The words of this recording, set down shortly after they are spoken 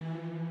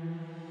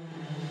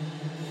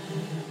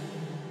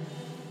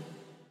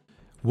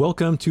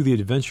Welcome to the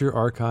Adventure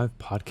Archive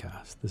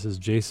podcast. This is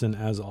Jason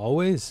as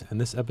always, and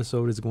this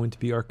episode is going to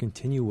be our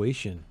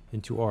continuation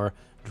into our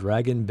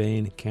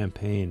Dragonbane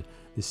campaign,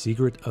 The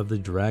Secret of the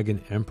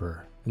Dragon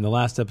Emperor. In the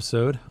last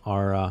episode,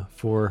 our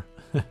four,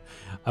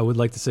 I would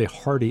like to say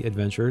hearty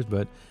adventures,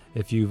 but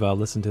if you've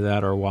listened to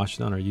that or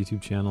watched it on our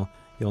YouTube channel,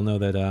 you'll know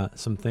that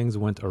some things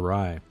went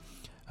awry.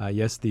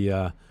 Yes,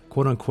 the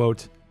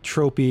quote-unquote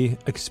tropey,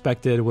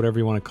 expected, whatever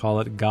you want to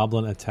call it,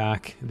 goblin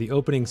attack. The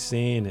opening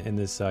scene in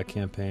this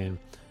campaign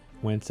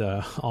went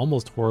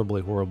almost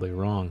horribly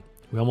wrong.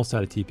 We almost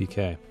had a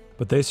TPK.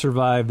 But they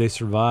survived,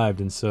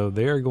 and so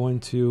they are going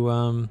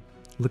to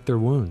lick their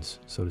wounds,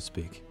 so to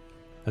speak,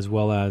 as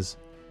well as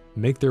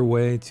make their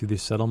way to the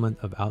settlement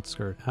of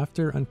Outskirt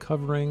after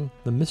uncovering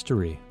the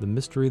mystery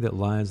that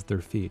lies at their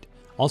feet.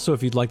 Also,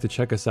 if you'd like to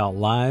check us out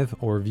live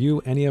or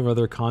view any of our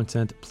other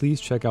content, please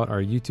check out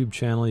our YouTube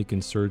channel. You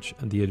can search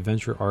the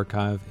Adventure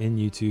Archive in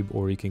YouTube,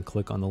 or you can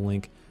click on the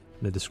link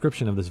in the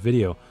description of this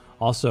video.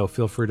 Also,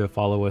 feel free to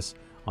follow us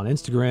on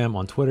Instagram,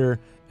 on Twitter,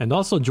 and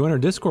also join our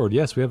Discord.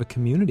 Yes, we have a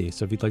community,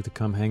 so if you'd like to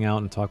come hang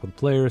out and talk with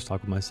players,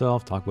 talk with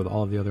myself, talk with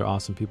all of the other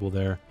awesome people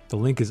there, the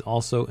link is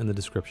also in the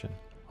description.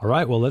 All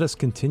right, well, let us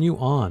continue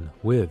on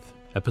with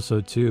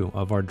episode 2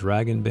 of our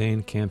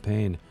Dragonbane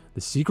campaign, The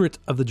Secret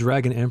of the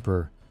Dragon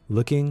Emperor,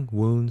 Licking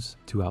Wounds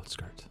to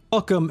Outskirt.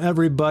 Welcome,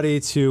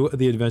 everybody, to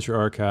the Adventure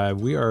Archive.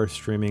 We are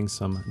streaming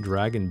some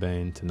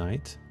Dragonbane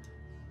tonight.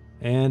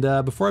 And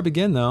before I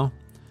begin, though,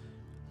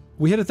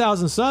 we hit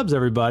 1,000 subs,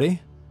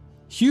 everybody.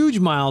 Huge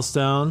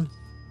milestone.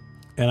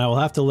 And I will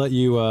have to let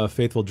you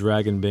faithful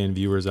Dragonbane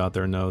viewers out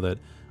there know that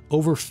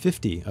over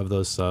 50 of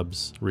those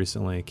subs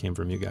recently came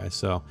from you guys.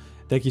 So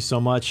thank you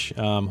so much.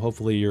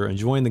 Hopefully you're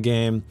enjoying the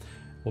game.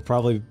 We'll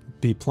probably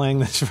be playing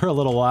this for a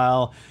little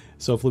while.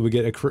 So hopefully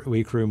we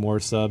accrue more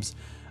subs.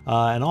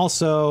 And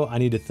also, I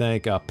need to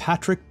thank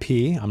Patrick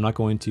P. I'm not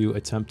going to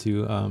attempt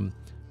to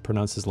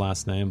pronounce his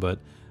last name, but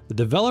the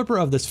developer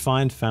of this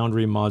Find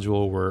Foundry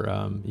module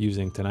we're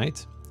using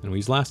tonight, and we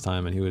used last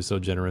time, and he was so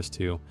generous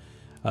to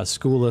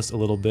school us a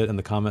little bit in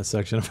the comment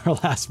section of our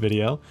last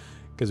video,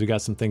 because we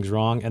got some things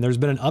wrong. And there's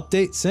been an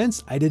update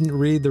since. I didn't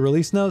read the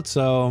release notes,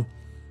 so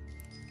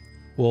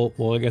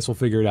well, I guess we'll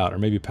figure it out, or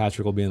maybe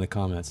Patrick will be in the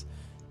comments.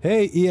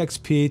 Hey,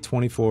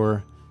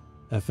 EXP24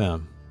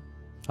 FM.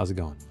 How's it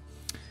going?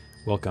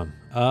 Welcome.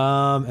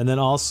 And then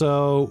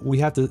also we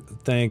have to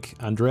thank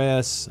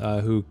Andreas,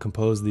 who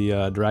composed the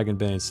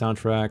Dragonbane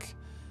soundtrack,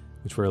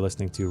 which we're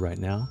listening to right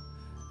now,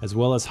 as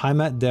well as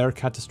Heimat der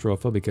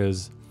Katastrophe,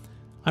 because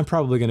I'm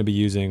probably going to be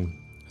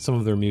using some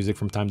of their music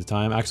from time to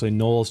time. Actually,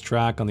 Noel's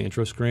track on the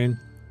intro screen,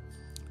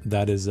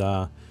 that is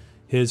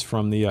his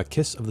from the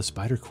Kiss of the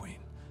Spider Queen.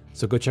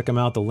 So go check them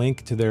out. The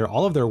link to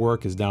all of their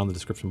work is down in the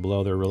description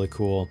below. They're a really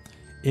cool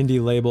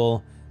indie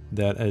label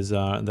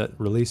that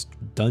released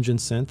Dungeon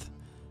Synth,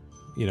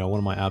 one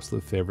of my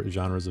absolute favorite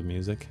genres of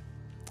music.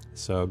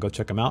 So go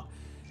check them out.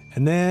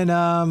 And then,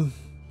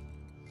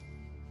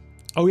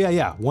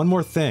 one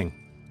more thing.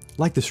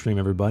 Like the stream,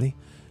 everybody,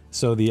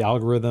 so the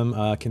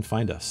algorithm can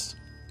find us.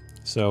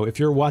 So if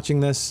you're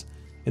watching this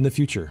in the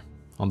future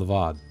on the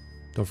VOD,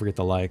 don't forget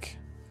to like,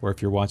 or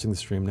if you're watching the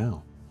stream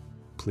now,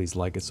 please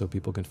like it so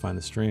people can find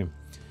the stream.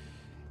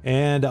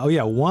 And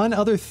one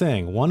other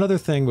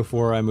thing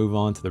before I move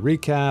on to the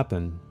recap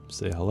and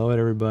say hello to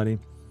everybody,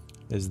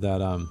 is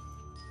that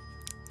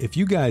if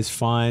you guys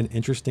find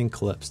interesting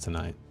clips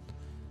tonight,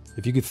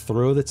 if you could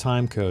throw the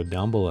time code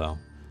down below,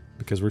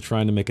 because we're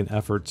trying to make an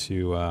effort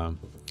to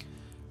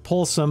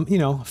pull some,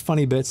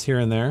 funny bits here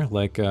and there,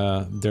 like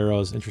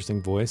Darrow's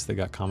interesting voice that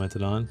got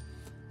commented on.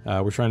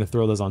 We're trying to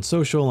throw those on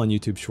social, on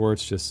YouTube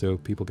Shorts, just so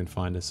people can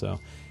find us. So,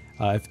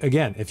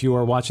 if you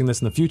are watching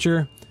this in the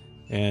future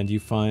and you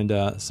find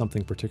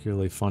something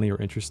particularly funny or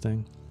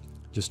interesting,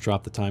 just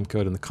drop the time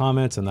code in the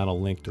comments and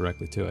that'll link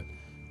directly to it.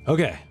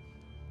 Okay.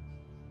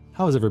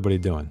 How is everybody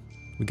doing?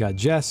 We got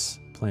Jess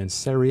playing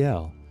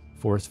Sariel,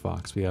 Forest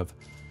Fox. We have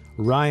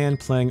Ryan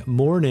playing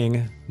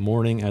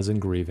Mourning as in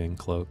grieving,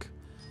 Cloak.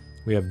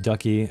 We have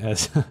Ducky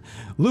as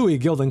Louis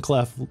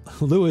Gildenclef,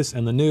 Lewis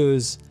and the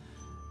News.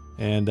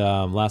 And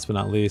last but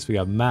not least, we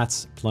have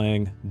Mats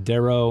playing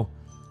Darrow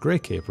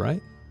Greycape,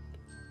 right?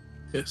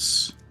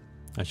 Yes.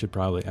 I should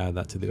probably add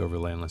that to the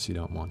overlay unless you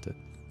don't want it.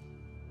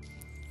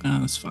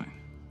 That's fine.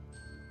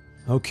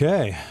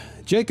 Okay.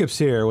 Jacob's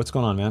here. What's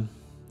going on, man?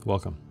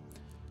 Welcome.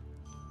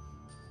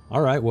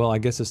 All right. Well, I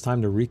guess it's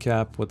time to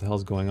recap what the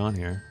hell's going on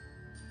here.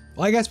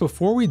 Well, I guess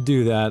before we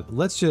do that,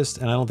 let's just,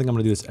 and I don't think I'm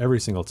going to do this every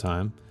single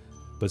time,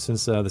 but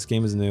since this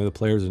game is new, the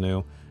players are new,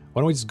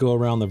 why don't we just go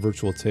around the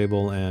virtual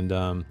table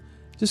and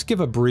just give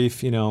a brief,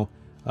 who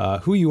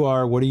you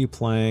are, what are you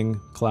playing,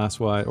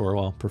 class-wise,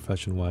 or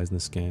profession-wise in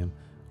this game.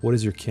 What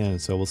is your kin?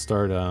 So we'll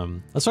start,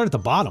 let's start at the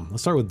bottom.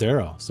 Let's start with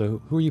Darrow.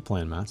 So who are you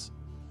playing, Mats?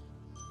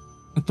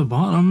 At the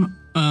bottom,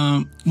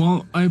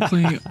 I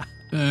play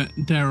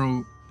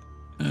Darrow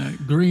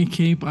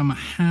Greycape. I'm a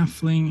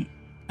halfling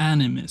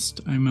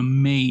animist. I'm a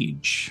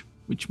mage,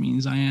 which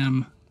means I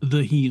am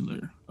the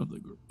healer of the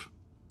group.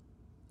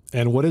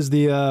 And what is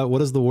the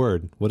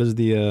word? What is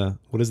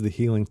the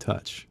healing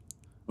touch?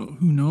 Who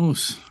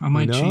knows? I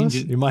might change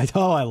it. You might.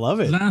 Oh, I love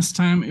it. Last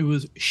time it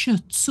was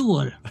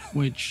Köttsår,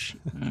 which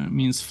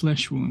means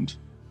flesh wound.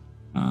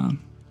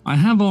 I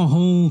have a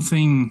whole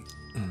thing.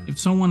 If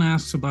someone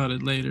asks about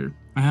it later,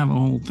 I have a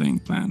whole thing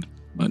planned.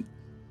 But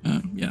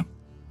yeah.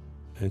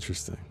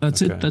 Interesting.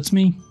 That's it. That's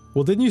me.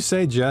 Well, didn't you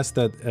say, Jess,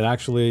 that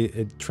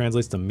it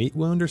translates to meat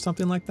wound or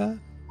something like that?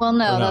 Well,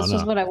 no, that's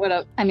just what I would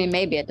have. I mean,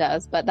 maybe it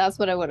does, but that's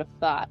what I would have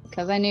thought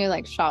because I knew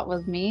like shot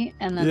was meat,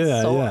 and then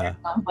sore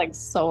sounds like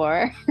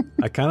sore.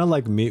 I kind of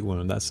like meat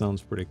wound. That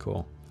sounds pretty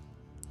cool.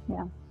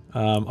 Yeah.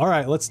 All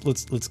right, let's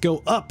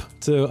go up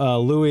to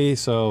Louis.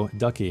 So,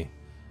 Ducky,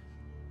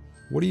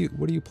 what are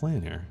you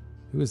playing here?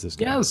 Who is this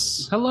guy?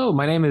 Yes. Hello,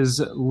 my name is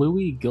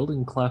Louis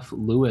Gildenclef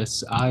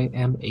Lewis. I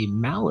am a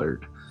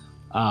mallard.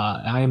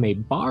 I am a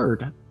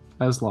bard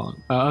as well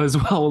as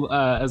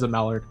a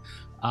mallard.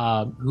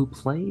 Who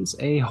plays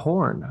a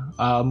horn,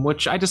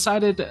 which I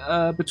decided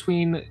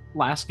between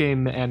last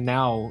game and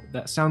now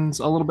that sounds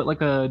a little bit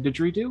like a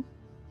didgeridoo.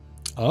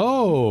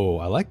 Oh,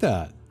 I like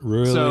that.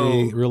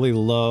 Really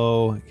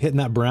low, hitting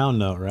that brown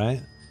note,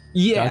 right?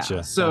 Yeah.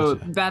 Gotcha. So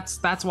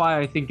that's why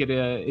I think it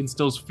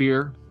instills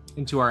fear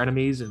into our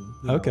enemies and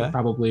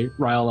probably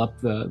rile up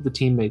the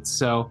teammates.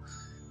 So,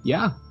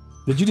 yeah.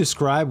 Did you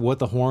describe what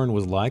the horn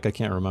was like? I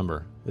can't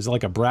remember. Is it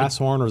like a brass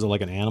horn or is it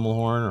like an animal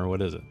horn or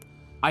what is it?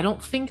 I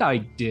don't think I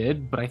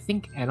did, but I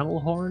think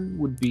animal horn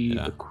would be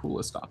the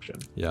coolest option.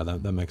 Yeah,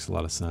 that makes a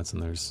lot of sense,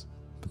 and there's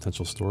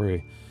potential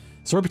story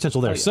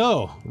potential there.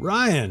 So,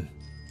 Ryan,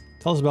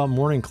 tell us about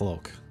Morning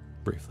Cloak,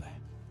 briefly.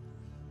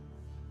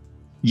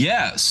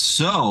 Yeah,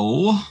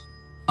 so,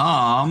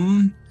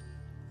 I'm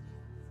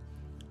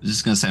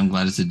just gonna say I'm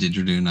glad it's a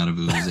didgeridoo, not a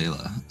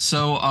vuvuzela.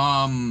 So,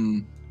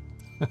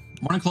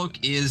 Morning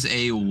Cloak is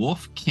a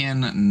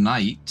Wolfkin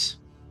Knight.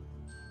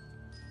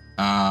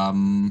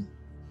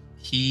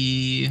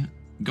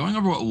 Going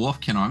over what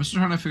Wolfkin are, I'm just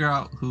trying to figure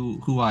out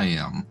who I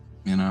am.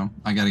 You know,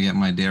 I got to get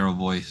my Darrow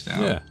voice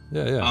down.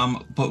 Yeah.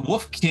 But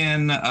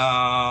Wolfkin,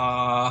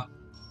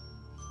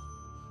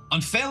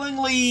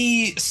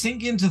 unfailingly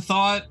sink into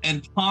thought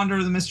and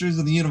ponder the mysteries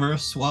of the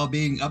universe while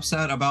being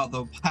upset about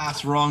the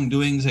past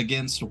wrongdoings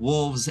against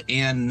wolves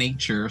and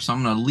nature. So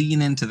I'm going to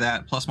lean into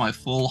that, plus my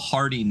full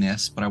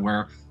hardiness, but I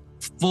wear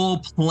full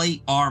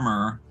plate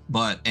armor,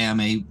 but am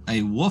a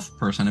wolf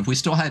person. If we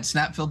still had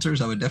snap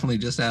filters, I would definitely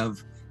just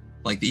have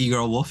like the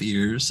e-girl wolf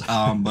ears.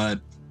 But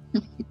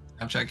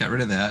Snapchat got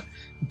rid of that.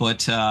 But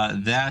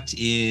that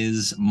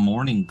is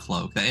Morning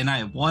Cloak, and I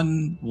have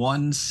one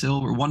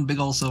big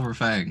old silver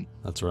fang.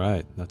 That's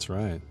right.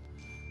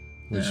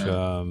 Which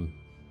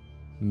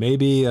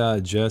maybe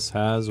Jess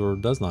has or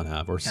does not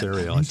have, or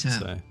Serial, I should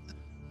say.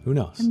 Who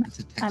knows?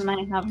 I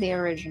might have the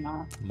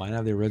original.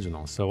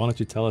 So why don't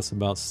you tell us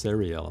about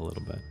Serial a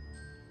little bit?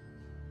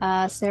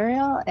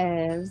 Serial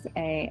is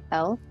a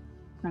elf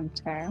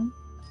hunter.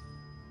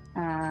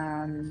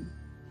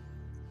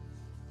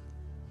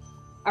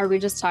 Are we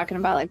just talking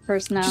about like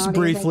personality? Just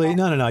briefly.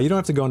 No. You don't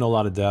have to go into a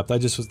lot of depth. I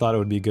just thought it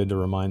would be good to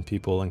remind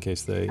people in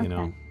case they,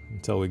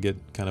 until we get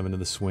kind of into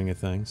the swing of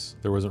things.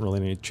 There wasn't really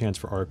any chance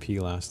for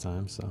RP last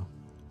time, so.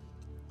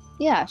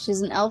 Yeah,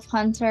 she's an elf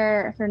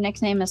hunter. Her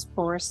nickname is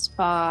Forest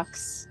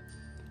Fox.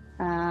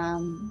 She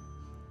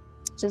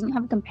doesn't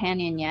have a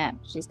companion yet.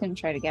 She's going to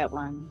try to get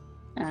one.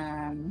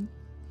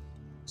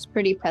 She's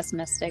pretty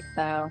pessimistic,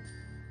 though.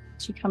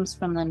 She comes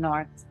from the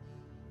north.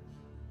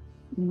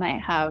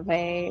 Might have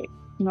a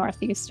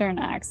northeastern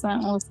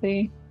accent. We'll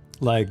see.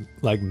 Like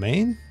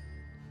Maine?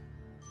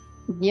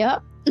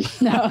 Yep.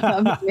 No,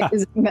 that's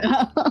amazing.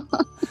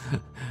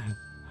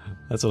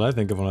 That's what I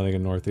think of when I think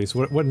of northeast.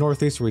 What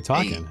northeast are we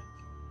talking?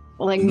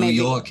 Like New maybe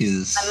York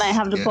is. I might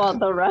have to pull out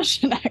the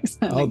Russian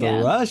accent. Oh,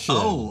 again. The Russian.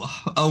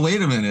 Oh, wait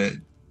a minute.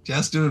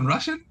 Jess doing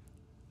Russian?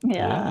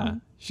 Yeah.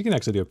 She can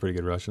actually do a pretty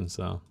good Russian,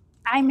 so.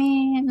 I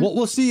mean. Well,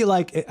 we'll see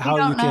like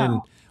how you can.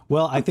 Know.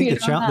 Well, I think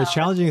the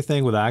challenging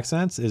thing with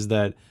accents is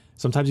that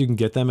sometimes you can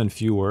get them in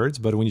few words,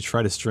 but when you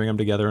try to string them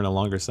together in a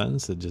longer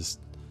sentence, it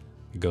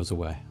goes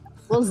away.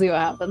 We'll see what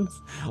happens.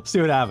 We'll see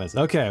what happens.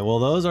 Okay, well,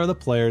 those are the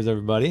players,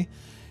 everybody.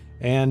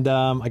 And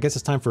I guess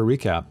it's time for a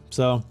recap.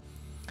 So,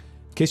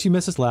 in case you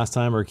missed this last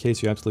time, or in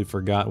case you absolutely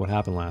forgot what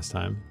happened last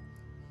time,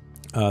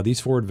 these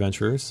four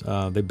adventurers,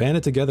 they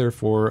banded together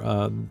for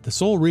the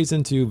sole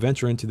reason to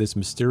venture into this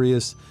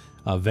mysterious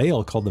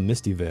veil called the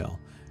Misty Veil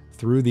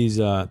through these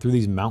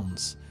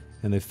mountains.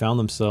 And they found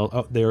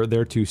themselves, they are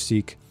there to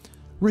seek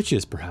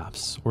riches,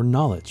 perhaps, or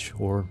knowledge,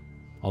 or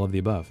all of the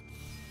above.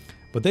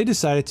 But they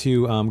decided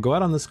to go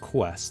out on this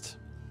quest,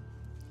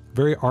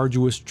 very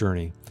arduous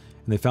journey,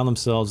 and they found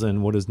themselves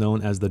in what is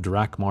known as the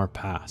Drakmar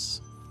Pass,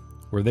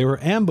 where they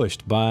were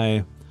ambushed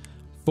by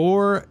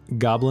 4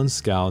 goblin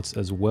scouts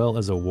as well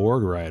as a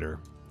warg rider.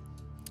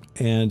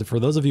 And for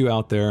those of you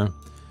out there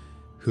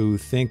who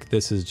think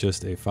this is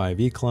just a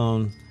 5e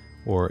clone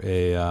or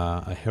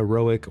a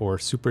heroic or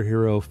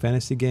superhero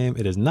fantasy game,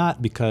 it is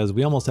not, because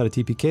we almost had a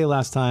TPK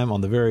last time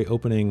on the very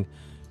opening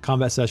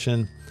combat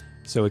session.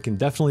 So it can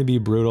definitely be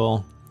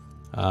brutal.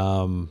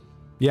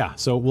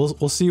 So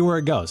we'll see where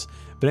it goes.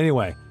 But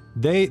anyway,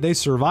 they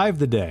survived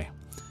the day.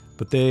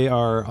 But they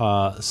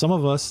are, some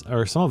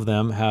of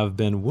them have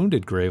been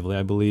wounded gravely.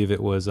 I believe it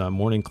was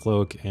Morning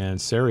Cloak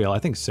and Serial. I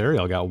think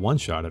Serial got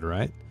one-shotted,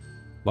 right?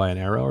 By an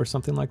arrow or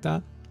something like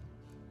that.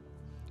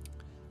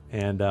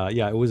 And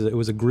yeah, it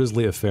was a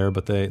grisly affair,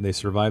 but they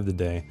survived the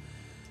day.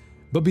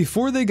 But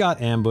before they got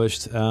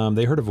ambushed,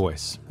 they heard a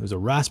voice. It was a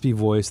raspy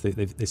voice.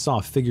 They saw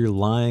a figure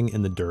lying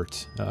in the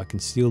dirt,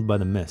 concealed by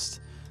the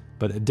mist.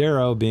 But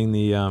Darrow, being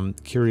the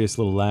curious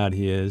little lad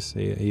he is,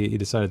 he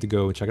decided to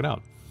go and check it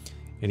out.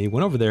 And he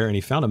went over there and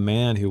he found a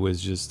man who was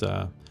just,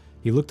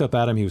 he looked up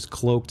at him, he was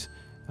cloaked.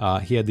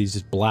 He had these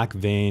just black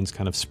veins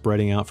kind of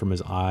spreading out from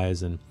his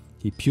eyes, and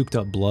he puked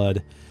up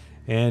blood.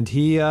 And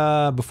he,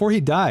 before he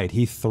died,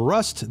 he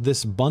thrust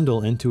this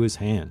bundle into his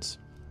hands.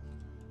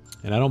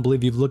 And I don't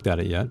believe you've looked at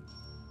it yet.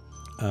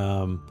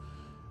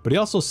 But he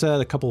also said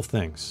a couple of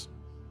things.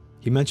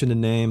 He mentioned the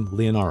name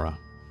Leonara.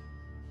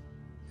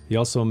 He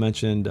also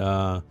mentioned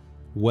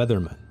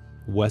Weatherman,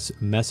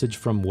 message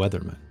from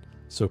Weatherman.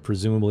 So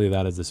presumably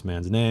that is this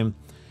man's name.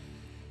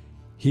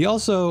 He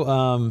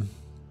also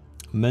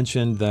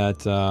mentioned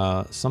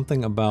that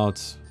something about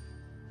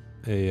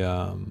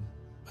a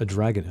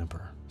dragon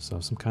emperor. So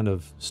some kind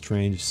of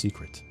strange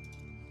secret,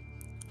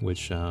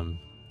 which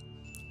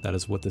that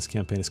is what this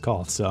campaign is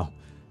called. So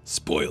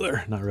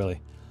spoiler, not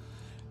really.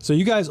 So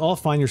you guys all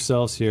find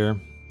yourselves here.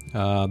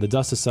 The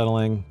dust is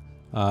settling.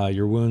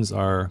 Your wounds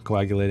are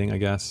coagulating, I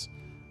guess,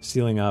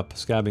 sealing up,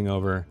 scabbing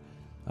over.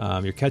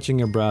 You're catching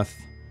your breath.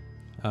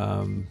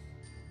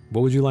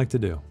 What would you like to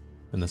do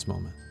in this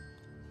moment?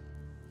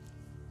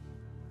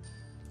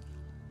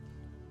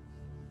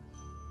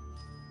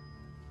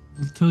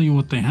 I'll tell you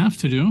what they have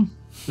to do.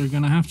 They're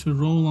gonna have to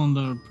roll on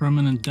the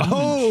permanent damage.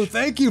 Oh,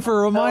 thank you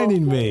for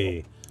reminding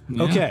me.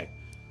 Yeah. Okay.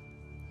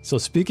 So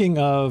speaking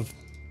of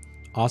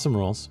awesome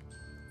rolls,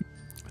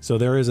 so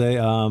there's a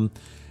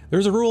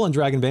rule in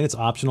Dragonbane. It's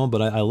optional,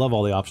 but I love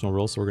all the optional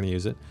rules, so we're going to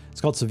use it. It's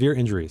called Severe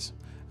Injuries.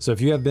 So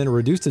if you have been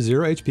reduced to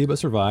 0 HP but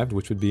survived,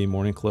 which would be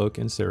Morning Cloak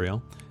and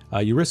Serial,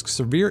 you risk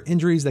severe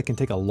injuries that can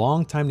take a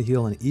long time to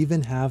heal and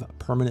even have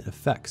permanent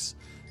effects.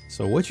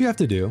 So what you have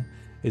to do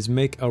is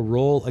make a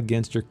roll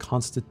against your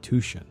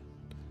Constitution.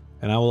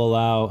 And I will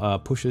allow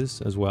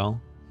pushes as well,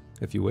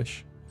 if you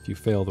wish. If you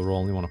fail the roll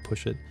and you want to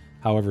push it.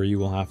 However, you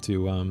will have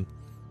to,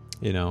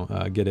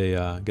 get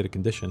a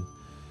condition.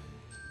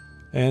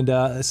 And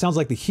it sounds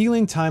like the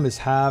healing time is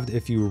halved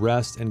if you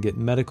rest and get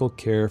medical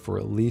care for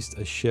at least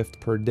a shift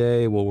per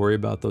day. We'll worry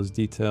about those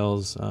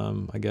details,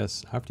 I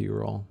guess, after you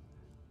roll.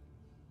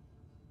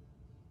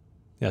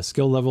 Yeah,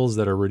 skill levels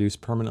that are reduced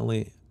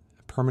permanently.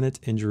 Permanent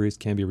injuries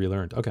can be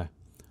relearned. Okay,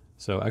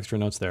 so extra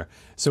notes there.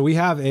 So we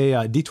have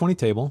a D20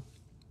 table,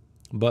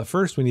 but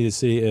first we need to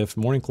see if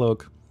Morning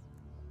Cloak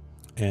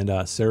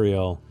and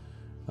Serial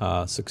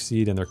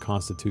succeed in their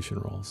Constitution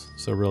rolls.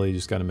 So really you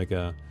just got to make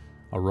a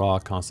raw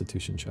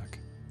Constitution check.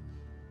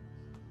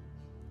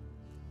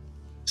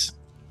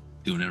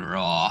 Doing it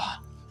raw.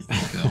 There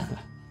you go.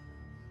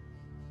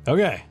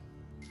 Okay.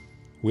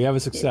 We have a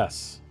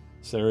success.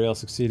 Serial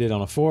succeeded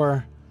on a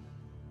 4.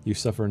 You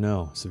suffer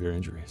no severe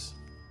injuries.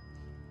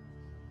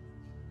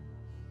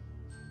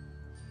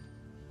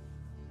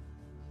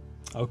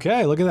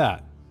 Okay, look at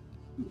that.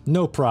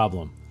 No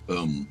problem.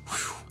 Boom.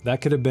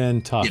 That could have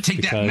been tough. Yeah, take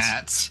because...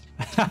 that,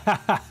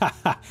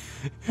 Mats.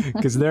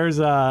 Because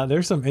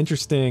there's some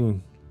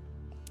interesting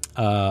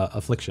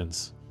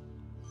afflictions.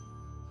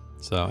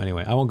 So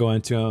anyway, I won't go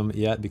into them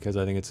yet because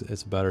I think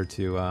it's better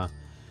to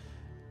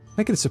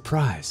make it a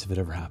surprise if it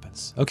ever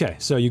happens. Okay,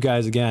 so you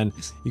guys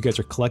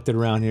are collected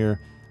around here,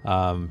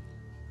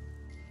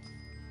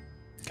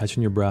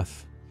 catching your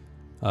breath.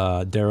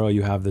 Darrow,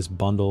 you have this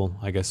bundle,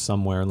 I guess,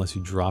 somewhere, unless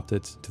you dropped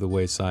it to the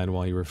wayside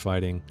while you were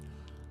fighting.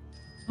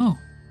 Oh,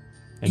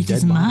 And it dead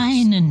is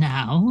bodies. mine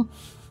now.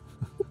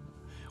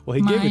 Well,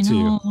 he gave it to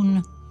you.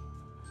 Own.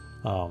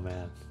 Oh,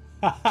 man.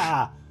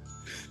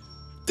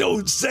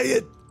 Don't say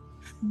it!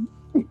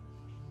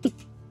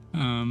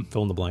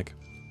 Fill in the blank.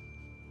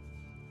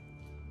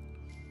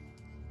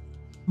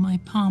 My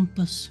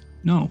pompous.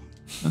 No,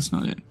 that's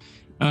not it.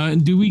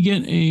 Do we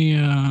get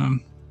a...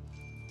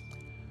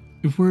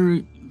 if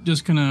we're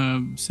just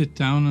gonna sit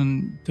down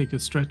and take a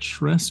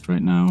stretch rest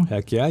right now?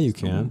 Heck yeah, you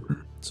can.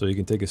 So you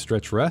can take a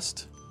stretch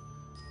rest,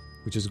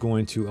 which is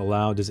going to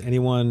allow... Does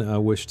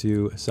anyone wish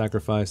to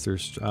sacrifice their...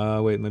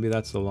 wait, maybe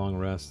that's the long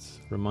rest.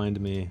 Remind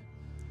me.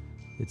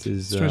 It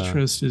is... Stretch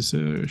rest is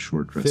a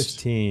short rest.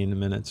 15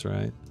 minutes,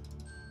 right?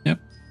 Yep.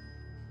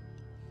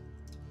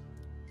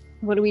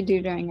 What do we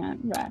do during a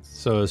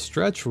rest? So a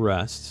stretch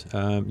rest,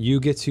 you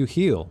get to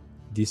heal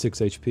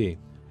D6 HP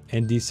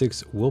and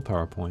D6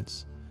 willpower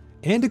points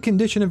and a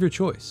condition of your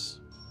choice.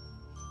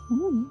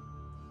 Ooh.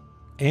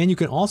 And you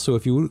can also,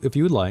 if you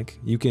would like,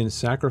 you can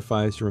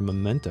sacrifice your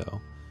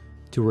memento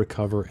to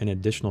recover an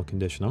additional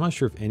condition. I'm not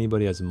sure if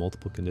anybody has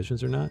multiple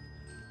conditions or not,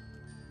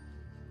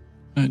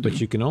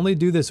 but you can only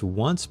do this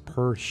once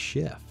per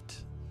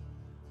shift.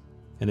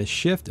 And a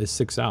shift is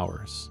 6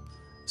 hours.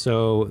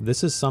 So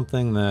this is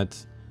something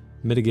that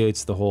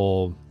mitigates the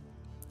whole,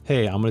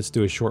 hey, I'm going to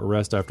do a short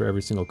rest after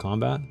every single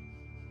combat.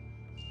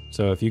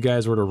 So if you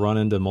guys were to run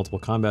into multiple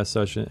combat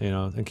session,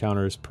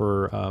 encounters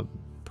per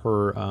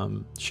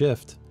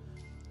shift,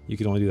 you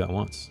could only do that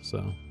once.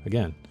 So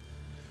again,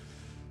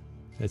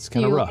 it's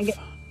kind of You rough. only get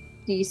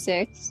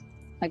D6,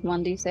 like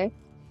 1d6.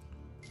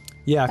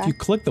 Yeah, if you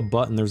click the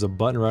button, there's a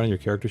button right on your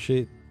character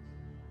sheet.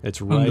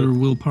 It's right. Under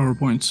willpower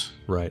points.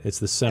 Right. It's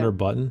the center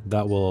button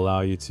that will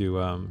allow you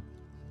to,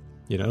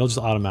 it'll just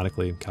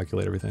automatically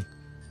calculate everything.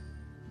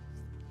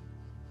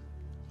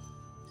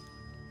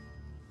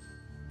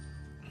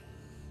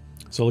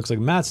 So it looks like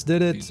Matt's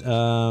did it.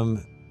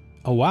 Oh,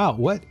 wow.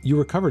 What? You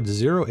recovered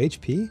 0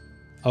 HP?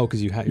 Oh,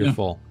 because you're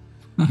full.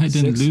 I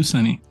didn't lose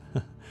any.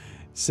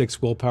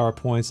 6 willpower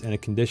points and a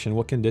condition.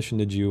 What condition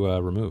did you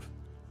remove?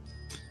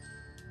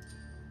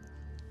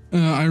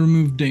 I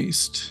removed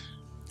dazed.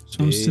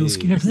 So I'm still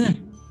scared.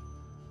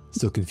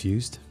 Still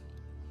confused?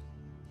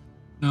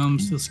 No, I'm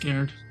still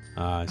scared.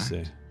 I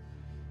see.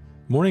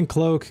 Morning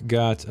Cloak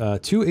got 2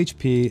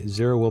 HP,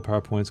 0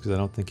 willpower points because I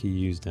don't think he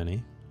used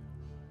any.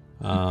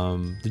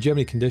 Did you have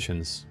any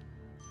conditions?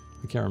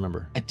 I can't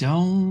remember. I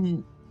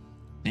don't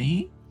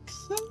think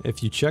so.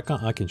 If you check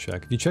on, I can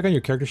check. If you check on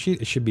your character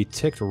sheet, it should be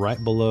ticked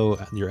right below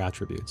your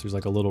attributes. There's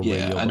like a little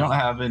radio. I don't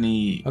have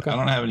any. Okay. I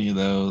don't have any of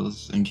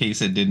those in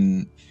case it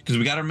didn't. Because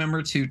we got to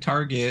remember to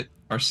target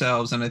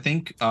ourselves, and I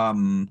think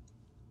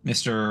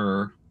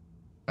Mr.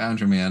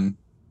 Bounderman,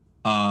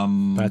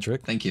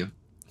 Patrick. Thank you.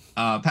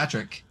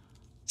 Patrick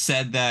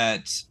said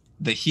that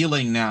the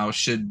healing now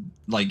should,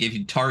 like, if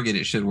you target,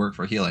 it should work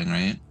for healing,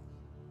 right?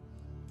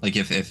 Like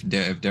if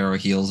Darrow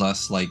heals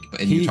us, like,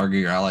 and you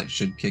target your ally, it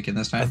should kick in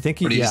this time. I think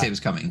or did he say it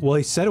was coming? Well,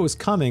 he said it was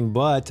coming,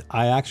 but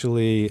I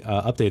actually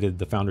updated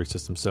the Foundry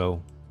system,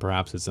 so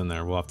perhaps it's in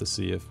there. We'll have to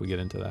see if we get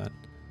into that.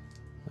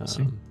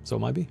 So it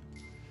might be.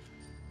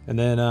 And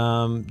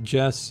then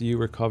Jess, you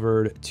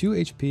recovered 2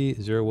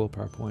 HP, 0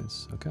 willpower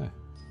points. Okay.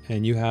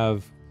 And you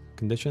have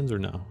conditions or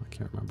no? I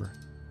can't remember.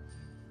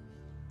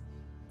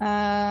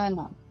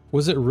 No.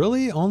 Was it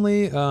really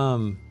only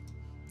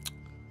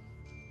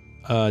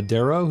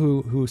Darrow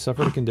who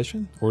suffered a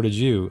condition? Or did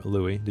you,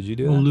 Louis? Did you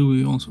do that?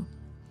 Louis also.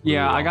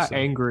 Yeah, Louis I got also.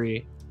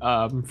 angry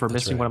for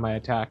missing one of my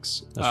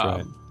attacks. That's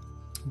right.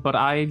 But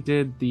I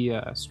did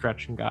the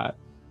stretch and got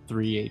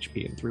 3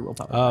 HP and 3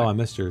 willpower. Oh, I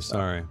missed yours.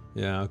 Sorry.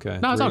 Yeah, okay.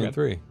 No, it's all good.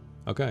 3.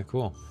 Okay,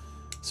 cool.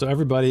 So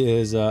everybody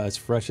is as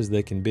fresh as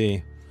they can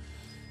be.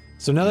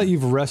 So now that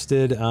you've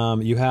rested,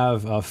 you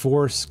have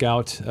 4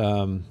 scout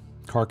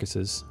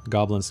carcasses,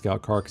 goblin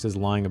scout carcasses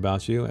lying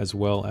about you, as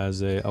well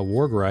as a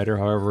warg rider.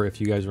 However,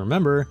 if you guys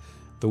remember,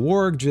 the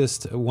warg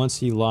just, once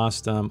he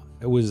lost,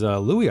 it was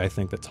Louis, I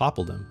think, that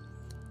toppled him,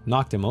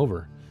 knocked him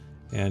over.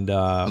 And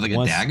like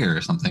a dagger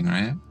or something,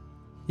 right?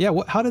 Yeah,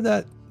 how did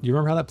that, you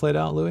remember how that played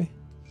out, Louis?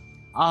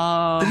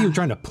 I think you were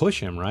trying to push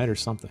him, right, or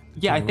something.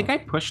 Yeah, I think I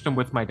pushed him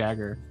with my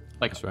dagger,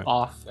 like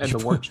off, and the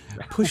warg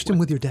pushed him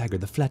with your dagger,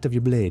 the flat of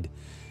your blade.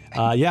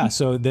 Yeah,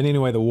 so then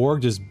anyway, the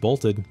warg just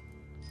bolted,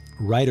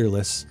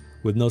 riderless,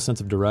 with no sense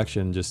of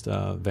direction, just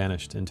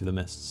vanished into the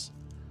mists.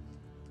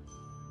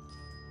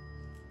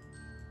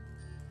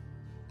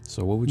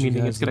 So what would you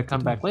Meaning guys it's going to like come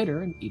do? back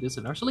later and eat us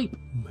in our sleep.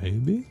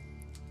 Maybe?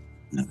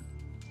 No.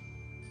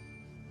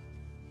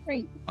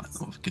 Great. I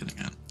don't know if getting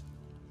it.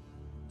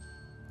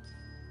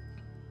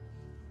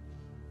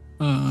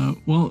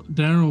 Well,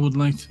 Darrow would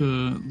like to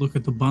look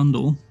at the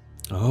bundle.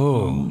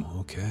 Oh,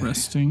 okay.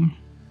 Resting.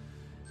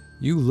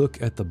 You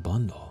look at the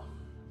bundle.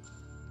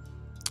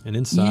 And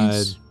inside,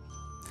 Yes.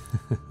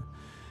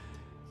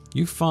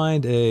 you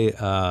find it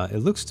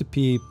looks to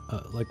be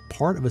like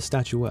part of a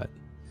statuette.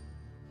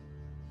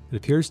 It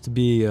appears to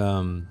be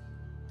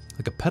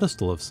like a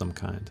pedestal of some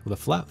kind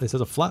with it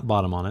says a flat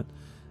bottom on it.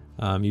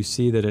 You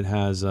see that it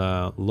has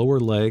lower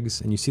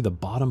legs, and you see the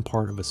bottom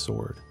part of a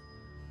sword.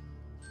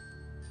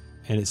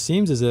 And it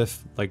seems as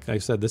if, like I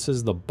said, this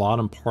is the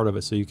bottom part of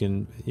it, so you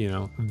can,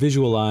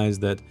 visualize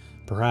that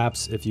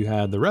perhaps if you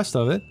had the rest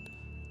of it,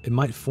 it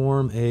might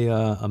form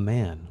a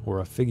man or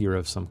a figure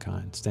of some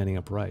kind standing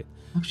upright.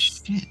 Oh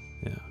shit!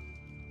 Yeah.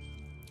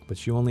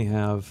 But you only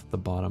have the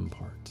bottom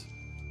part.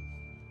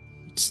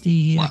 It's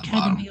the Flat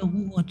Academy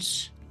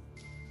Awards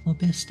for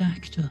Best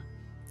Actor.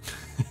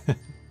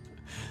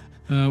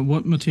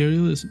 What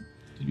material is it?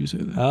 Did you say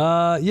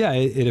that? Yeah,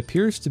 it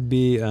appears to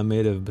be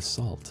made of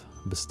basalt.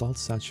 Basalt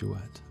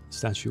statuette.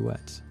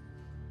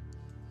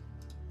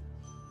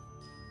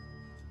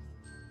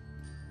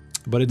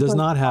 But it does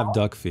not have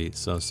duck feet,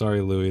 so sorry,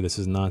 Louis. This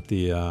is not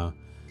the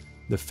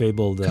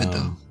fabled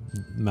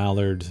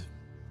mallard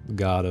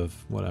god of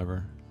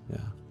whatever.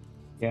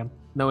 Yeah,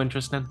 no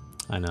interest in.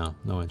 I know,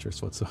 no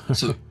interest whatsoever.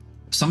 So,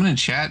 someone in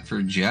chat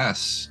for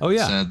Jess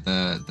said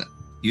that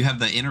you have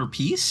the inner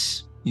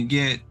peace. You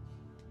get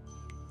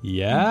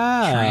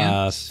yeah.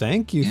 trance.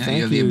 Thank you. Yeah, Thank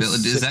you have the you.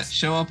 ability. Does that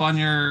show up on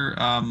your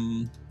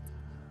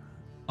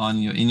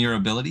in your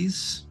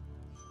abilities?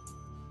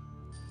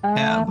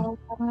 Tab.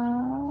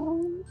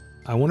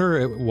 I wonder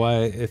if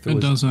it It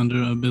was. does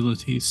under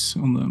abilities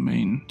on the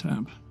main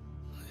tab.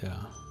 Yeah.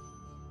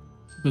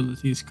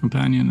 Abilities,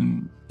 companion,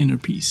 and inner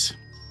peace.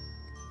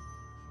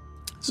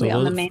 So Wait,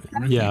 on the those- main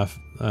tab? Yeah.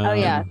 Oh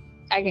yeah,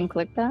 I can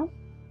click that.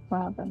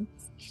 What happens?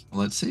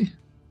 Let's see.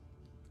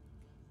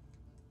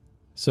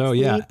 So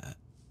yeah,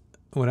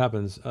 what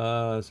happens?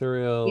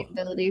 Serial The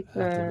ability for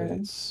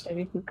activates.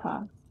 WP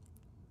cost.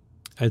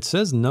 It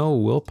says no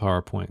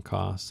willpower point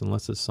cost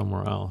unless it's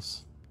somewhere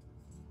else.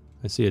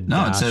 I see a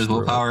No, it dash says through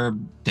willpower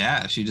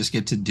dash. You just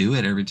get to do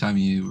it every time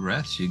you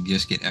rest. You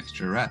just get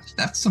extra rest.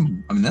 That's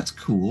that's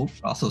cool.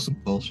 Also some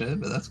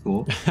bullshit, but that's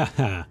cool.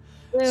 it.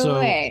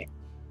 Wait.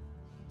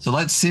 So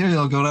let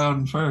Serial go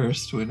down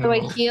first. We know. So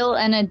I heal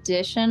an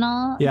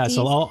additional. Yeah,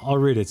 so I'll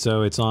read it.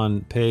 So it's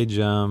on page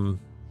I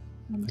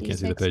can't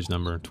see the D6. page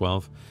number,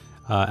 12.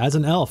 As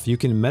an elf, you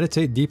can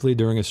meditate deeply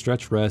during a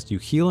stretch rest. You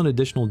heal an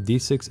additional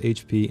D6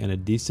 HP and a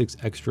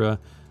D6 extra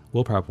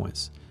willpower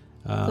points.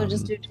 So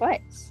just do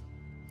twice.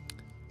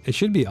 It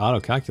should be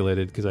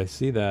auto-calculated because I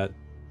see that.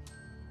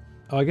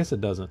 Oh, I guess it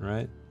doesn't,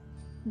 right?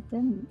 It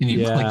didn't. Can you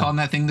Yeah. click on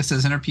that thing that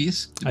says inner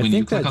peace? I When you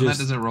think click that on just-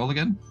 that, does it roll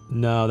again?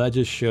 No, that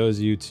just shows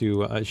you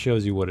to. It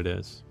shows you what it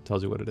is.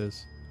 Tells you what it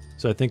is.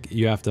 So I think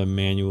you have to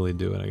manually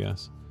do it, I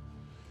guess.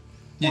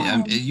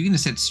 Yeah, you can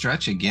just hit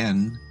stretch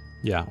again.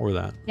 Yeah, or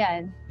that.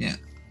 Yeah. Yeah.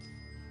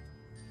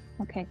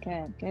 Okay,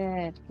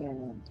 good.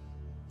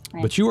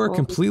 But you are I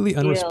completely feel-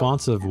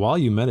 unresponsive while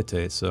you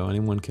meditate, so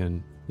anyone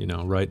can,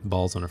 write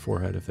balls on their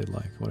forehead if they'd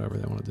like, whatever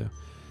they want to do.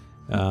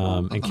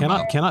 And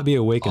cannot be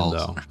awakened Balls.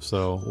 though.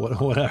 So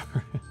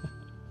whatever.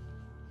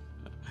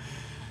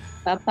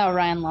 That's how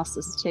Ryan lost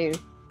his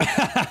tooth.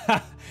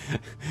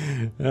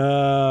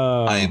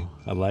 Oh, I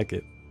like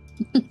it.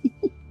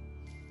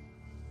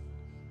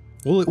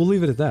 We'll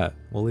leave it at that.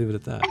 We'll leave it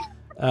at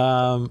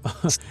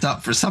that.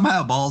 Stop. For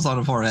somehow balls on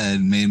a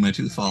forehead made my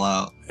tooth fall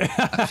out.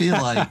 I feel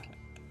like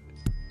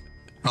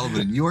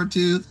probably your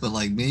tooth, but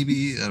like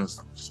maybe I don't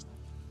know.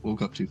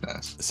 Woke up too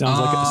fast.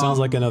 sounds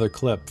like another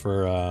clip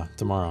for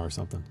tomorrow or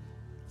something.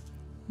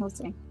 We'll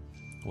see.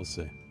 We'll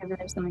see. Maybe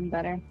there's something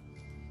better.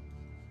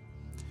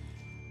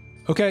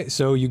 Okay,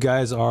 so you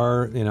guys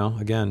are,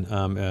 again,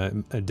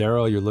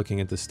 Daryl, you're looking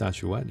at the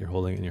statuette. You're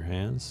holding it in your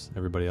hands.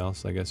 Everybody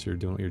else, I guess you're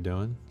doing what you're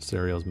doing.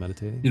 Serial's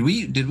meditating. Did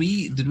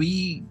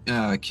we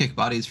kick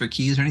bodies for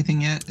keys or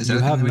anything yet? Is You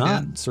that have we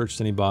not did?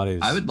 searched any bodies.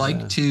 I would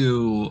like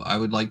to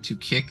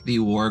kick the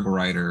warg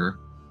rider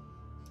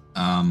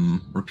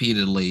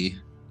repeatedly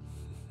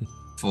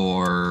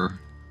for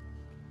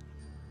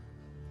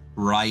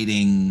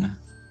riding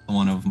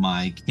one of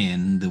my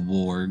kin, the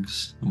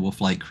wargs, the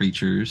wolf-like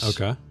creatures.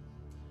 Okay.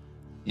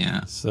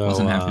 Yeah. So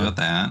Wasn't happy about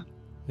that.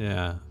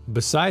 Yeah.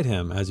 Beside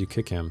him, as you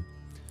kick him,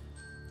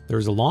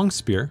 there's a long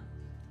spear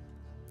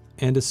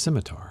and a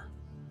scimitar.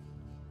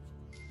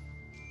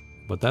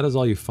 But that is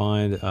all you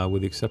find,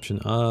 with the exception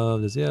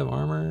of, does he have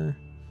armor?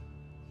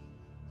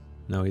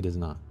 No, he does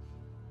not.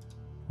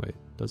 Wait,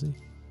 does he?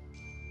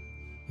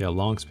 Yeah,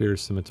 long spear,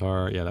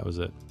 scimitar. Yeah, that was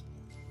it.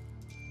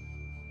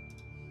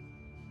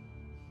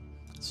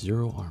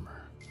 0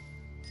 armor.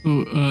 So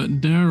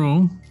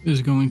Daryl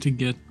is going to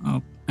get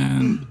up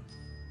and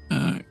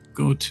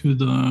go to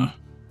the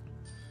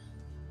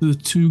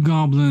two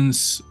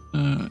goblins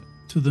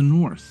to the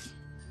north,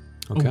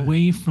 Okay.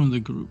 away from the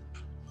group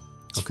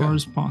as Okay. far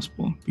as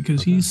possible,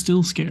 because Okay. he's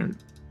still scared,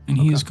 and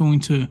he is going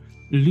to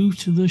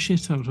loot the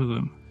shit out of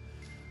them.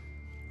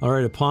 All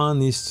right, upon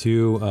these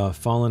two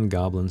fallen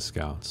goblin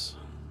scouts,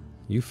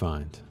 you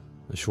find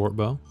a short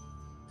bow,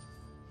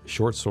 a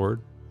short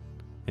sword,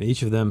 and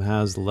each of them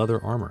has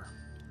leather armor,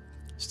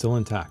 still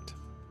intact.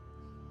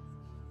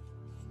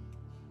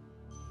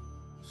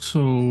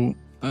 So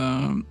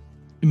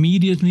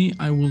immediately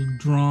I will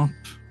drop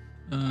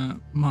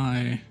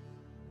my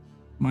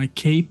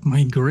cape,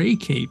 my gray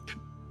cape,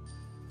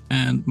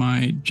 and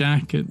my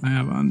jacket I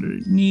have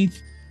underneath,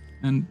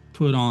 and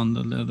put on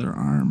the leather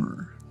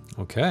armor.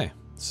 Okay,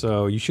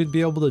 so you should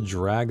be able to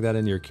drag that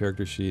into your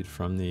character sheet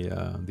from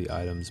the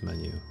items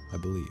menu, I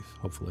believe.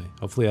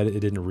 Hopefully it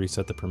didn't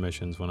reset the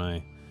permissions when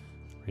I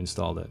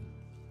reinstalled it.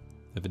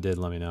 If it did,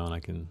 let me know and I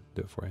can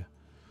do it for you.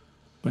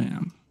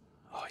 Bam.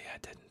 Oh yeah,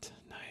 it didn't.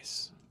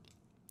 Nice.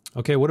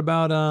 Okay, what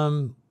about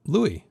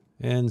Louis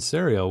and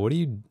Serial? What are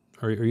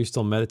you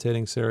still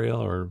meditating,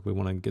 Serial, or we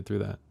want to get through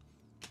that?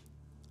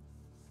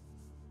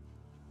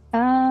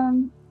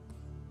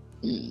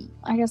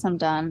 I guess I'm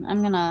done.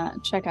 I'm gonna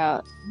check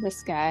out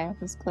this guy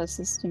who's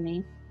closest to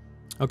me.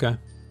 Okay.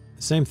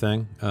 Same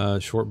thing.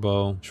 Short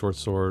bow, short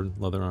sword,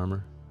 leather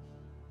armor.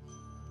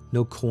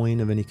 No coin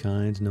of any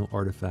kind, no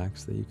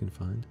artifacts that you can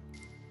find.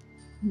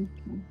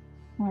 Okay.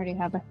 I already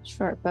have a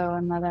short bow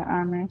and leather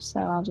armor,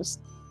 so I'll just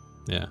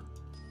Yeah.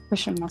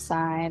 push him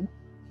aside.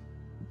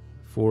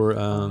 For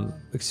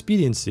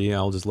expediency,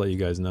 I'll just let you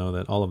guys know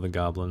that all of the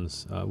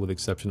goblins, with the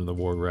exception of the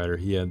warg rider,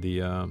 he had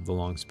the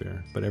long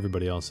spear, but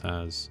everybody else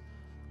has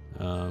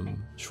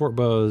short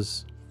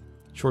bows,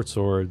 short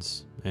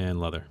swords, and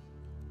leather.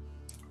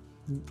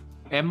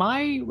 Am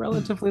I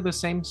relatively the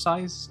same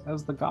size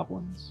as the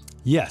goblins?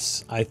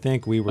 Yes, I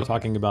think we were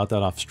talking about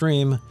that off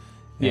stream, and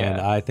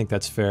Yeah. I think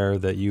that's fair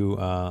that you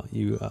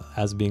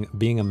as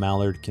being a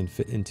mallard, can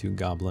fit into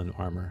goblin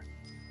armor.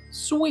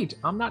 Sweet,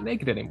 I'm not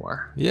naked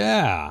anymore.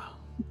 Yeah.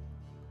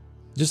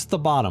 Just at the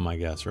bottom, I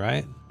guess,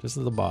 right? Just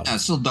at the Yeah, bottom.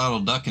 it's still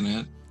Donald Duck in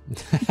it.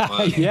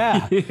 But-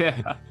 Yeah,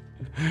 Yeah.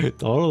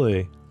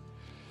 totally.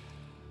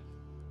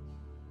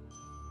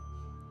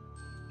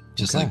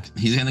 Just Okay. like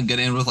he's gonna get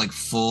in with like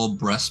full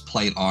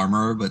breastplate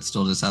armor, but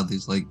still just have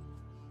these like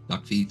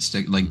duck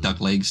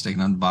legs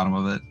sticking on the bottom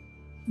of it.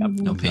 No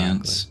Exactly.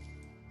 pants.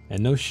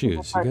 And no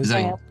shoes. You guys, Is that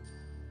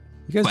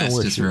you guys don't quest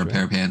wear is shoes, for a right?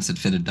 pair of pants that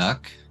fit a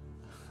duck?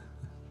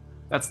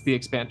 That's the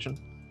expansion.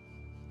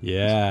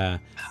 Yeah.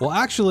 Well,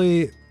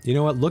 actually, you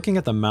know what? Looking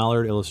at the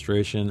mallard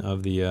illustration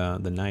of the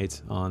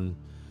knight on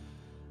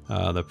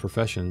the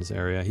professions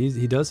area,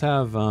 he does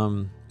have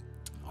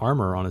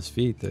armor on his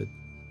feet that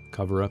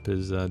cover up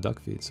his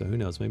duck feet. So who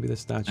knows? Maybe the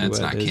statuette That's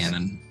not is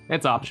canon.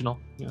 It's optional.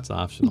 Yeah. It's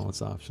optional.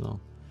 It's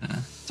optional.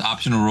 It's an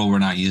optional rule we're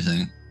not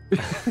using.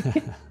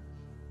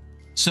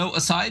 So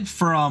aside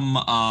from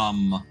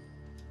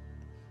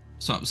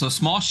so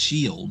small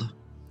shield,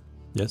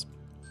 Yes.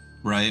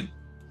 right?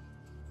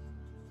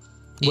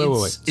 Wait.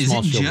 Is Small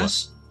it shield what?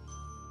 just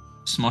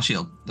small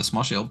shield? The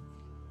small shield.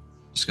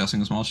 Discussing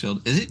the small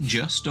shield. Is it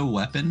just a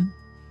weapon?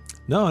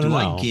 No. Do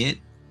I get?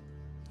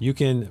 You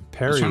can I was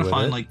parry trying with to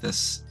find it. like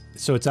this.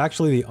 So it's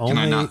actually the Can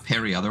I only not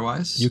parry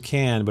otherwise? you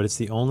can, but it's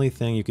the only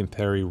thing you can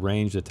parry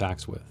ranged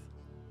attacks with.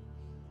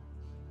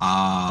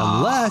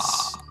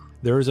 Unless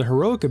there is a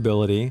heroic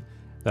ability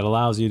that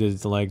allows you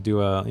to like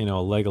do a a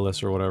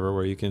Legolas or whatever,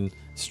 where you can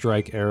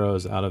strike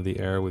arrows out of the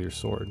air with your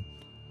sword.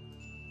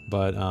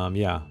 But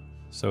yeah,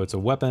 so it's a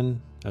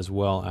weapon as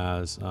well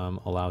as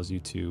allows you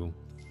to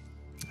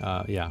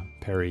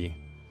parry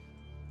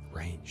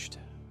ranged.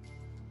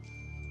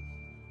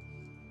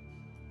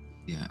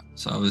 Yeah.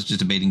 So I was just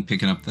debating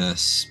picking up the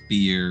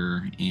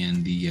spear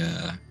and the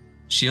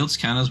shields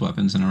count as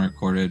weapons and are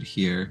recorded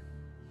here,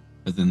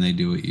 but then they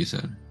do what you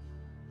said.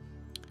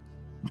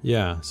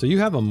 Yeah, so you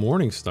have a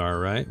Morning Star,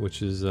 right?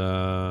 Which is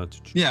Yeah,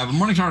 I have a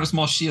Morning Star and a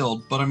small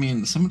shield, but I mean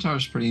the scimitar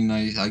is pretty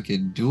nice. I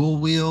could dual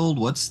wield.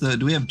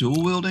 Do we have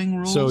dual wielding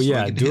rules? so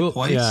yeah, I could hit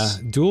twice?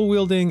 dual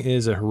wielding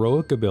is a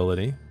heroic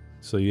ability,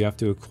 so you have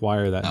to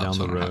acquire that down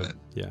so the I don't have road. it.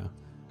 Yeah.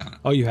 Got it.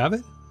 Oh, you have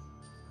it?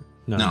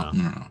 No.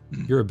 No.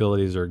 Your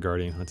abilities are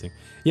guardian hunting.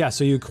 Yeah,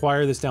 so you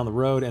acquire this down the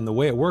road, and the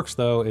way it works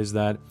though is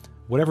that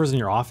whatever's in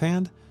your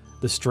offhand,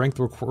 the strength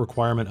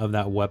requirement of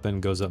that weapon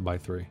goes up by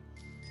 3,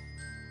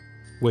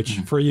 which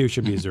for you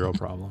should be 0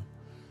 problem.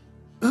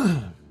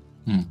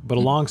 But a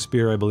long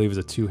spear, I believe, is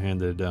a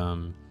two-handed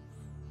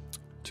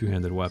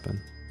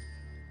weapon.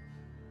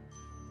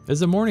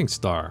 Is a Morning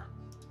Star?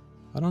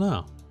 I don't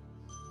know.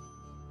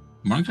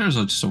 Morning Star is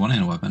just a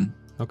one-handed weapon.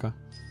 Okay.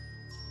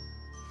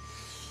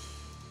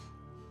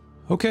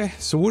 Okay,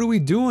 so what are we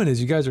doing as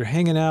you guys are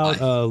hanging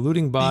out,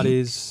 looting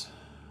bodies?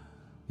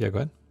 Yeah, go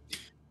ahead.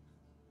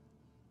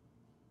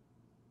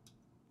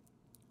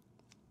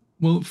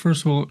 Well,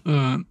 first of all,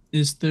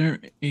 is there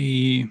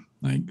a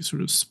like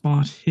sort of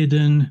spot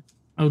hidden?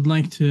 I would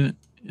like to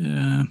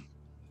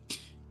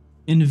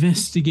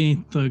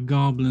investigate the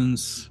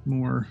goblins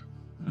more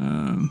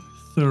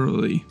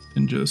thoroughly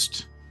than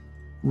just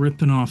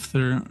ripping off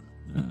their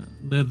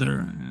leather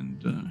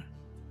and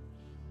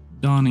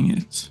donning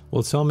it.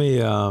 Well, tell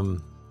me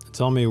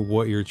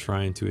what you're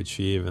trying to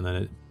achieve, and then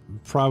it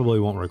probably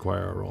won't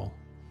require a roll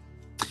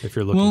if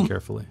you're looking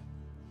carefully.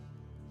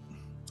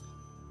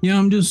 Yeah,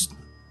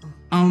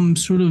 I'm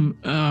sort of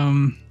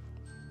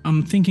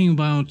I'm thinking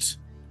about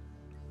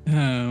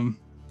do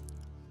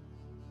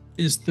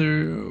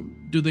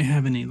they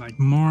have any like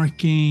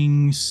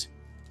markings?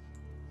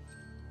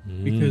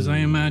 Because I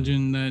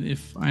imagine that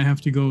if I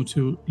have to go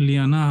to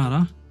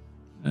Lianara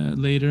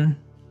later,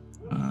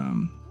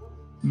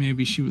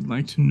 maybe she would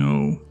like to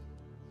know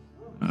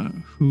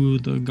who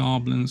the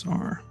goblins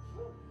are.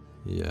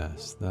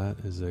 Yes, that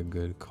is a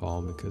good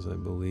call because I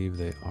believe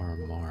they are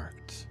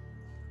marked.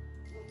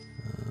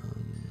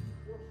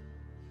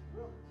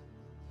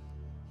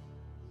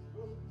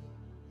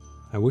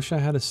 I wish I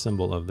had a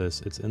symbol of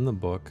this. It's in the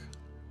book.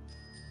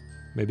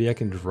 Maybe I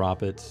can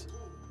drop it.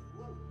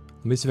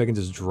 Let me see if I can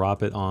just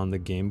drop it on the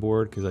game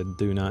board because I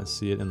do not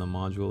see it in the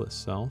module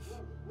itself.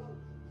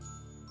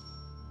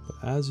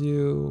 But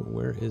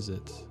where is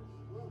it?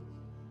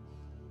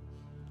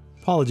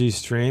 Apologies,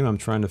 stream. I'm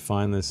trying to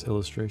find this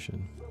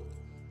illustration.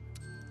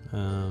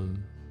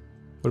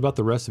 What about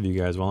the rest of you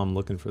guys while I'm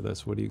looking for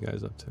this? What are you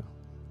guys up to?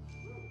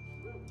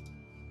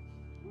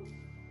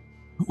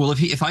 Well,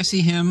 if I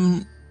see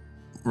him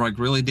like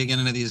really digging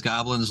into these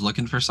goblins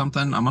looking for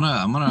something, I'm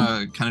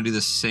gonna kind of do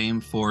the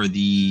same for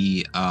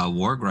the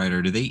warg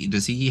rider.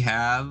 Does he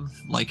have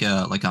like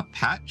a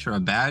patch or a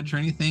badge or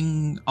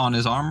anything on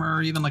his armor,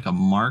 or even like a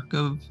mark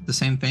of the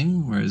same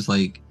thing? Whereas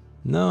like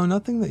No,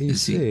 nothing that you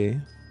see,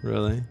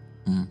 really,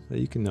 that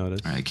you can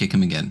notice. All right, kick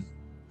him again.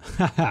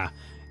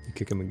 You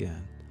kick him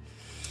again.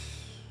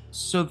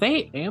 So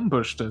they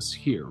ambushed us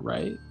here,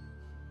 right?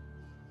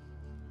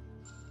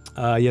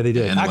 Yeah, they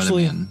did. And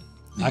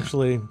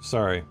Actually,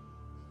 sorry.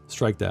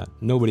 Strike that.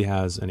 Nobody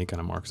has any kind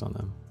of marks on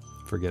them.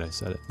 Forget I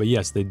said it. But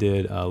yes, they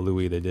did,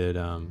 Louis, they did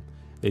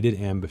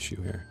ambush you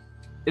here.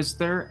 Is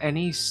there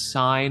any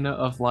sign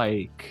of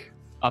like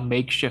a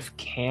makeshift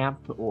camp,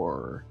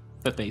 or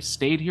that they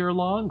stayed here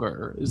long,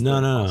 or is No,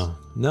 there no, no,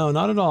 no,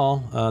 not at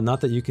all.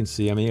 Not that you can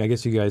see. I mean, I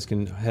guess you guys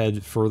can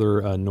head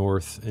further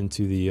north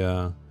into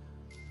the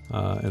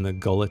in the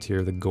gullet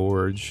here, the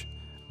gorge,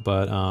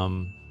 but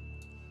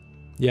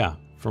yeah,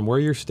 from where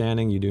you're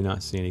standing, you do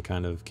not see any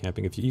kind of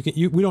camping. If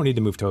we don't need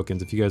to move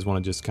tokens. If you guys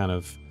want to just kind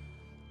of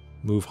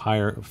move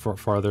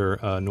farther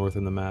north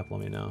in the map,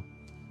 let me know.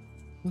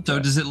 So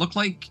does it look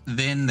like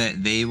then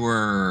that they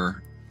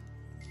were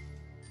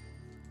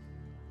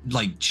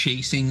like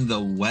chasing the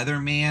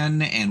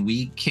weatherman and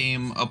we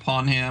came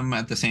upon him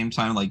at the same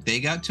time like they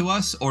got to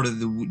us, or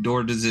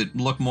does it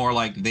look more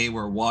like they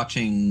were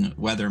watching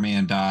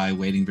weatherman die,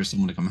 waiting for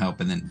someone to come help,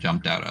 and then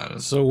jumped out at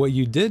us? So what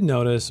you did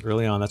notice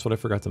early on, that's what I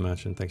forgot to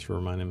mention, thanks for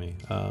reminding me.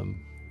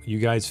 You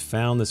guys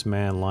found this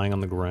man lying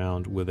on the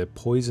ground with a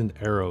poisoned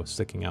arrow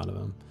sticking out of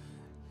him.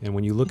 And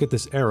when you look at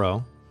this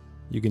arrow,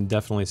 you can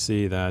definitely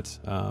see that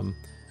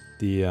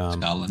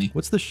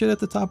what's the shit at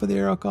the top of the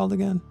arrow called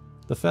again?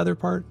 The feather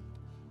part?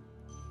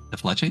 The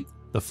fletching?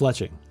 The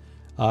fletching.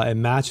 It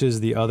matches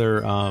the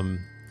other,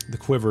 the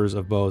quivers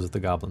of bows that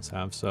the goblins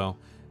have. So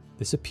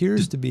this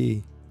appears to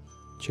be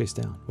chased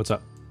down. What's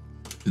up?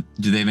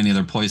 Do they have any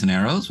other poison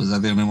arrows? Was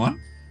that the only one?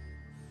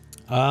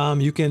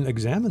 You can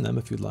examine them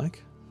if you'd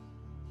like.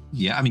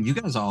 Yeah, I mean, you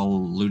guys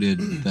all looted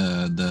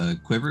the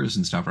quivers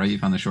and stuff, right? You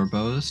found the short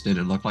bows. Did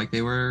it look like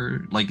they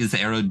were, like, is the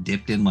arrow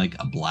dipped in, like,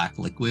 a black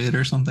liquid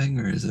or something?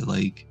 Or is it,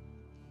 like...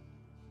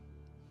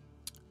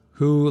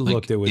 Who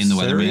looked? It was in the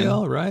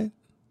Serial, weatherman? right?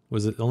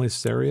 Was it only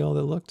Serial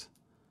that looked?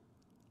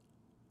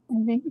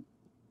 I think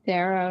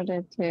Darrow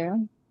did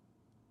too.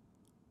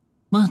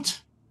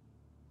 What?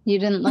 You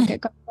didn't look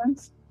at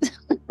goblins?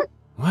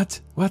 What?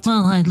 What?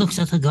 Well, I looked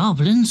at the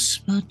goblins,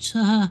 but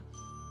I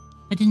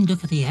didn't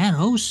look at the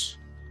arrows.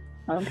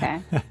 Okay.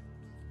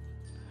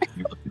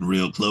 You're looking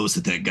real close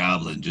at that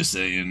goblin, just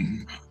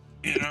saying,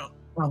 you know.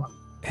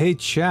 Hey,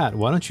 chat,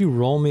 why don't you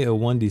roll me a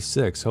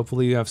 1d6?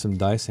 Hopefully you have some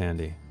dice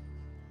handy.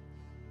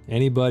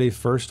 Anybody,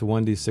 first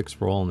 1d6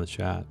 roll in the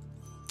chat.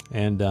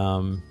 And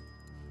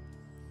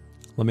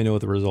let me know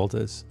what the result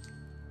is.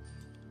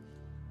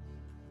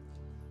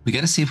 We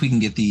got to see if we can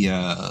get the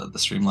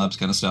Streamlabs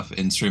kind of stuff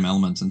in Stream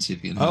Elements and see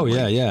if we can have,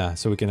 yeah.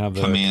 So we can have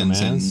the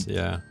commands.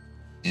 Yeah.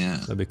 Yeah.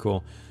 That'd be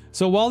cool.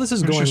 So while this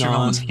is I'm going sure Stream on...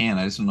 Elements can.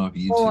 I just don't know if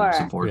YouTube 4.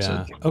 supports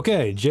Yeah. it.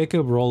 Okay,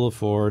 Jacob, roll a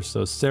 4.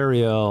 So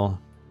Serial,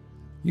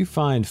 you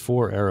find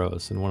 4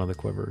 arrows in one of the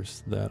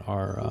quivers that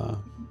are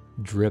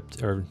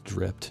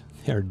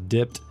They're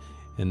dipped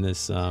in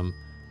this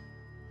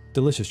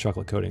delicious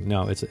chocolate coating.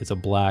 No, it's a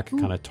black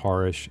kind of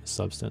tarish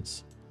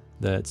substance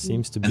that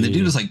seems to be. And the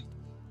dude was like,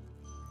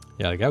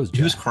 yeah, the guy was.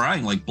 he was jacked.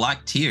 crying like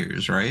black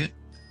tears, right?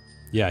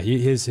 Yeah,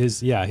 his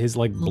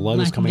like blood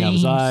was Black coming out of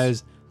his veins.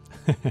 eyes,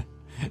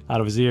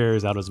 out of his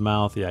ears, out of his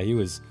mouth. Yeah, he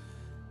was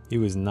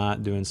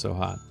not doing so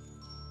hot.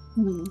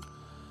 Hmm.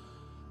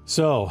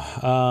 So,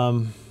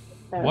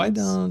 why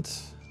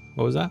don't?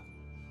 What was that?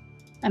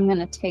 I'm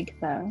gonna take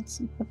those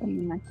and put them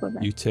in my quiver.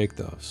 You take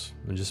those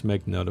and just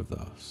make note of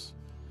those.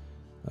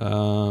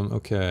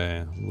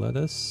 Okay, let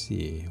us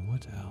see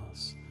what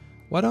else.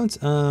 Why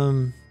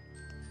don't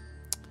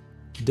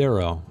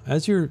Darrow,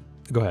 as you're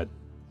go ahead.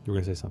 You were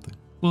gonna say something.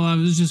 Well, I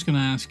was just gonna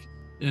ask,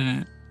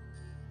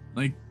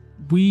 like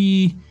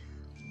when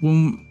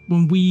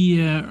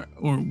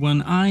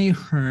I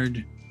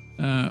heard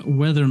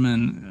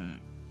Weatherman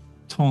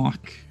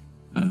talk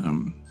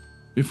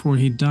before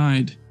he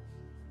died,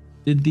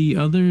 did the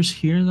others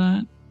hear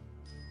that?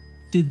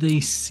 Did they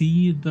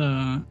see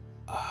the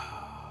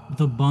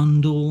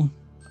bundle?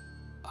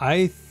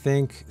 I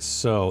think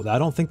so. I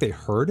don't think they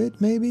heard it,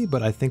 maybe,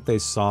 but I think they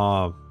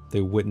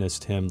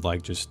witnessed him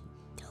like just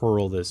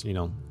hurl this,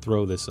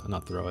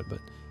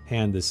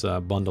 hand this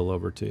bundle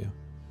over to you.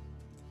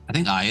 I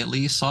think I at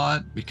least saw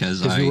it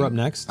because you were up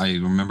next. I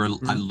remember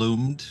I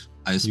loomed.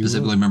 I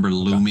specifically remember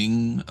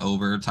looming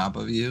over top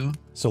of you.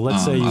 So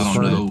let's say you I don't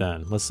heard know. it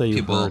then. Let's say you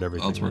People heard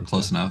everything. else were then,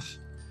 close too. enough.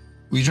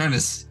 Were you trying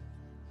to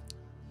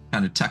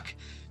kind of tuck?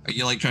 Are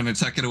you like trying to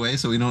tuck it away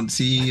so we don't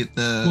see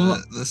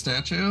the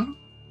statue?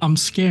 I'm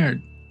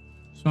scared.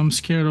 So I'm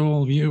scared of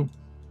all of you.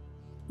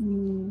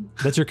 Hmm.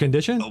 That's your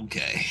condition?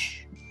 Okay.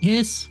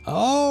 Yes.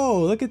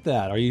 Oh, look at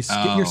that. Are you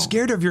you're Oh.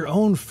 scared of your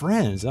own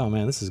friends? Oh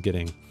man, this is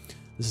getting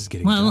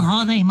Well, dark.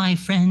 are they my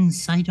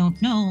friends? I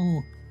don't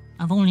know.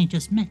 I've only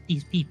just met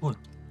these people.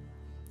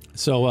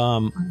 So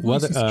My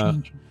voice is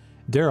changing.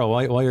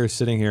 Darryl, while you're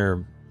sitting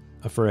here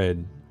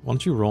afraid, why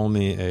don't you roll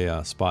me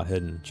a spot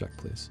hidden check,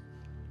 please?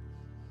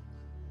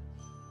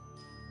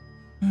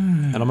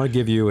 And I'm gonna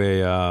give you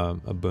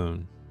a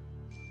boon.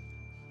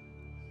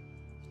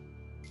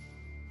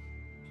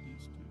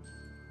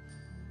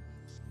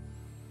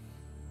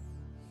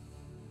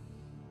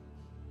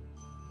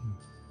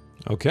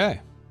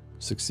 Okay,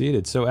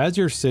 succeeded. So as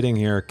you're sitting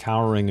here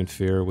cowering in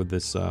fear with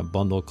this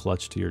bundle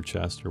clutched to your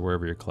chest or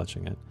wherever you're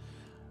clutching it,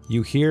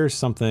 you hear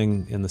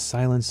something in the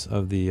silence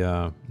of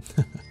the...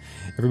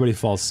 everybody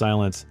falls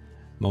silent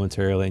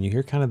momentarily, and you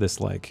hear kind of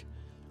this like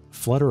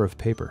flutter of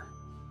paper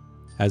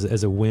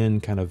as a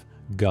wind kind of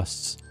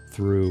gusts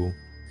through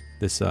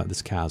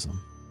this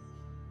chasm,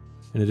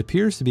 and it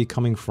appears to be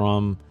coming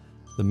from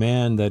the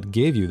man that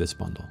gave you this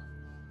bundle.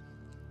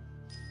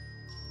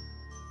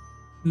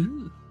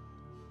 Ooh.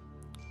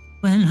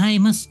 Well, I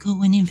must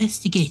go and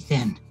investigate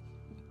then.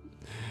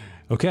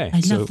 Okay.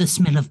 I love the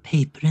smell of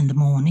paper in the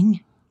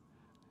morning.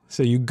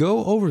 So you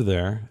go over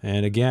there,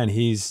 and again,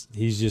 he's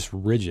just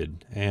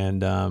rigid,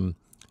 and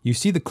you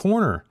see the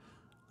corner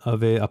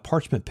of a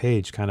parchment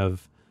page kind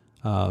of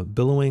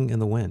billowing in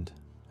the wind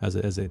as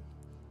it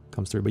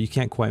comes through, but you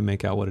can't quite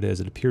make out what it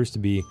is. It appears to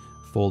be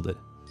folded.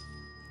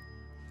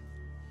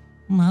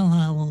 Well,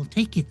 I will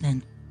take it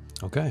then.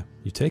 Okay,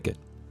 you take it.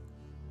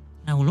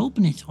 I will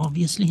open it,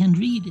 obviously, and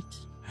read it.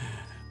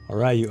 All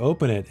right, you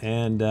open it,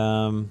 and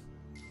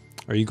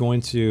are you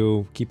going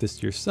to keep this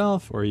to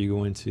yourself, or are you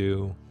going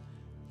to...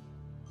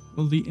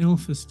 Well, the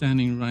elf is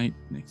standing right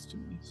next to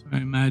me, so I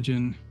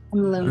imagine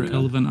her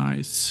elven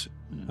eyes.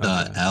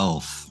 The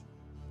elf.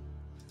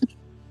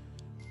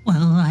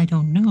 Well, I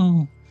don't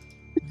know.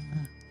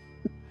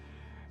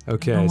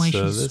 Okay, Oh, so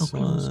she's this so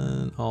close.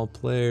 one, all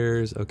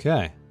players.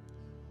 Okay.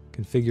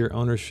 Configure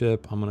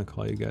ownership. I'm going to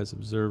call you guys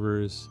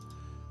observers.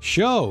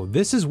 Show.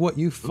 This is what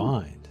you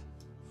find.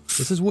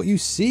 This is what you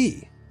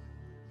see.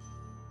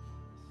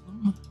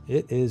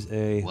 It is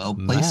a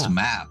Well-placed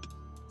map.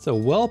 It's a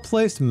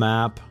well-placed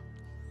map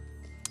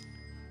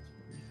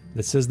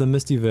that says the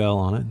Misty Vale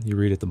on it. You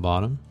read at the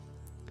bottom.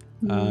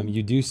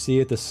 You do see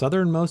at the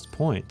southernmost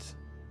point,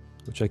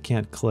 which I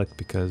can't click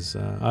because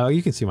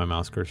you can see my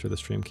mouse cursor. The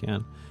stream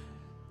can.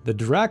 The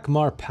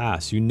Drakmar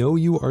Pass. You know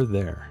you are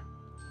there.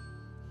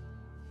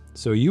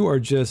 So you are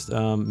just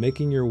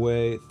making your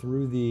way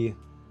through the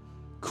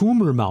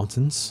Kumr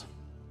Mountains,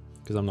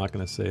 because I'm not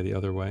going to say the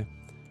other way.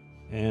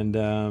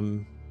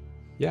 And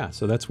yeah,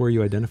 so that's where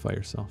you identify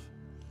yourself.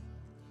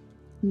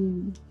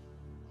 Where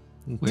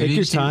Take did your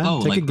you say- time. oh,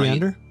 take like a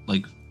gander.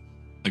 Like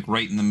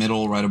right in the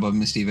middle, right above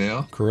Misty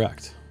Vale.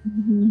 Correct.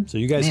 So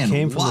you guys Man,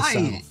 came from why?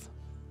 the south.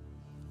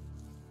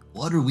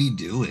 What are we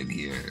doing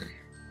here?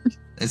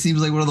 It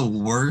seems like one of the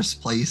worst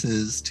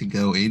places to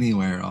go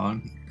anywhere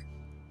on here.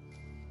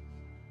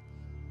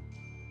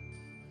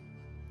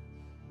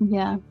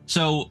 Yeah.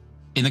 So,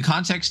 in the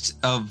context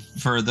of,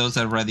 for those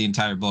that have read the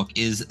entire book,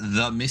 is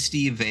the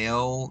Misty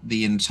Vale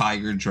the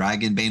entire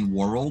Dragonbane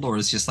world, or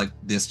is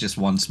just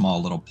one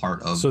small little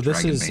part of So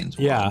this is Dragonbane's world?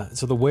 yeah.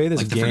 So the way this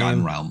Like the game,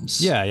 Forgotten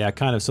Realms. yeah,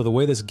 kind of. So the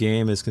way this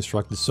game is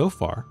constructed so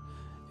far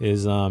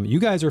is you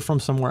guys are from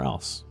somewhere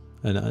else,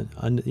 and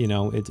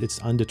it's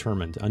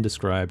undetermined,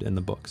 undescribed in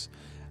the books.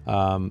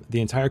 The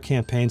entire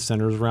campaign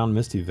centers around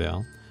Misty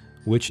Vale,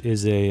 which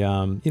is a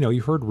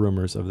you heard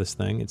rumors of this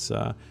thing. It's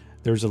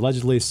there's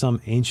allegedly some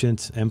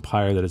ancient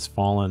empire that has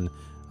fallen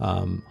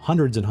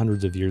hundreds and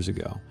hundreds of years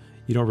ago.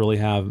 You don't really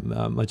have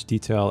much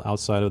detail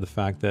outside of the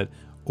fact that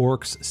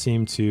orcs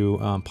seem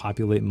to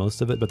populate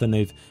most of it, but then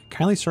they've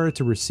kindly started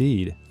to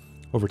recede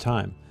over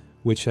time,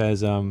 which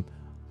has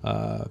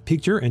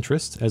piqued your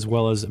interest, as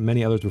well as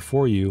many others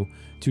before you,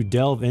 to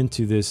delve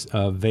into this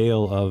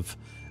veil of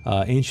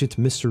ancient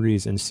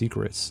mysteries and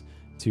secrets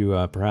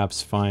to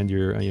perhaps find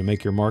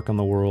make your mark on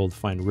the world,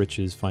 find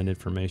riches, find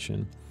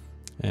information.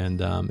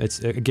 And it's,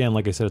 again,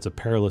 like I said, it's a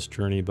perilous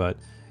journey, but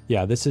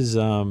yeah, this is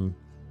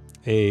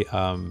a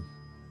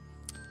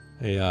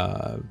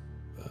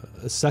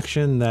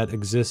section that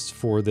exists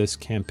for this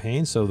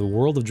campaign. So the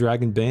world of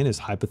Dragonbane is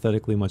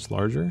hypothetically much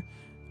larger,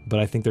 but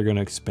I think they're going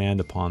to expand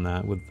upon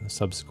that with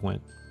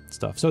subsequent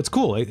stuff. So it's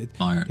cool. It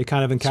kind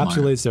of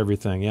encapsulates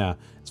everything. Yeah,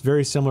 it's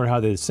very similar how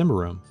they did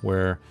Cimmerum,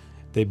 where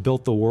they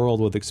built the world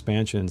with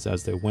expansions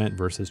as they went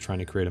versus trying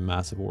to create a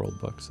massive world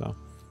book. So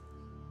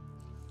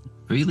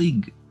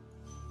Really,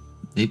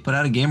 they put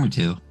out a game or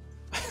two.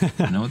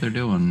 They know what they're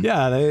doing.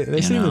 yeah,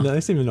 they seem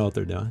to know what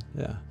they're doing.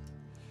 Yeah,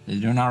 They're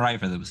doing all right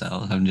for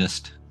themselves. I'm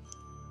just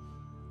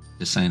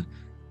saying.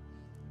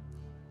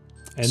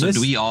 and So this,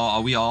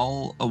 are we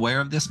all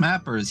aware of this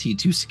map, or is he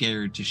too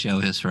scared to show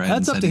his friends?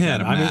 that's up that to he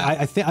him. got a I mean,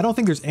 map? I don't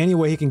think there's any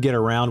way he can get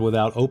around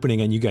without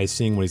opening and you guys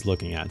seeing what he's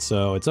looking at.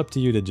 So it's up to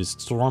you to just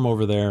storm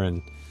over there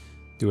and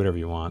do whatever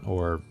you want,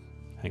 or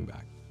hang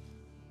back.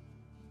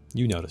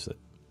 You notice it.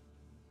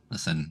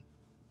 Listen,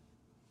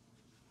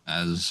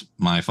 as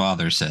my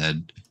father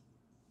said,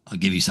 I'll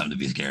give you something to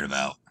be scared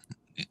about.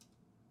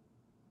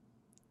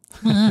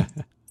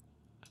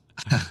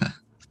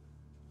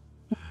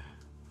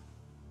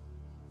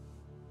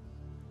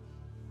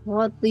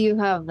 What do you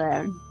have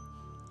there?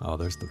 Oh,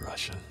 there's the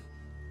Russian.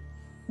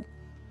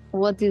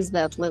 What is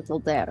that little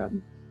there?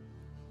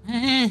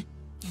 It's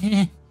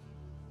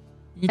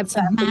I a pat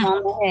him map.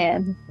 on the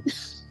head.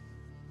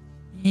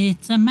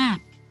 It's a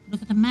map.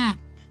 Look at the map.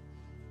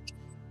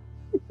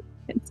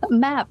 It's a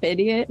map,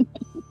 idiot.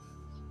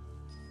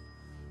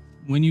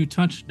 When you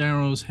touch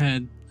Darrow's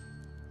head,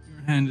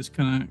 your hand is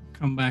gonna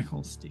come back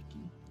all sticky,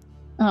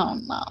 Oh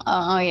no.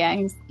 Oh yeah,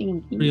 he's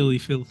stinky. really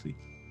filthy.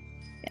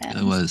 Yeah.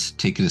 It was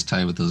taking his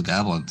time with those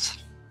goblins.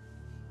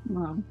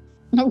 Oh.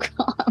 Oh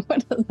god,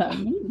 what does that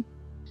mean?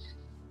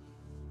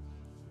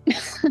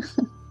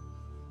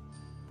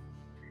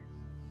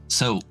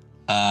 So,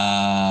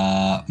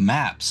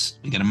 Maps.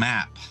 We got a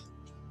map.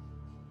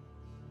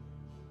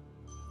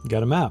 You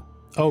got a map.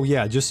 Oh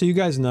yeah, just so you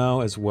guys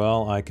know as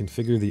well, I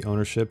configure the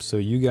ownership, so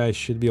you guys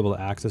should be able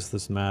to access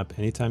this map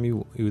anytime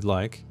you would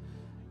like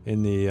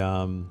in the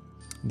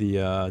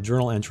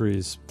journal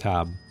entries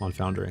tab on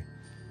Foundry.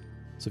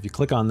 So if you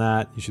click on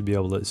that, you should be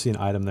able to see an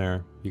item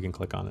there. You can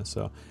click on it.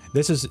 So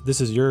this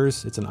is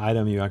yours. It's an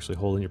item you actually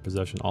hold in your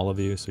possession, all of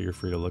you, so you're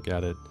free to look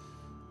at it,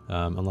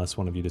 unless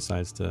one of you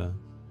decides to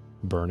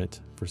burn it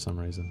for some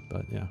reason.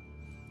 But yeah.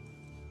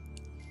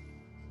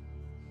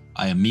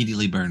 I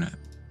immediately burn it.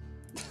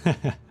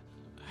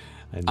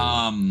 I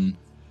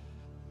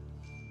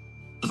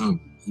know.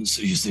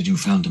 So you said you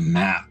found a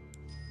map.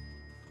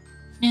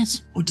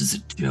 Yes. What does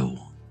it show?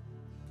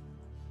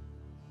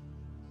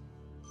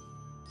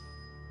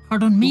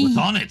 Pardon me. What's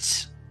on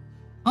it?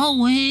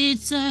 Oh,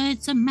 it's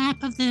a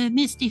map of the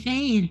Misty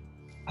Vale.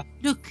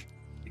 Look.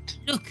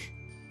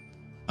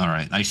 All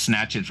right, I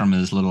snatch it from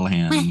his little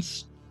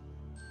hands.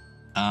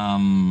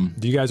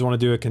 Do you guys want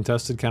to do a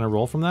contested kind of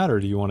roll from that, or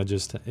do you want to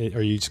just?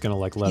 Are you just gonna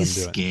like let him He's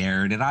do it?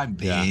 scared, and I'm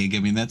big. Yeah.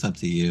 I mean, that's up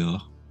to you.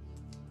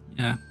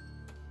 Yeah.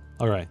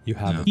 All right, you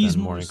have it. He's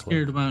then, more Morning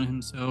scared about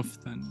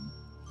himself than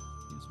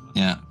his mother.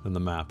 Yeah. than the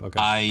map.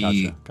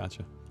 Okay,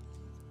 gotcha.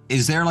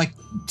 Is there like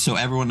so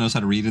everyone knows how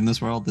to read in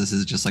this world? This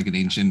is just like an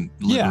ancient,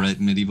 literate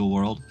medieval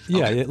world.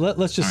 Yeah, Okay.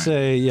 let's just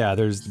say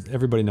there's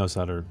everybody knows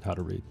how to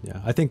read. Yeah,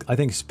 I think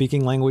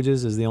speaking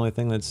languages is the only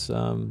thing that's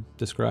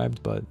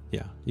described, but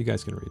yeah, you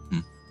guys can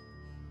read.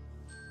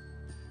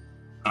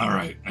 All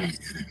right.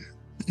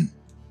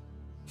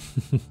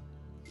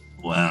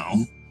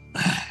 Well,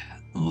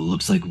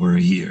 looks like we're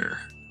here.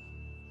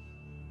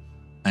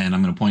 And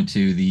I'm going to point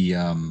to the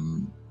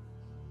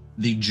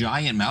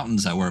giant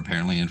mountains that we're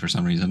apparently in for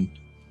some reason.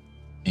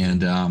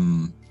 And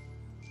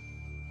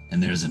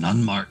there's an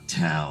unmarked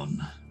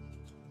town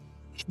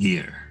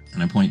here.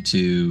 And I point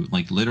to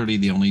like literally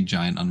the only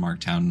giant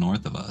unmarked town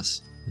north of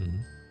us. Mm-hmm.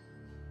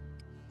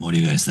 What do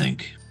you guys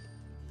think?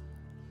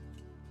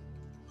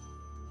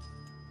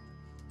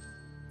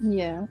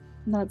 Yeah,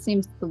 that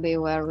seems to be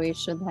where we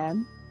should head.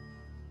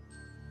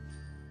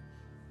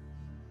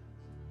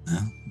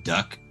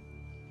 Duck?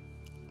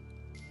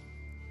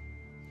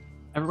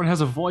 Everyone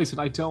has a voice,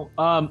 and I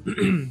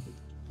don't.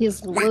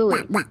 He's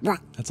Louis.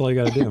 That's all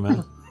you got to do,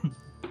 man.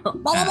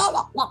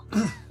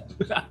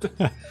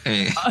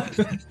 Hey.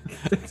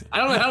 I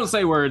don't know how to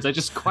say words. I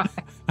just quack.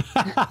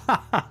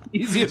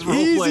 Easiest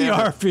roleplay Easy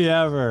ever. RP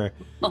ever.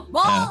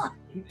 Yeah.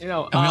 You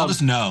know, And we all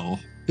just know.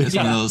 It's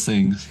one of those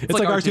things. It's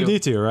like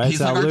R2D2, right?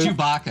 He's like our Luke?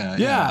 Chewbacca.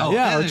 Yeah, Oh, or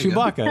there you go.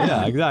 Chewbacca.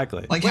 Yeah,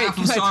 exactly. Like Wait, half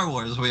of can I- Star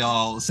Wars, we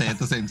all say at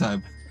the same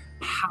time.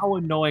 how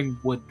annoying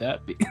would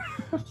that be?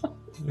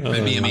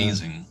 It'd be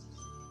amazing.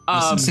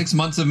 Listen, 6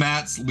 months of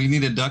mats, we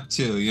need a duck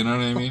too. You know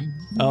what I mean?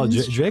 Oh,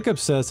 Jacob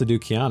says to do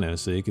Keanu,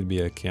 so you could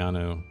be a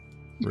Keanu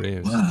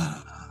Reeves.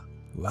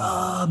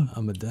 Wow,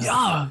 I'm a duck.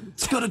 Yeah,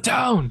 let's go to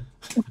town.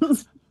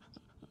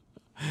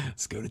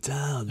 Let's go to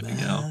town, There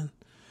we man.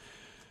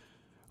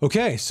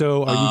 Okay,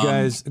 so are you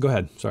guys? Go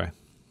ahead. Sorry.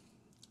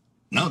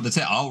 No, that's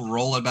it. I'll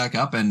roll it back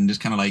up and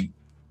just kind of like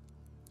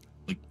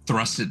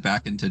thrust it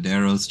back into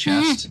Darrow's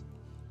chest.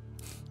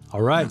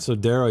 All right, so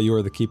Darrow, you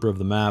are the keeper of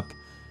the map,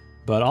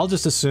 but I'll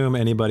just assume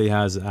anybody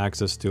has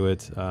access to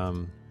it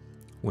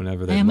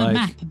whenever I they am a like.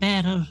 map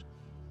bearer.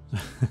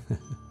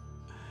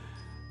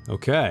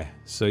 Okay,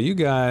 so you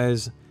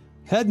guys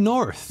head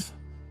north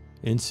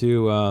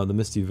into the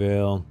Misty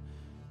Vale,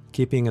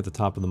 keeping at the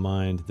top of the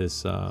mind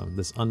this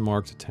this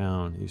unmarked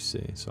town you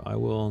see. So I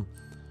will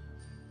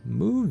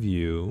move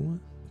you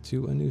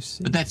to a new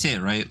city. But that's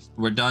it, right?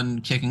 We're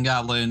done kicking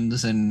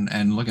goblins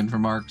and looking for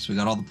marks. We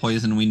got all the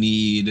poison we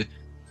need.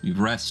 We've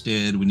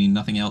rested. We need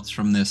nothing else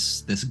from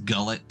this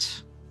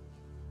gullet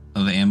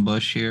of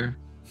ambush here.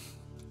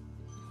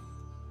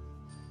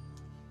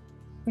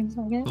 Seems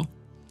like it. Cool.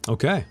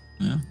 Okay.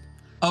 Yeah.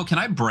 Oh, can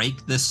I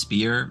break this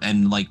spear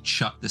and like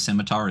chuck the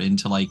scimitar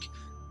into like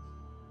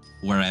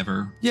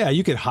wherever? Yeah,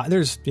 you could hide.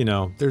 There's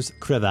there's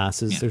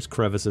crevasses, Yeah. there's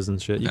crevices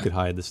and shit. You Okay. could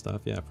hide this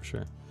stuff. Yeah, for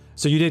sure.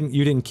 So you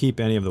didn't keep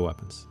any of the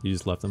weapons. You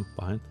just left them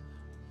behind.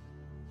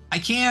 I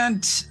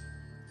can't.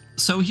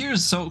 So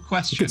here's You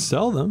question. could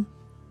sell them.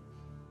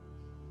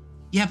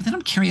 Yeah, but then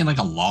I'm carrying like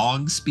a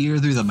long spear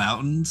through the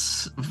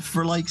mountains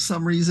for like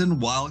some reason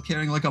while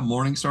carrying like a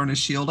morning star and a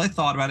shield. I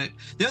thought about it.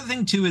 The other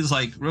thing too is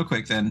like real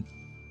quick then,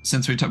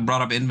 since we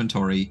brought up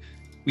inventory,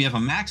 we have a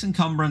max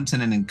encumbrance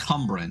and an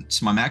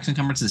encumbrance. My max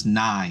encumbrance is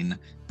 9,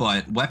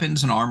 but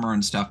weapons and armor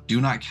and stuff do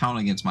not count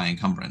against my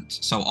encumbrance.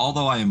 So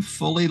although I am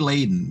fully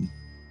laden,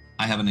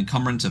 I have an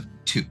encumbrance of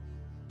 2,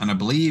 and I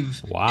believe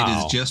Wow. it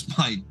is just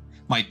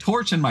my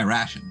torch and my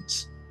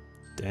rations.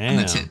 Damn. And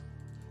that's it.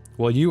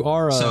 Well, you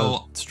are a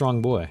So-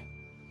 strong boy.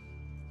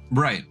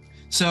 Right.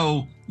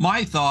 So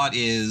my thought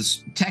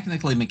is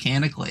technically,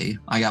 mechanically,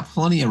 I got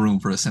plenty of room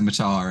for a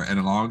scimitar and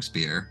a long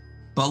spear.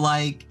 But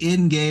like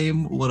in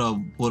game, would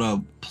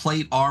a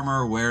plate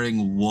armor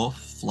wearing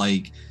wolf,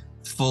 like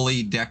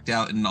fully decked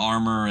out in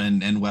armor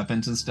and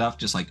weapons and stuff,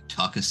 just like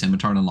tuck a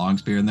scimitar and a long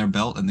spear in their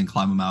belt and then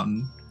climb a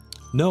mountain?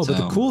 No, but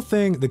So-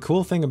 the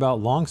cool thing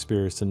about long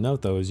spears to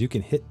note though is you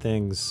can hit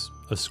things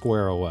a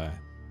square away,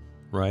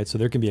 right? So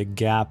there can be a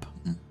gap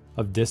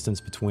of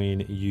distance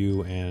between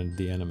you and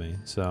the enemy.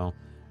 So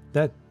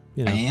that,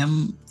 you know, I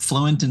am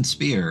fluent in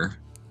spear.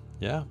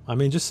 yeah. I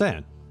mean, just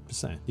saying,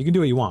 you can do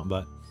what you want,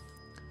 but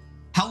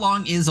How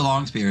long is a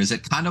long spear? Is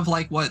it kind of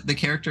like what the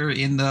character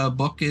in the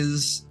book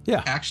is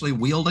Yeah. actually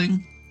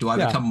wielding? Do I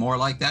Yeah. become more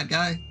like that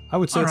guy? I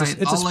would say All it's, right,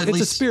 a, it's, I'll a, at it's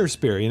a least-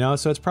 spear, you know,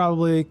 so it's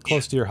probably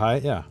close to your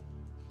height. Yeah.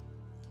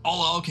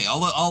 Oh, okay.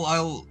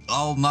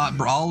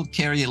 I'll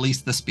carry at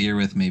least the spear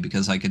with me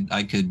because I could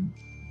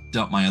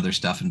dump my other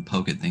stuff and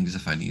poke at things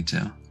if I need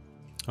to.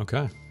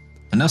 Okay.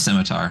 But no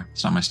scimitar.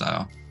 It's not my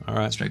style. All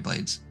right. Straight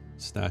blades.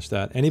 Stash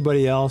that.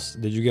 Anybody else?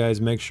 Did you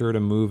guys make sure to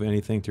move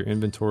anything to your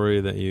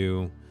inventory that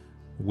you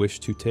wish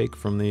to take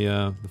from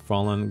the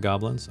fallen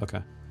goblins?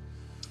 Okay.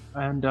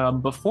 And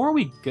before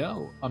we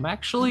go, I'm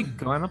actually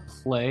going to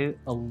play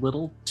a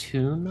little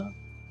tune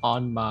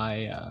on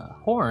my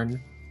horn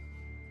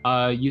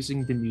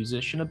using the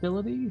musician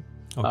ability.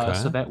 Okay.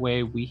 So that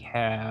way we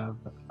have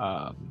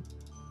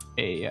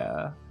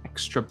a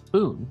extra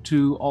boon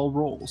to all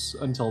rolls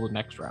until the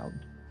next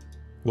round.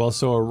 Well,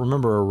 so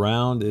remember, a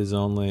round is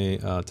only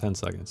 10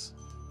 seconds.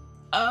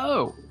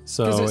 Oh,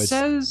 So because it it's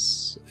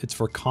says it's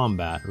for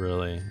combat,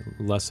 really,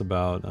 less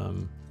about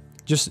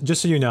just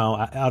so you know,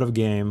 out of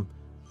game.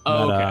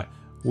 Oh, meta, okay.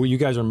 where you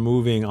guys are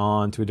moving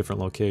on to a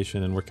different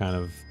location, and we're kind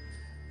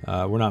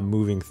of we're not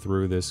moving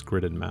through this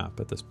gridded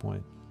map at this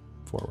point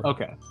forward.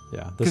 Okay.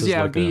 Yeah. This Because is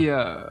yeah, like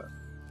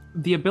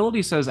the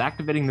ability says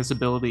activating this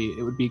ability,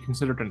 it would be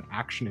considered an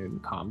action in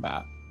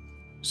combat.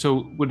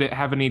 So would it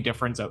have any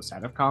difference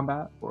outside of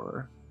combat,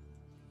 or?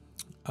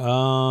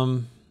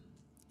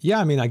 Yeah,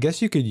 I mean, I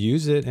guess you could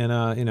use it in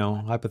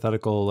a,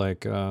 hypothetical,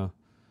 like, I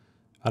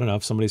don't know,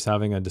 if somebody's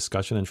having a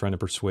discussion and trying to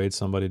persuade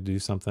somebody to do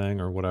something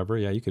or whatever.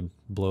 Yeah, you could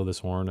blow this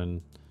horn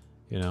and,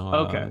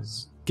 Okay.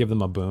 give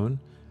them a boon.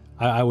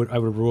 I would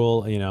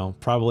rule,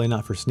 probably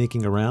not for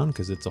sneaking around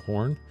because it's a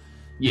horn.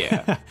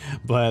 Yeah.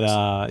 But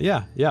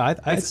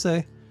I'd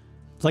say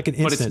it's like an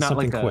But instant, it's not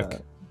something like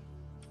quick.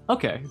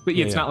 Okay, but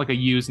Yeah, it's yeah. not like a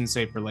use and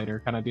save for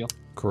later kind of deal.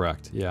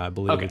 Correct. Yeah, I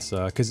believe Okay. it's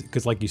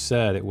because like you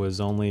said, it was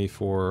only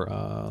for.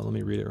 Let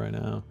me read it right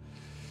now.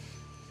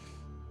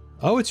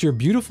 Oh, it's your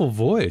beautiful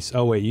voice.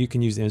 Oh wait, you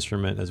can use the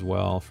instrument as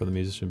well for the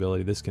musician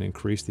ability. This can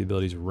increase the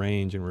ability's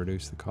range and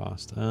reduce the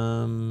cost.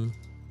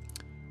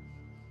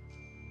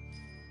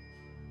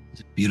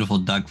 Beautiful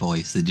duck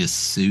voice that just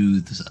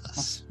soothes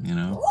us,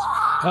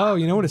 Oh,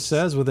 you know what it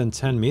says within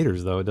 10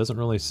 meters though. It doesn't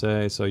really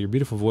say. So your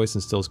beautiful voice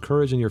instills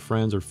courage in your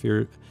friends or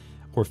fear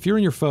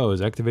in your foes.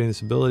 Activating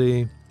this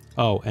ability.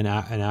 Oh, an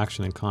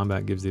action in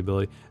combat gives the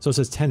ability. So it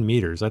says 10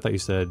 meters. I thought you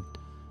said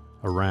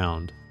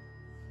around.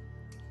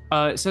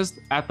 It says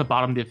at the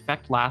bottom, the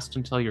effect lasts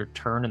until your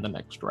turn in the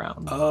next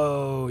round.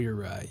 Oh, you're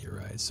right.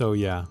 So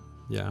yeah.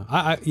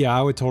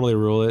 I would totally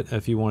rule it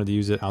if you wanted to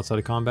use it outside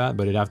of combat,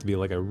 but it'd have to be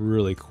like a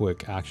really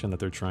quick action that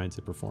they're trying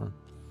to perform.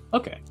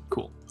 Okay,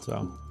 cool.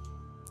 So,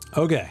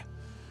 okay,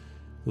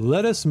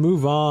 let us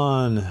move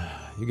on.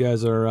 You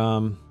guys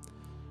are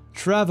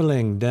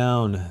traveling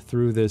down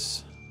through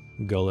this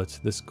gullet,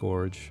 this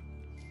gorge.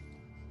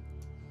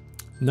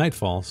 Night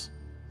falls.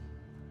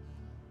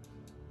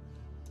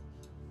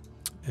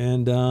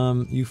 And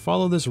you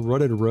follow this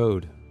rutted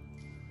road.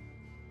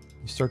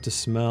 You start to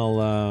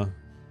smell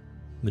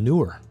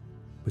manure,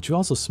 but you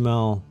also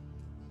smell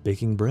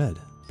baking bread,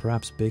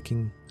 perhaps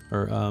baking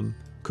or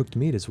cooked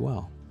meat as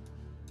well.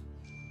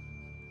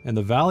 And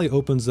the valley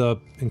opens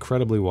up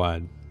incredibly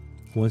wide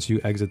once you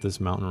exit this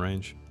mountain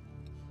range.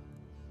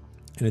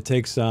 And it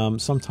takes some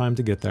time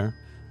to get there,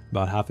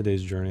 about half a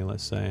day's journey,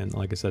 let's say. And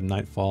like I said,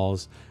 night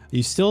falls.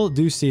 You still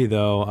do see,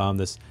 though,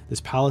 this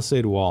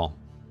palisade wall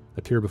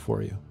appear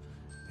before you.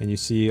 And you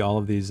see all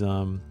of these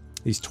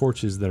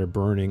torches that are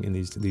burning in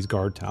these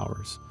guard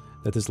towers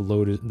that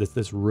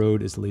this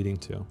road is leading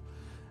to.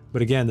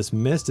 But again, this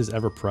mist is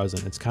ever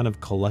present. It's kind of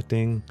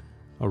collecting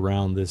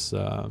around this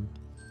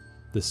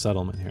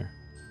settlement here.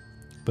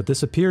 But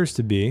this appears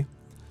to be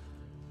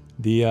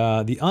the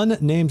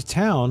unnamed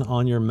town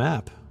on your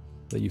map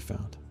that you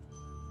found.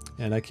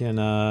 And I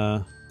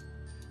can,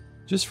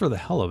 just for the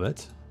hell of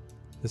it,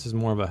 this is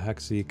more of a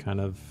hexy kind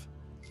of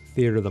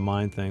theater of the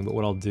mind thing, but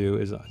what I'll do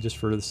is, just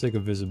for the sake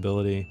of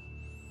visibility,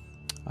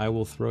 I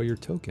will throw your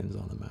tokens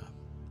on the map.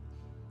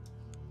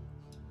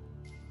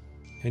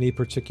 Any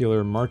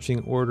particular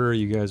marching order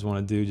you guys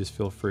want to do, just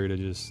feel free to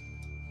just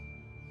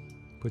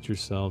put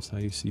yourselves how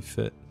you see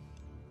fit.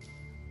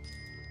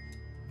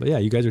 But yeah,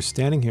 you guys are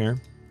standing here.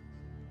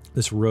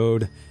 This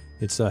road,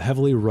 it's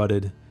heavily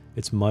rutted.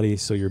 It's muddy,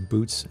 so your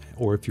boots,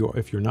 or if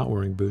you're not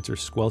wearing boots, are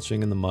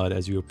squelching in the mud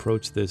as you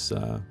approach this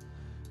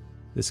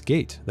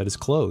gate that is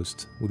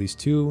closed with these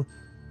two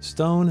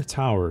stone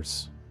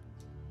towers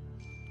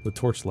with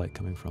torchlight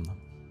coming from them.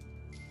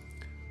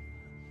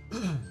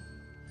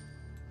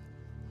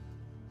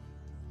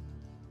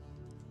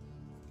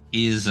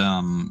 Is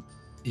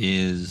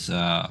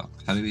how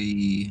do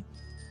we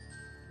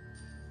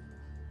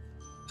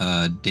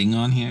ding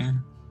on here?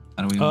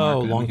 How do we Oh,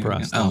 mark it long here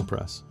press. again? Long Oh,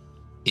 press.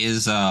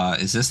 is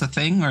this a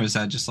thing, or is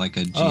that just like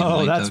a GM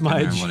Oh, that's token,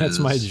 my or what that's is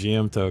my this?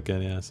 GM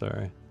token. Yeah,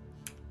 sorry.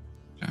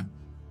 Okay.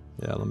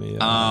 Yeah, let me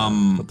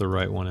put the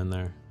right one in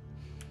there.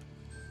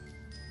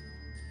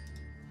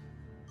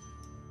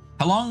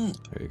 How long?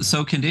 There you go.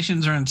 So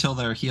conditions are until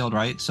they're healed,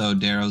 right? So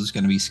Darrow's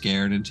gonna be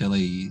scared until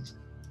he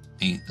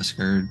ain't a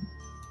scared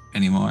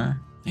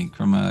anymore. Like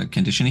from a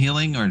condition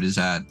healing, or does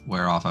that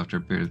wear off after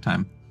a period of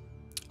time?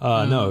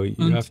 No, you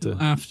have until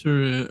to.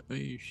 after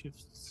a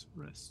shift's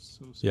rest.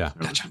 So 6 Yeah. hours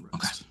Gotcha, of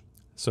okay. rest.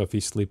 So if he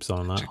sleeps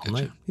on that all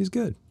night, he's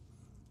good.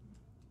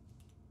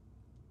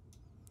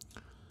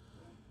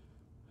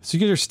 So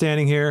you guys are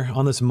standing here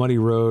on this muddy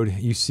road.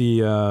 You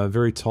see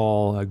very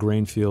tall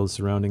grain fields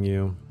surrounding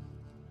you.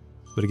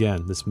 But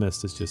again, this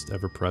mist is just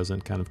ever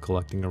present, kind of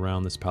collecting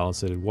around this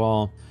palisaded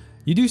wall.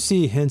 You do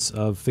see hints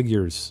of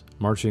figures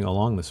marching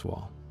along this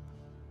wall.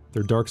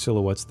 They're dark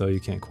silhouettes, though. You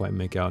can't quite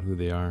make out who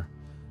they are.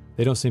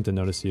 They don't seem to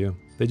notice you.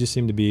 They just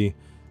seem to be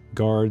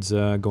guards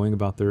going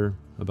about their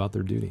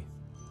duty.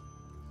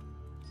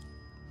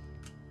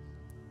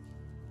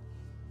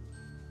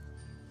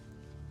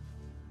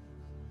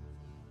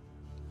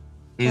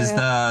 Does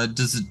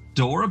the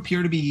door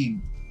appear to be?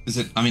 Is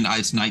it? I mean,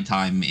 it's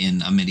nighttime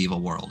in a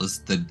medieval world.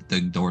 Is the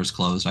doors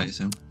closed? I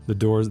assume.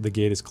 The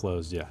gate is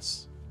closed.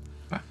 Yes.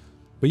 Okay.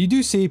 But you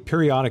do see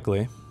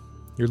periodically,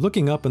 you're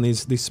looking up in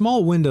these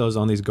small windows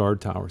on these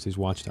guard towers, these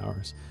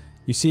watchtowers.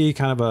 You see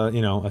kind of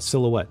a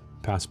silhouette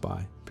pass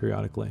by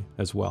periodically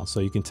as well. So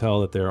you can tell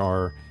that there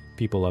are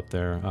people up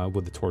there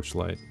with the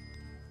torchlight.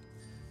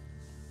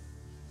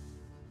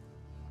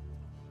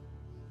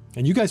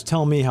 And you guys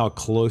tell me how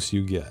close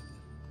you get.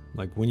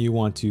 Like when you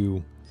want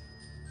to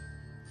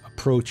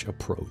approach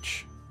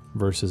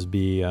versus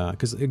be,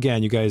 because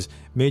again, you guys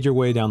made your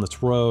way down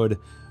this road.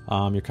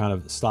 You're kind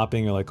of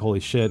stopping. You're like, holy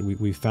shit,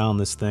 we found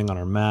this thing on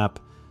our map.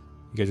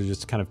 You guys are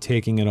just kind of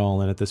taking it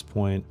all in at this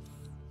point,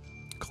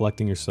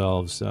 collecting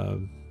yourselves,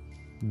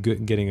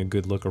 getting a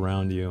good look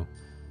around you.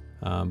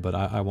 But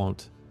I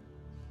won't.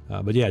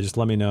 But yeah, just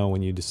let me know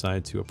when you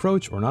decide to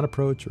approach or not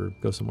approach or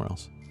go somewhere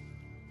else.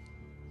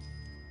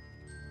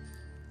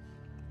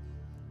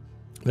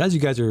 But as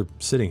you guys are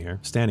standing here,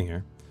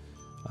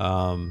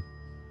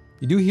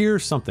 you do hear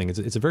something.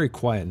 It's a very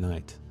quiet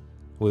night,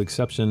 with the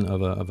exception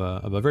of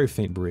a very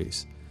faint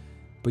breeze.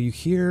 But you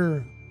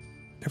hear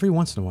every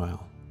once in a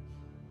while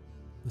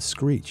the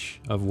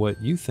screech of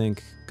what you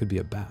think could be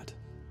a bat,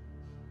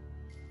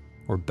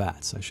 or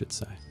bats, I should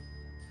say.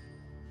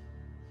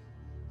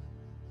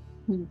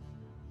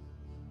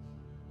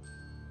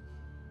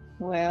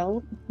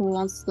 Well, who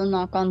wants to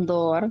knock on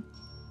door?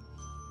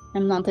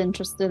 I'm not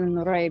interested in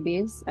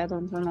rabies. I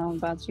don't know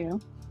about you.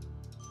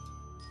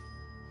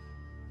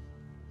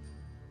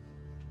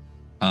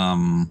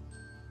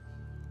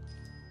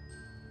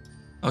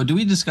 Oh, do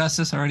we discuss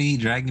this already?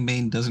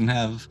 Dragonbane doesn't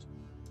have.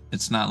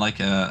 It's not like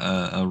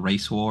a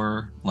race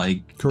war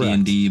like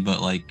D&D,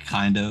 but like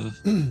kind of.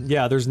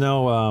 Yeah, there's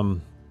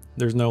no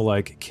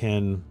like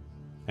kin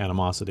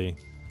animosity.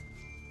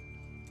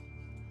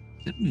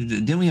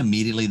 Didn't we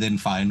immediately then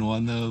find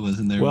one though?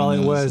 Wasn't there? Well, one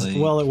it that was like...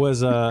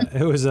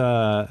 it was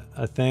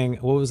a thing.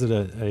 What was it?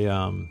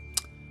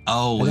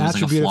 Oh, it was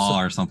like a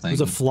flaw or something. It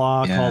was a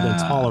flaw called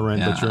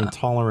intolerant, but you're yeah.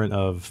 intolerant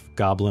of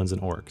goblins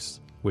and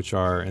orcs, which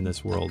are in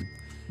this world.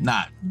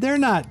 They're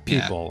not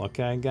people,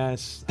 okay,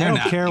 guys? They're I don't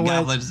not care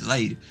goblins,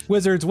 what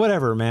wizards,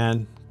 whatever,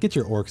 man. Get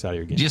your orcs out of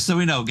your game. Just so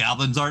we know,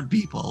 goblins aren't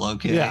people,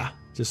 okay? Yeah,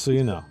 just so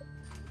you know.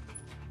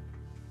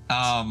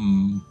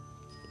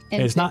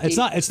 Hey, it's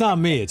not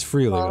me. It's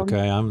Freely,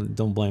 okay?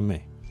 Don't blame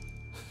me.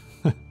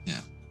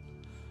 Yeah.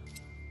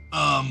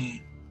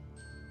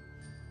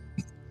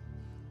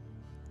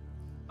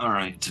 All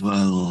right.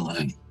 Well.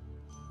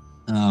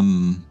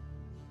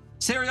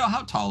 Serial,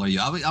 how tall are you?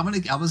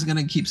 I was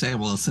gonna keep saying,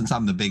 well, since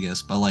I'm the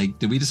biggest, but like,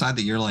 did we decide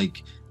that you're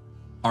like,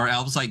 are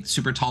elves like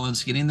super tall and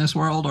skinny in this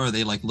world, or are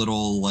they like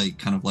little, like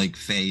kind of like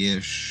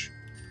fey-ish?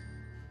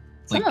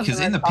 Like, because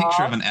in the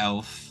picture of an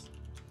elf,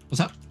 what's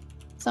up?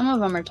 Some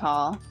of them are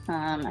tall.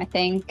 I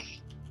think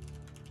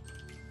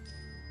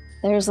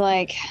there's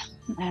like,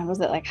 was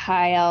it like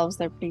high elves?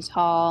 They're pretty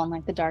tall, and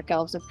like the dark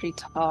elves are pretty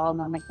tall, and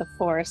then like the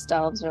forest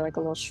elves are like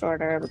a little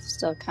shorter, but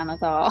still kind of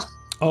tall.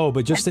 Oh,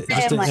 but just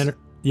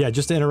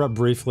to interrupt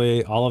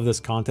briefly, all of this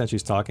content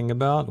she's talking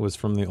about was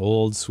from the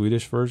old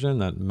Swedish version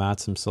that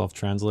Mats himself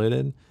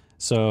translated.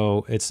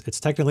 So it's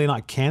technically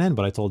not canon,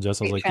 but I told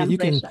Jess, I was like,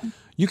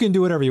 you can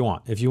do whatever you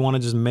want. If you want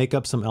to just make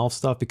up some elf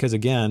stuff, because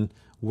again,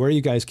 where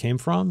you guys came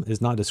from is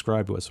not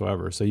described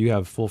whatsoever. So you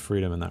have full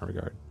freedom in that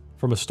regard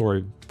from a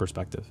story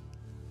perspective.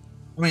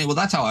 I mean, well,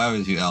 that's how I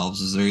always view elves,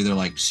 is they're either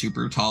like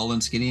super tall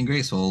and skinny and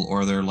graceful,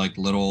 or they're like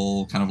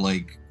little kind of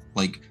like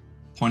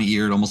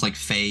pointy-eared, almost like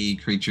fey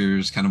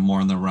creatures, kind of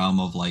more in the realm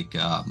of like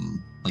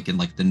in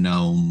like the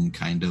gnome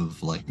kind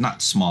of, like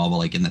not small, but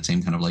like in that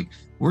same kind of like,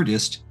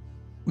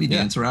 we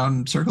dance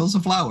around circles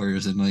of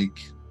flowers and like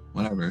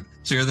whatever.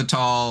 So you're the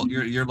tall,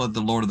 you're like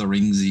the Lord of the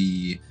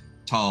Ringsy,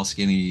 tall,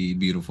 skinny,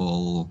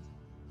 beautiful,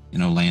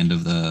 land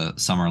of the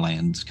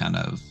Summerland kind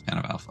of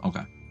elf.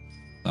 Okay.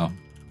 So,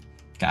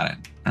 got it.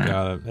 All right.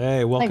 Got it.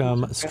 Hey,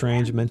 welcome,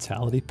 Strange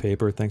Mentality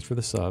Paper. Thanks for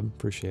the sub.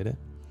 Appreciate it.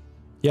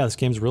 Yeah, this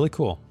game's really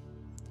cool.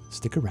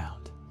 Stick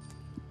around.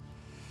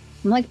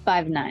 I'm like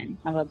 5'9".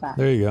 How about that?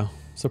 There you go.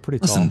 So pretty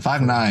tall. Listen,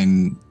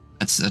 5'9".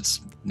 That's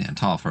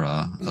tall for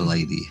a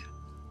lady.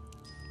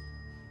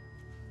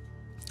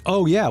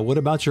 Oh yeah. What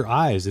about your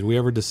eyes? Did we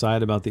ever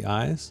decide about the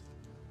eyes?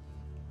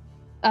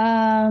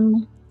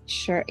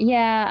 Sure.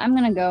 Yeah, I'm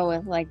gonna go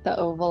with like the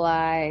oval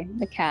eye,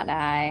 the cat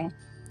eye.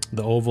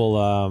 The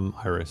oval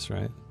iris,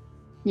 right?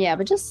 Yeah,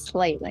 but just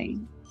slightly.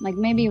 Like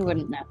maybe you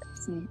wouldn't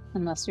notice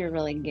unless you're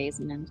really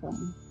gazing into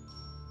them.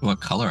 What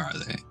color are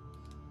they?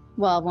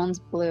 Well, one's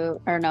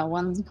blue, or no,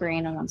 one's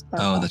green and one's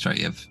purple. Oh, that's right.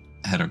 You have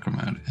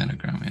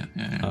heterogram.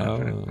 Yeah.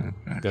 Oh,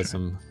 got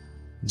some.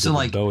 So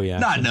like Bowie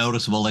action. not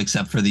noticeable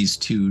except for these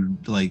two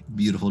like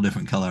beautiful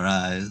different color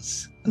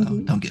eyes.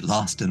 Don't get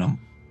lost in them.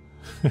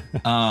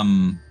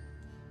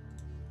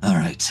 All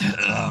right.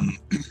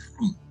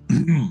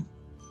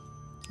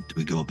 Do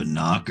we go up and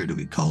knock or do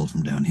we call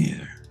from down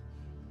here?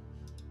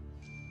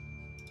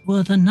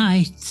 For the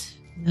night,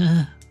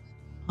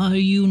 are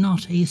you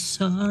not a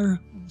sir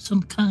of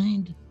some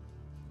kind?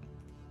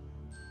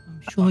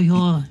 I'm sure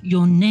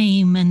your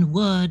name and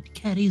word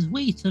carries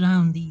weight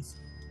around these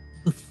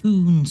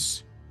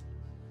buffoons.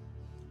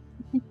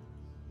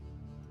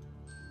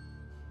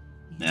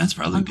 That's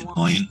probably a good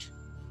point.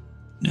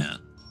 Yeah.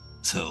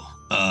 So,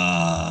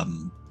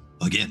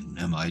 again,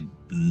 am I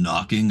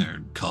knocking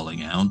or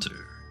calling out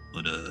or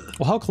what?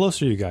 Well, how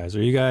close are you guys?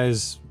 Are you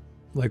guys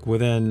like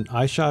within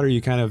eye shot? Or are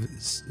you kind of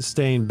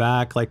staying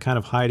back, like kind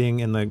of hiding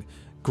in the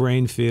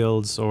grain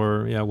fields,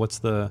 or yeah? What's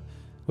the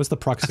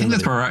proximity? I think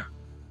that's where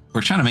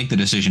we're trying to make the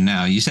decision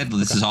now. You said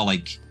this is all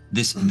like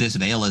this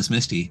veil is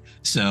misty,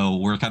 so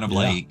we're kind of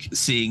like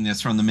seeing this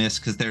from the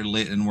mist because they're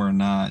lit and we're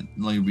not.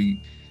 Like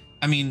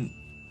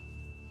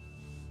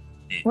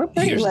we're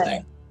pretty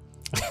lit.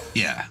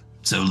 Yeah,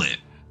 so lit.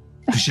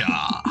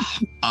 Pshaw.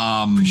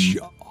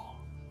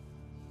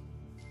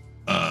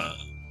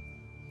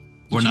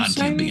 We're not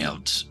camping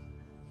out.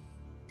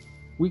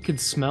 We could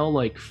smell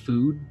like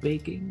food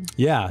baking.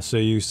 Yeah, so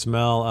you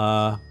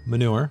smell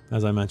manure,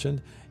 as I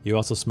mentioned. You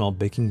also smell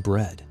baking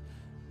bread.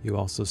 You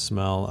also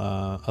smell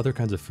other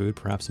kinds of food,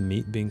 perhaps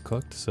meat being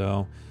cooked.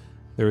 So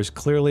there is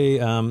clearly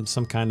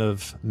some kind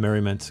of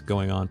merriment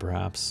going on,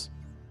 perhaps,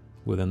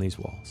 within these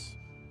walls.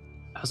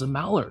 As a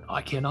mallard,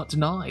 I cannot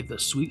deny the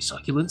sweet,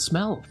 succulent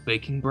smell of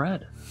baking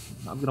bread.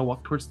 I'm going to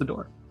walk towards the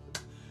door.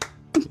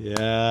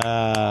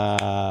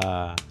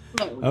 Yeah.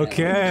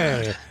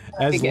 Okay.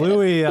 As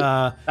Louis...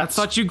 That's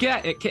what you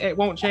get. It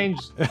won't change.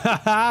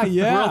 Yeah.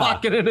 We're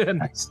locking it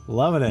in.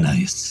 Loving it.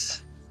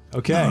 Nice.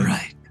 Okay. All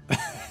right.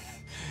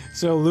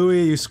 So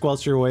Louis, you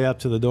squelch your way up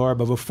to the door,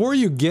 but before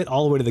you get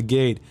all the way to the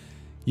gate,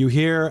 you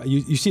hear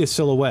you see a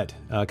silhouette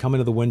come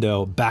into the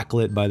window,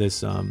 backlit by this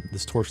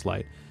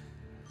torchlight,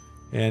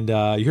 and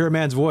you hear a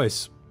man's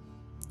voice.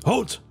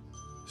 "Halt,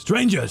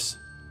 strangers!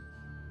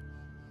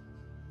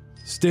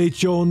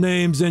 State your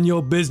names and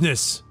your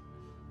business.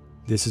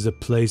 This is a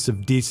place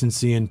of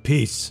decency and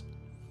peace."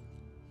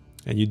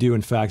 And you do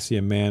in fact see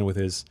a man with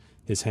his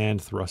hand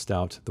thrust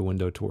out the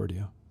window toward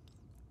you,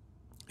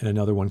 and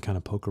another one kind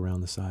of poke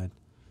around the side.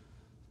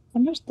 So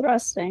much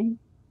thrusting.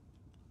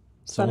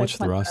 So much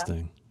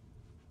thrusting.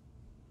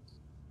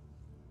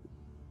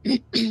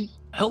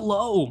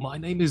 Hello, my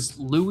name is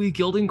Louis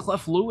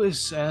Gildenclef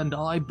Lewis, and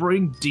I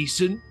bring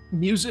decent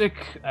music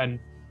and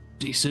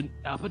decent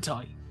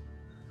appetite.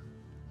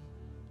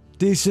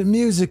 Decent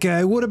music,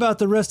 eh? What about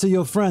the rest of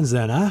your friends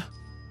then, huh?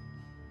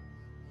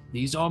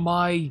 These are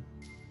my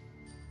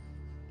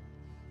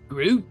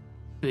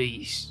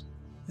groupies.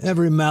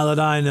 Every mallet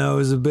I know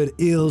is a bit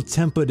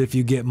ill-tempered, if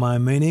you get my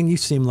meaning. You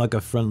seem like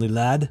a friendly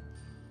lad.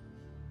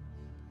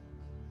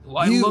 Do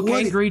I look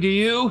angry to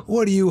you?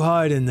 What are you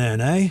hiding then,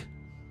 eh?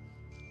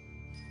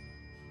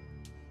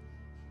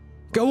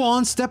 Go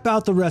on, step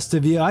out the rest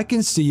of you. I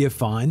can see you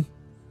fine.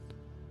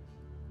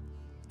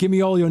 Give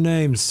me all your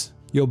names,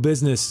 your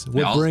business,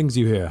 what brings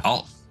you here.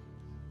 I'll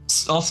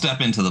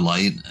step into the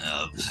light.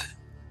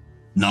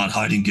 Not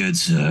hiding good,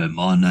 sir.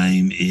 My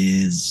name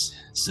is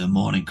Sir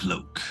Morning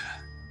Cloak.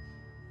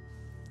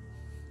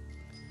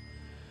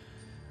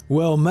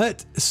 Well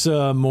met,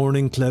 Sir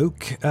Morning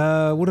Cloak.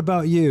 What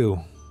about you?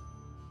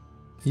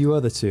 You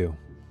other two.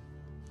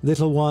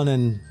 Little one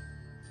and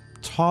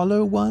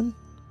taller one?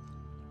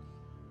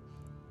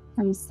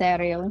 I'm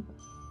Serial.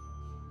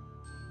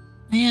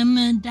 I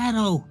am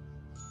Darrow.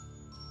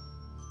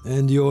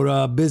 And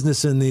your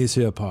business in these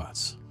here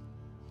parts?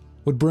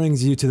 What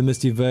brings you to the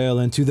Misty Vale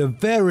and to the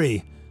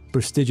very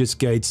prestigious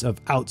gates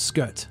of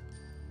Outskirt?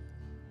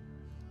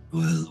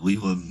 Well, we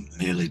were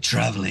merely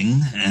traveling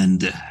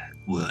and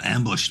were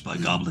ambushed by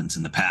goblins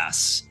in the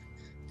pass.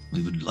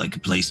 We would like a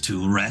place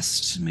to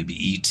rest, maybe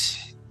eat,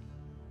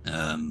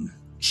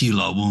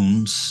 heal our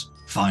wounds,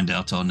 find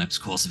out our next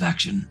course of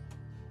action.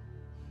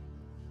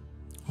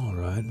 All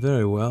right,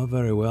 very well,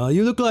 very well.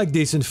 You look like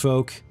decent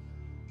folk.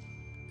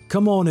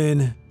 Come on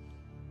in,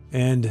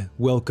 and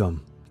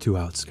welcome to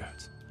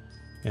Outskirt.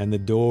 and the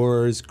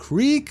doors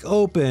creak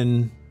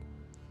open,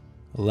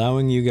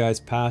 allowing you guys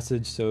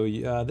passage. So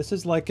this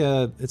is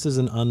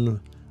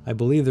I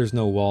believe there's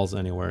no walls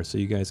anywhere, so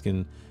you guys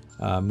can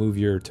move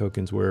your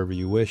tokens wherever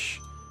you wish.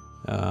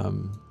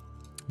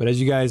 But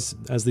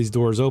as these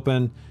doors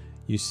open,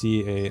 you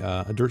see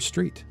a dirt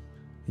street,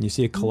 and you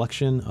see a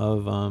collection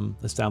of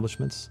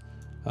establishments,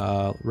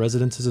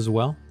 residences as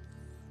well.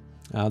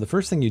 The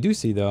first thing you do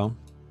see, though,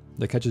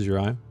 that catches your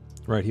eye,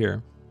 right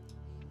here,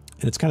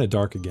 and it's kind of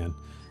dark again,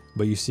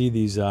 but you see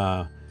these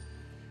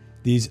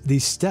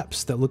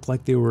steps that look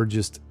like they were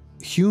just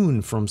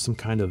hewn from some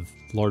kind of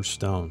large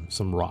stone,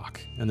 some rock,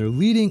 and they're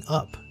leading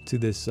up to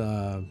this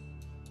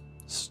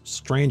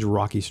strange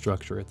rocky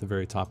structure at the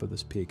very top of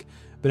this peak.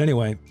 But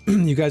anyway,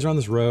 you guys are on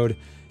this road.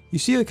 You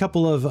see a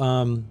couple of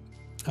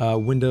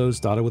windows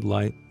dotted with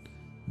light,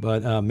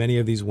 but many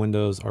of these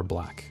windows are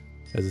black,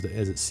 as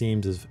it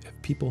seems as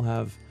if people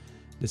have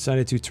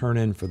decided to turn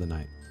in for the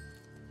night.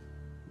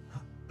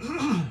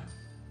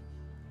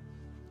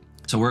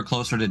 So we're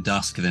closer to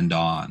dusk than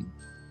dawn.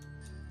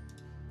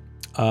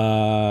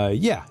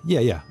 Yeah,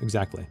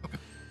 exactly. Okay.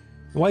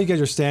 While you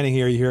guys are standing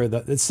here, you hear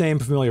the same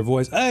familiar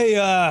voice. Hey,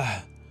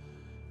 I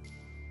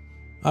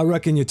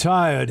reckon you're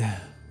tired.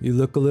 You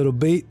look a little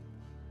beat.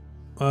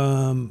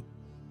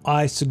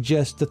 I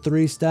suggest the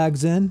 3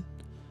 Stags Inn.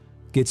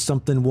 Get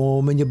something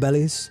warm in your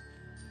bellies.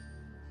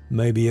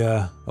 Maybe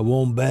a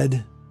warm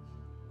bed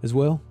as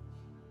well.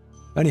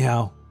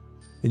 Anyhow,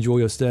 enjoy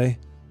your stay.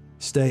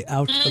 Stay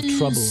out of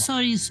trouble.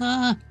 Sorry,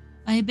 sir.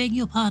 I beg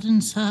your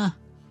pardon, sir.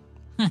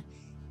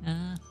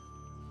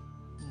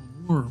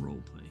 War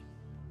roleplay.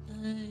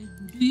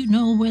 Do you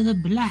know where the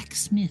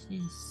blacksmith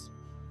is?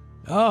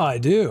 Oh, I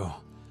do.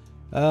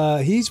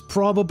 He's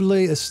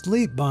probably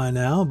asleep by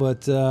now,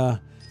 but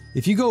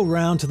if you go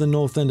round to the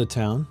north end of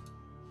town,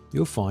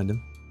 you'll find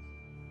him.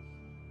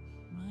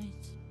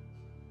 Right.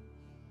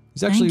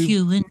 He's actually... Thank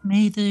you, and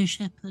may the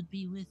shepherd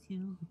be with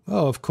you.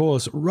 Oh, of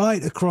course.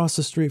 Right across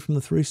the street from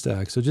the 3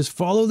 Stags. So just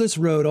follow this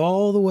road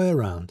all the way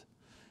around,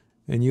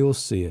 and you'll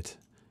see it.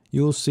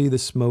 You'll see the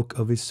smoke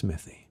of his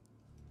smithy.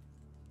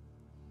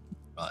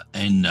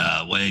 And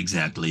where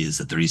exactly is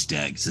the 3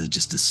 Stags? Is it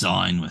just a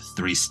sign with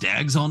 3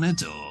 stags on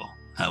it, or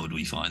how would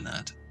we find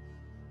that?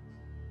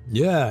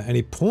 Yeah, and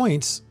he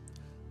points,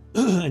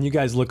 and you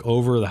guys look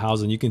over the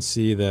house, and you can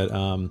see that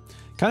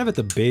kind of at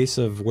the base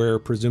of where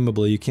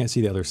presumably you can't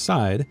see the other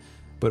side,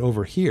 but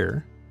over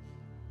here,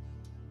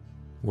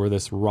 where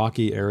this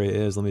rocky area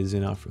is, let me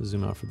zoom out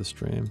for the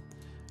stream.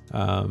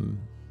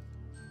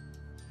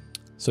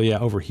 So yeah,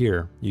 over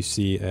here, you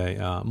see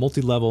a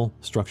multi-level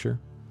structure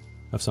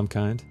of some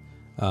kind.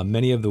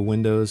 Many of the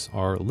windows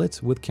are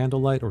lit with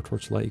candlelight or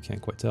torchlight, you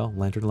can't quite tell,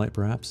 lantern light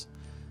perhaps.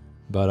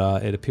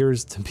 But it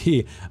appears to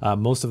be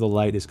most of the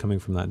light is coming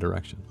from that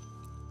direction.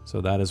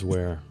 So that is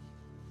where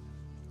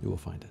you will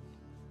find it.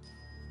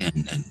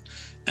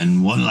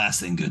 And one last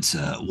thing, good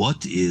sir.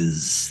 What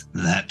is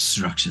that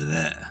structure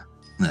there?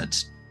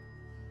 That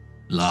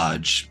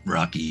large,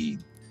 rocky,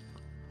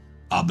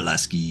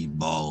 obelisk-y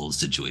ball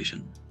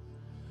situation?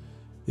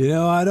 You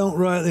know, I don't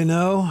rightly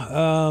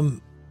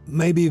know.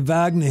 Maybe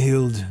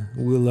Wagnerhild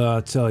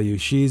will tell you.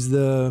 She's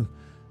the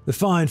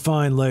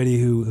fine lady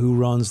who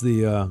runs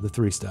the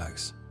 3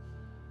 Stags.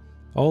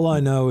 All I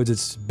know is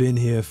it's been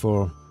here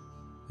for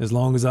as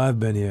long as I've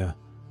been here,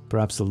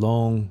 perhaps a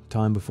long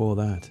time before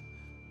that.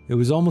 It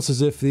was almost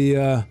as if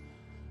the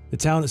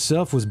town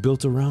itself was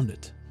built around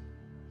it.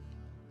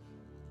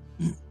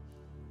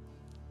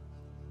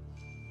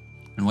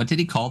 And what did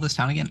he call this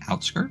town again?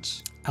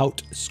 Outskirts?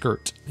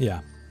 Outskirt,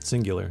 yeah.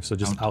 Singular, so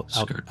just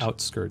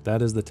outskirt.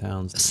 That is the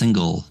town's. A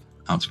single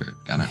outskirt.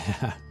 Got it.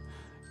 Yeah,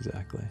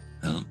 exactly.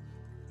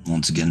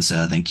 Once again,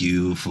 sir, thank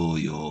you for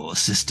your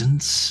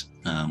assistance.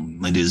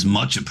 It is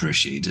much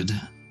appreciated.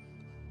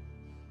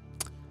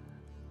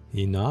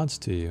 He nods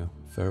to you.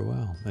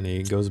 Farewell. And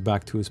he goes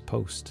back to his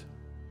post.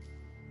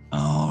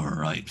 All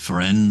right,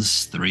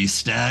 friends. 3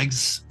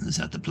 Stags. Is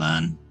that the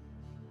plan?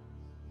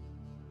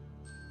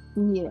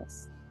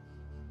 Yes.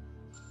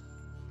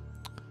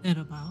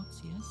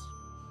 Thereabouts, yes.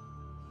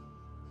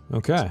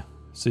 Okay,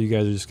 so you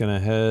guys are just gonna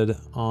head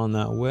on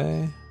that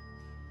way.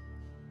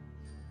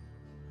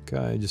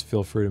 Okay, just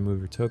feel free to move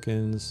your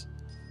tokens.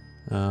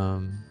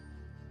 But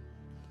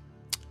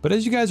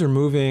as you guys are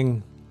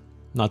moving,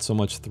 not so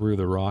much through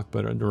the rock,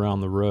 but around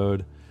the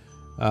road,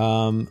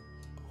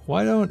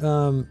 why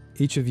don't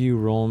each of you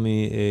roll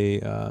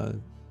me a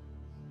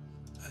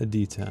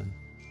d10?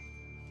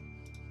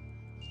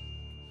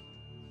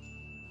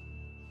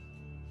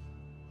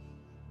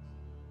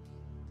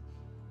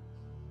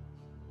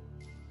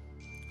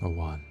 A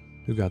 1.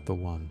 Who got the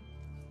 1?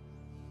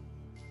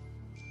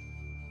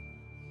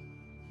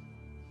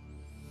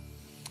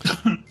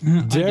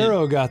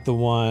 Darrow got the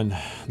 1.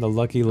 The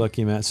lucky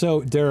man.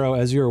 So Darrow,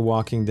 as you're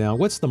walking down,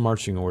 what's the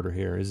marching order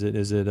here? Is it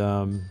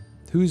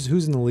who's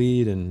in the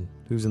lead and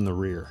who's in the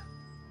rear?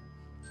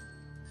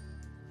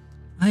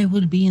 I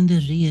will be in the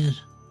rear.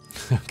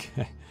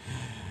 Okay.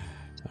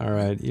 All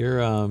right.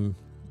 You're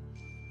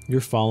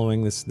you're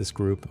following this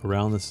group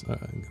around this,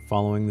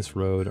 following this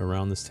road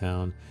around this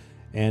town,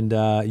 and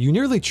you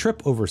nearly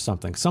trip over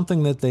something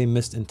that they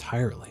missed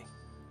entirely.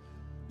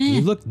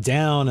 You look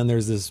down, and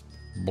there's this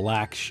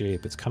black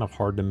shape. It's kind of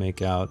hard to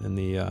make out in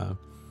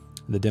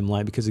the dim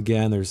light because,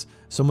 again, there's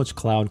so much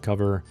cloud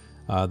cover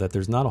that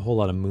there's not a whole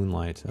lot of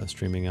moonlight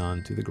streaming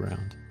on to the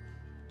ground.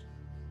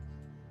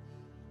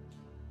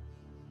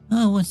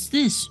 Oh, what's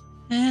this?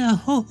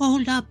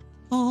 Hold up.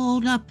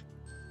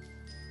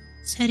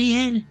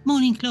 Sariel,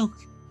 Morning Cloak,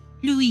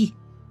 Louis.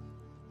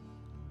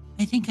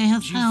 I think I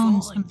have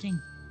found something.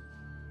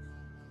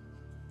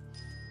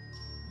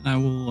 I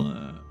will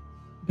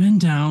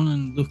bend down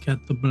and look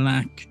at the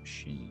black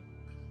shape.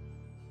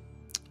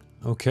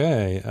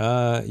 Okay,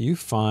 you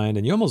find,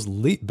 and you almost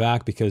leap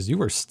back because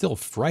you are still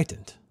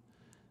frightened.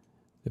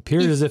 It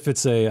appears as if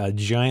it's a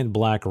giant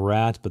black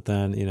rat, but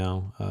then,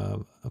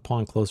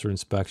 upon closer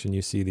inspection,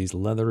 you see these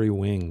leathery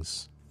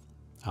wings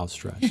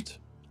outstretched.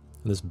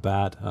 And this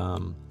bat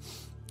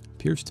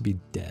appears to be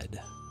dead.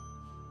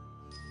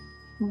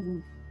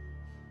 I'm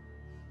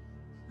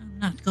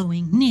not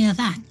going near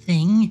that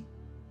thing.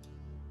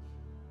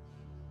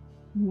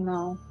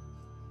 No.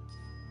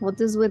 What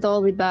is with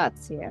all the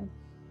bats here?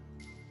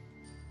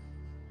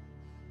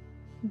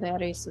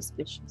 Very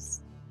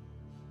suspicious.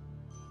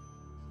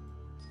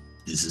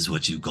 This is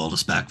what you called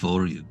us back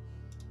for, you?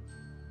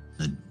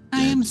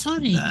 I am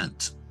sorry.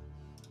 Bat.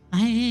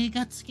 I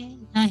got scared.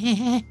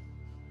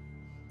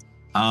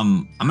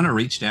 I'm gonna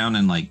reach down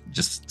and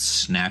just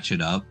snatch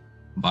it up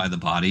by the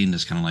body and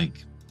just kind of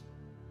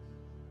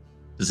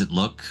does it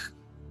look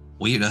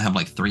weird to have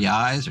 3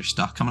 eyes or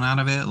stuff coming out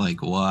of it?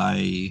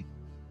 Why?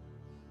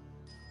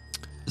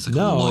 It's a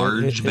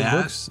large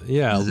bat.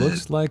 It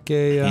looks like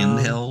a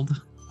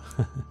handheld.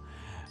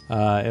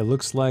 It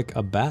looks like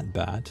a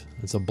bat.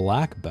 It's a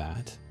black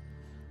bat.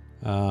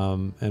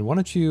 And why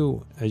don't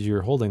you, as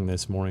you're holding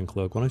this Morning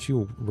Cloak, why don't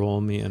you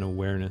roll me an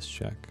awareness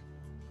check?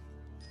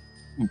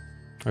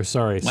 Or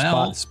sorry,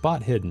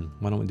 spot hidden.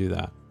 Why don't we do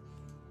that?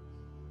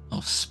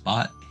 Oh,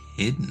 spot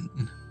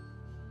hidden.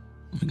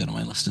 Let me go to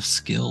my list of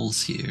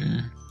skills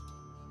here.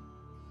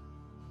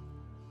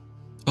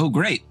 Oh,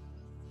 great.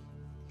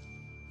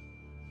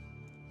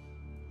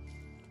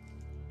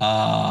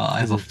 I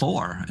have a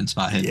 4 in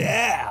spot hidden.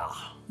 Yeah.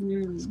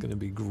 It's going to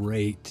be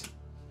great.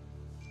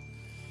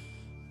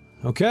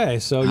 Okay,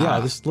 so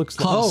this looks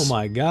like... Oh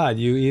my god,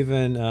 you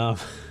even...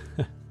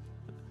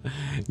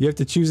 you have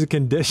to choose a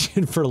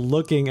condition for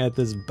looking at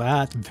this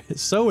bat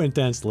so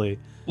intensely.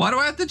 Why do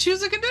I have to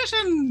choose a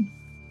condition?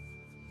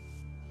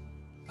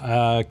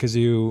 Because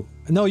you...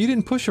 No, you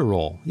didn't push a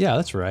roll. Yeah,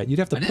 that's right. You'd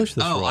have to push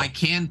this roll. Oh, I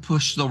can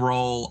push the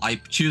roll. I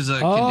choose a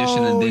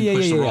condition and then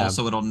push the roll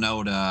so it'll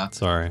know to...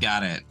 Sorry.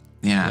 Got it.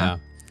 Yeah.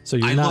 So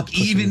you're I not look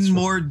even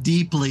more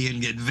deeply and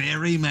get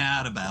very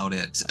mad about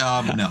it.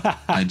 No,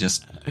 I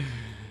just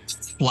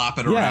flop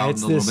it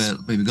around a little bit.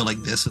 Maybe go like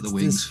this with the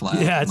wings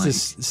flat. Yeah, it's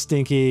this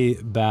stinky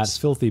bat,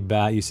 filthy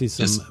bat. You see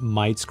some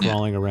mites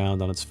crawling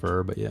around on its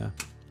fur, but yeah.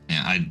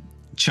 Yeah, I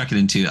chuck it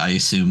into, I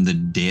assume, the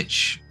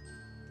ditch.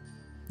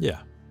 Yeah.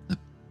 The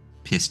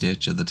piss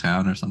ditch of the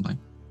town or something.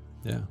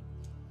 Yeah.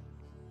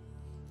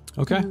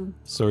 Okay.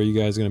 So are you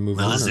guys going to move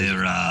on?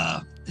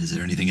 Is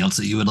there anything else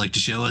that you would like to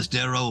show us,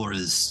 Darrow, or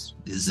is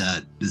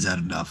that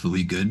enough? Are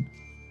we good?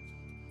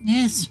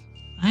 Yes,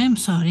 I am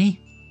sorry.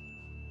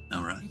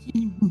 All right.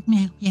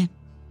 Yeah.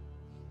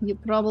 You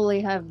probably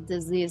have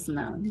disease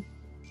now.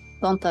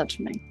 Don't touch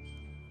me.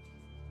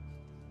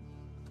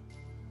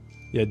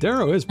 Yeah,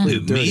 Darrow is pretty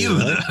dirty. Me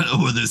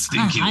or the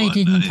stinky one? I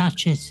didn't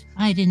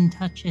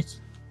touch it.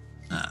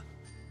 Yeah.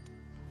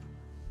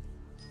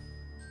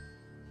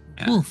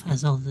 Wolf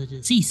has all the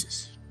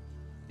diseases.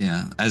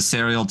 Yeah, as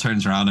Serial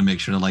turns around and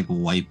makes sure to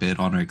wipe it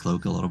on her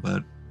cloak a little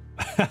bit.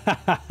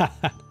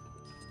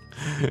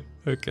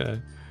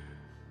 Okay.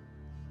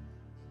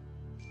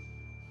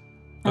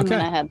 I'm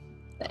gonna head to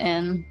the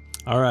inn.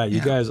 All right,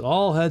 you guys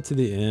all head to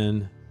the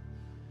inn.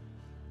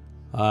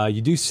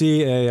 You do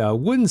see a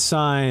wooden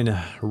sign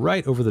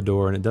right over the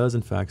door, and it does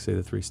in fact say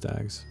the Three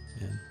Stags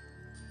Inn.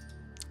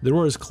 The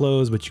door is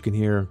closed, but you can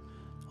hear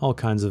all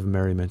kinds of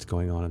merriment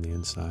going on the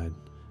inside.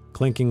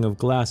 Clinking of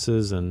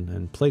glasses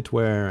and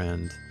plateware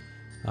and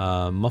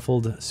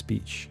muffled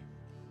speech.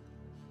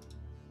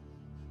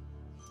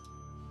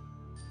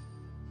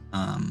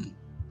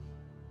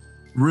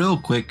 Real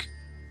quick,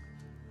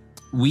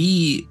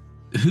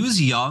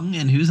 who's young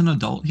and who's an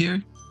adult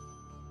here?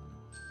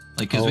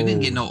 Because we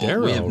didn't get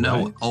Darrow, we have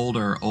no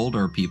right?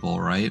 older people,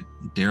 right?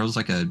 Darrow's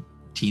like a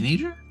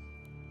teenager?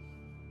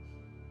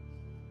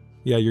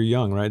 Yeah, you're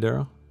young, right,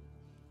 Darrow?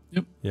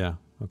 Yep. Yeah.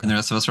 Okay. And the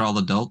rest of us are all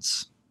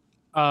adults?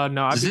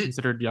 No, I'd be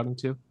considered young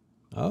too.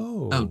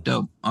 Oh,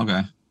 dope.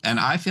 Okay. And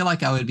I feel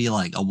like I would be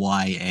like a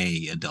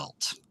YA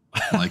adult.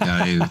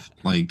 I'm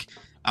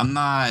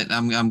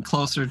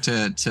closer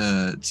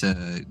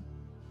to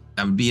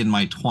I would be in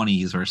my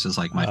 20s versus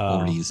my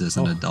 40s as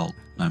an adult.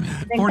 I mean,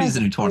 40s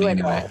and 20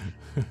 anyway.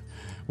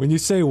 When you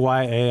say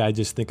YA, I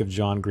just think of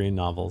John Green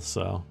novels,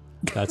 so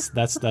That's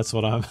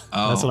what I'm.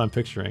 That's what I'm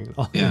picturing.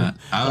 Yeah,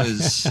 I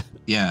was.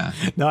 Yeah.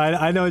 No,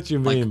 I know what you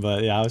mean,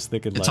 but yeah, I was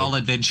thinking it's all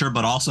adventure,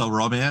 but also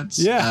romance.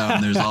 Yeah.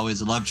 There's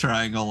always a love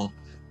triangle.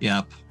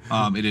 Yep.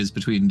 It is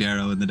between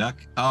Darrow and the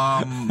duck.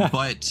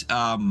 But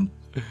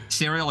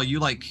Serial, are you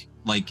like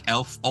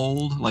elf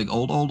old, like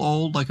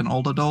old, like an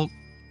old adult,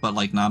 but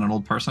like not an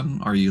old person?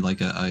 Or are you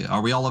like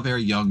are we all a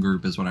very young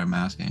group? Is what I'm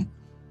asking.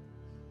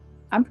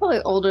 I'm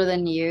probably older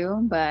than you,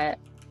 but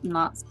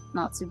not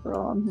super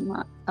old. I'm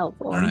not elf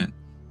old. All right.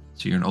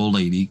 So you're an old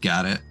lady.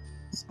 Got it.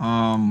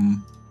 All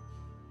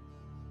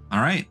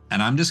right.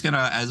 And I'm just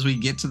gonna, as we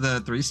get to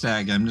the 3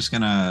 stag, I'm just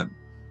gonna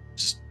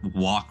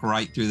walk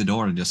right through the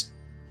door and just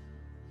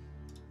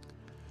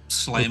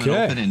slam it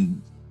open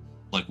and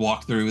like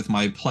walk through with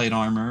my plate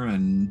armor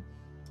and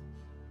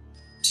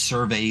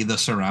survey the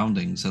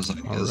surroundings as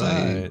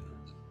I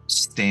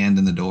stand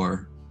in the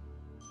door.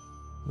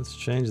 Let's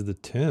change the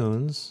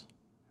tunes.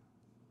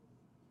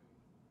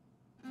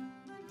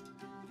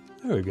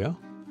 There we go.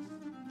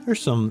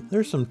 There's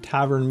some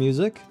tavern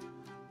music.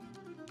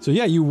 So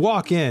yeah, you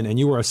walk in and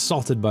you are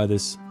assaulted by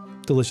this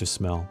delicious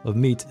smell of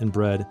meat and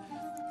bread,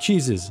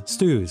 cheeses,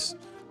 stews,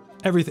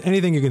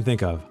 anything you can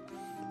think of.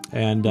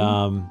 And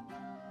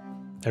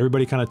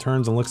everybody kind of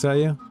turns and looks at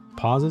you,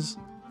 pauses,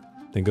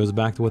 then goes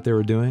back to what they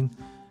were doing,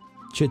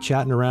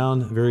 chit-chatting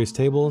around various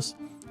tables.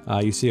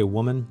 You see a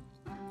woman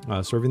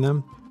serving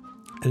them.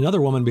 And another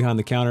woman behind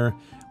the counter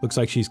looks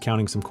like she's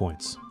counting some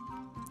coins.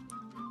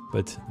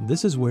 But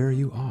this is where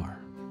you are.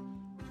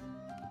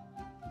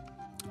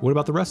 What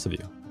about the rest of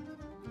you?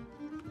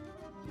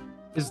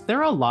 Is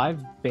there a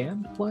live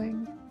band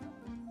playing?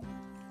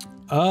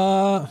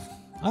 I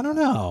don't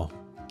know.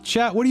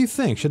 Chat, what do you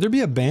think? Should there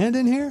be a band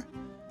in here?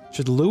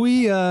 Should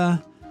Louis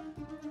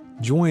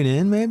join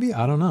in maybe?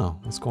 I don't know.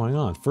 What's going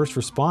on? First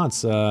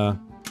response,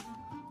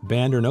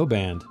 band or no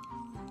band?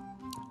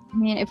 I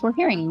mean, if we're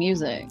hearing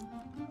music.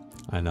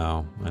 I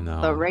know.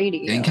 The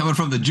radio. And coming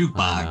from the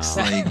jukebox.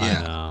 I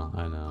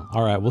know.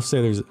 All right, we'll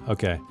say there's,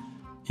 okay.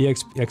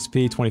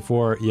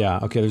 EXP24, yeah,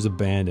 okay, there's a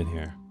band in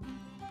here.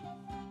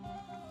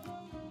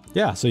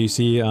 Yeah, so you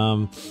see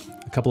a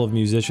couple of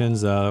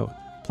musicians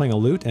playing a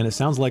lute, and it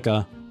sounds like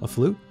a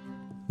flute.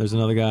 There's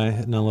another guy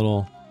hitting a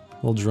little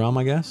drum,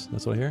 I guess.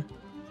 That's what I hear.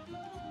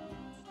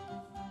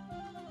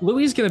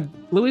 Louis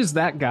is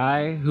that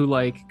guy who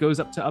like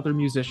goes up to other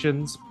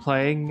musicians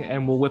playing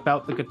and will whip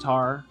out the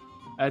guitar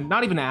and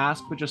not even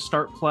ask, but just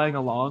start playing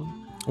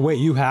along. Wait,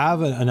 you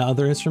have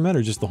another instrument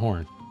or just the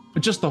horn?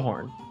 Just the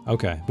horn.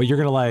 Okay, but you're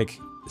gonna like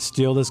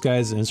steal this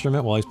guy's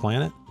instrument while he's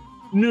playing it?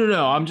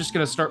 No. I'm just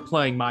gonna start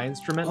playing my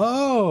instrument.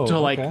 Oh, to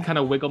like kind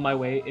of wiggle my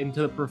way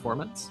into the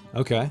performance.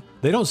 Okay.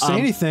 They don't say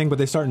anything, but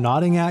they start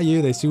nodding at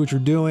you. They see what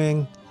you're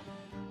doing.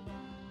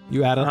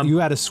 You add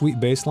a sweet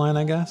bass line,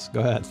 I guess.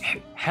 Go ahead.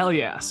 Hell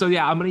yeah. So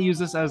yeah, I'm gonna use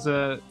this as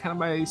a kind of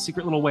my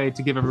secret little way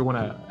to give everyone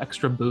an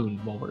extra boon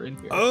while we're in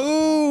here.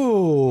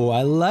 Oh,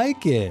 I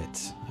like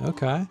it.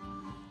 Okay.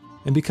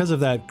 And because of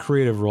that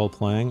creative role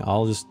playing,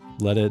 I'll just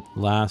let it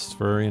last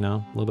for, a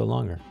little bit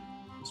longer.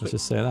 Let's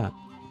just say that.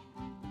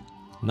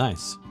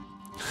 Nice.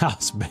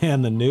 House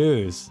band the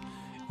news.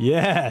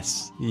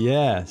 Yes.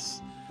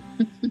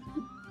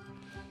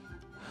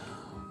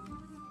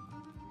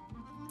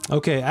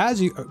 Okay,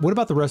 what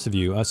about the rest of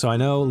you? So I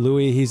know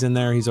Louis, he's in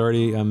there. He's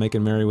already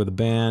making merry with the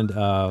band.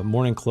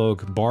 Morning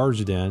Cloak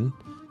barged in.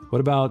 What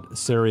about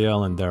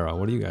Serial and Darrow?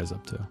 What are you guys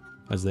up to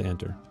as they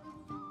enter?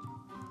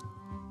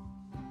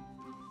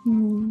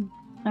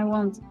 I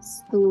want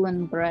stew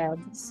and bread,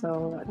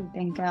 so I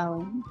think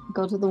I'll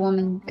go to the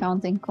woman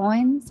counting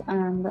coins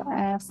and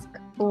ask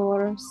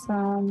for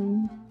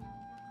some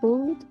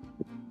food.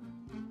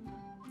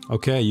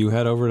 Okay, you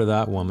head over to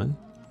that woman.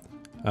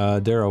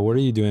 Darrow, what are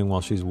you doing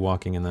while she's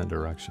walking in that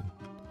direction?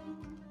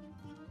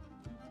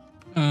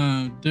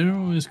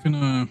 Darrow is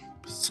gonna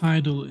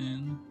sidle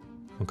in.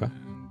 Okay.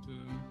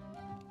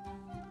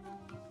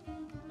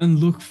 And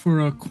look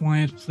for a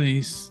quiet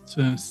place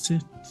to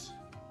sit.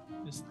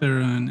 Is there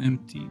an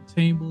empty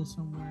table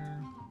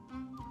somewhere?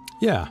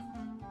 Yeah,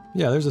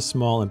 there's a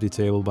small empty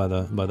table by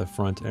the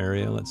front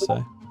area, let's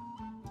say.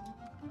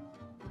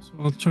 So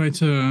I'll try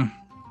to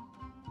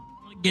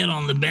get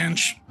on the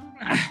bench.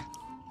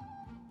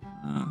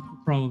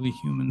 Probably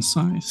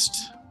human-sized.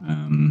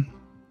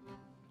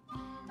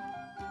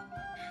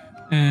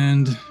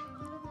 And,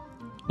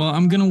 well,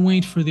 I'm gonna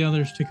wait for the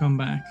others to come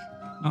back.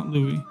 Not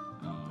Louis,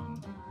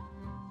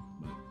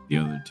 but the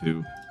other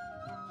two.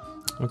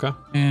 Okay.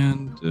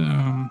 And,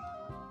 oh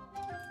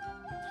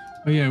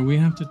yeah, we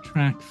have to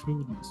track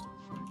food and stuff,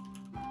 right?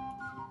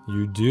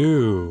 You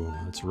do.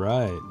 That's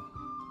right.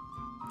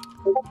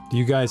 Do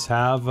you guys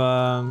have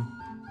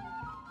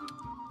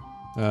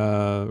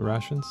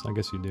rations? I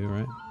guess you do,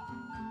 right?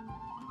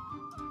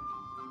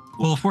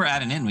 Well, if we're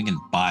adding in, we can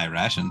buy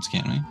rations,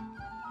 can't we?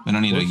 We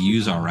don't need to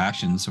use our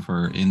rations if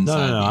we're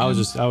inside. No. I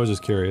was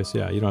just curious.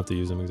 Yeah, you don't have to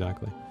use them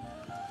exactly.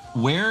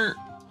 Where?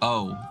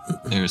 Oh,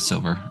 there's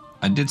silver.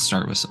 I did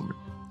start with silver.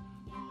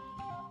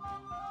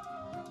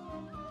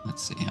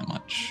 Let's see how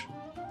much.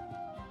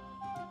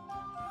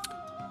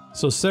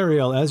 So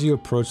Sariel, as you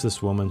approach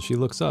this woman, she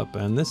looks up,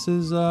 and this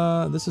is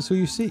who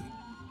you see.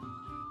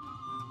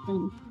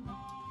 Hmm.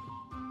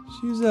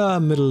 She's a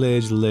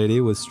middle-aged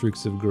lady with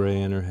streaks of gray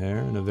in her hair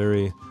and a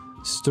very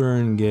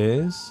stern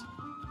gaze.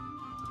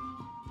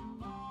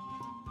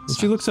 And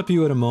she looks up at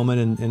you at a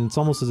moment, and it's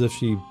almost as if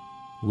she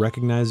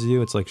recognizes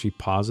you. It's like she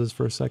pauses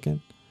for a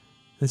second.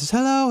 And says,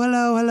 hello,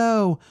 hello,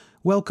 hello.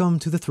 Welcome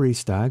to the Three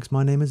Stags.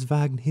 My name is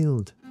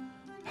Vagnhild.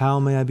 How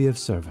may I be of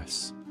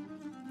service?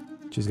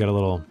 She's got a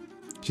little...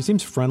 She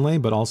seems friendly,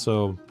 but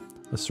also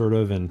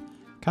assertive, and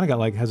kind of got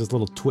like, has this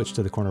little twitch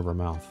to the corner of her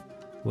mouth.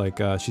 Like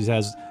she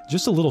has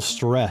just a little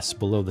stress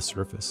below the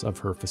surface of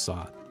her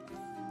facade.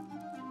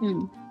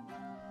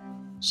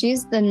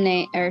 She's the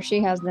name, or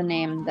she has the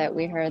name that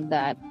we heard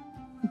that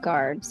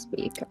guard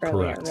speak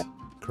earlier.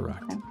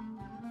 Correct. Okay.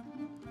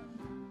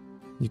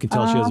 You can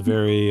tell she has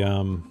very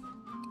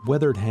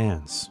weathered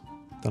hands.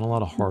 Done a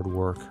lot of hard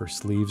work. Her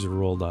sleeves are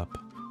rolled up.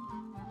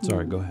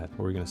 Sorry, go ahead. What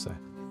were you gonna say?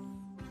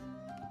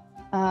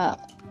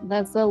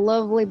 That's a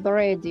lovely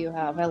braid you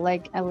have. I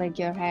like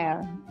your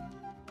hair.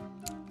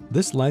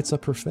 This lights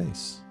up her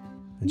face,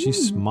 and she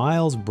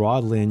smiles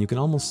broadly, and you can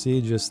almost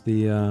see just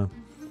the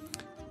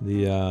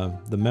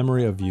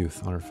memory of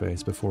youth on her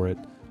face before it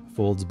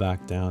folds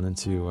back down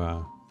into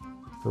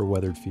her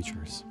weathered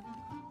features.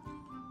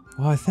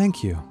 Why,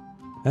 thank you.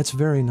 That's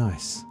very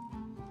nice.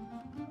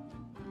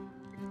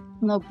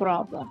 No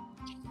problem.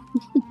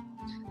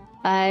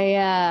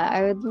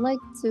 I would like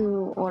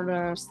to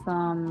order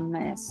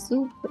some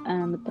soup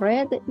and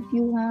bread if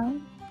you have.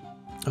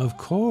 Of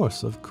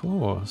course, of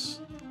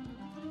course.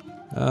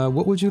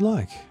 What would you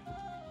like?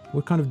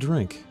 What kind of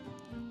drink?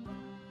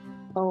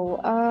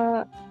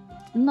 Oh,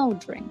 no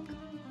drink.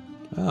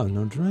 Oh,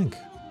 no drink.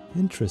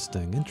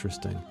 Interesting.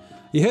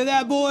 You hear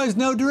that, boys?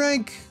 No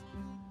drink!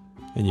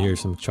 And you hear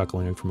some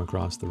chuckling from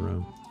across the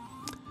room.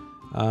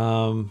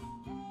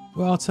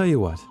 Well, I'll tell you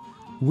what.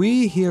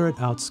 We here at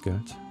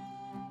Outskirt,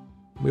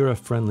 we're a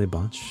friendly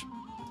bunch.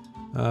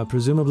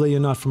 Presumably you're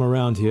not from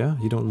around here.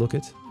 You don't look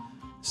it.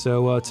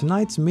 So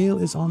tonight's meal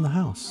is on the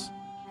house.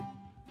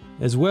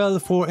 As well,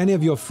 for any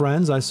of your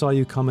friends, I saw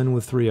you come in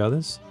with 3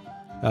 others.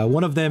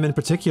 One of them in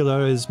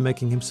particular is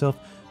making himself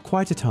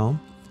quite at home.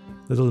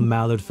 The little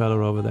mallard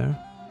fellow over there.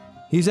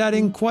 He's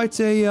adding quite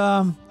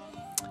another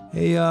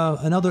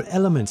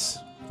element,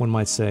 one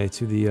might say,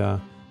 to the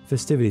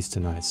festivities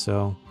tonight.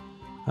 So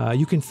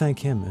you can thank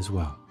him as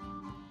well.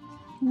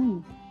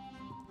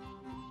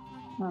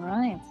 All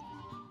right.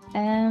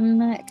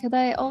 Could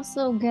I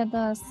also get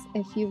us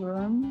a few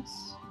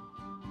rooms?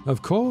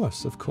 Of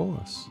course.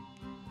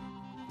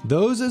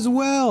 Those as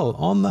well,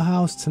 on the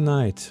house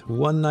tonight.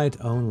 One night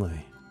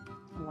only.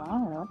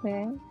 Wow,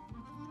 okay.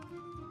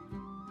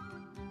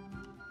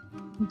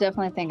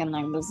 Definitely thinking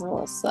like this is a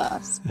little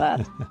sus,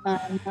 but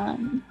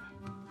I'm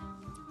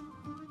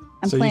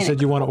So you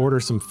said you want to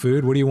order some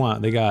food? What do you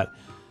want? They got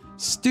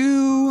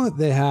stew,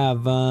 they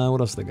have,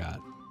 what else they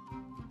got?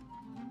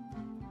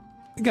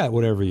 They got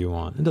whatever you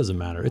want. It doesn't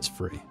matter, it's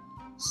free.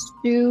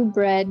 Stew,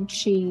 bread,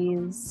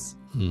 cheese.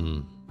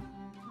 An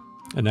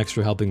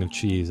extra helping of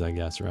cheese, I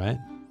guess, right?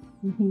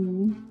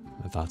 Mm-hmm.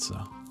 I thought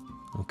so.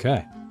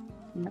 Okay.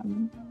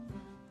 No.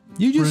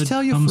 You just Bread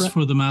tell your comes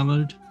for the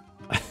mallard.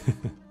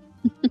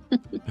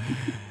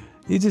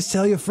 You just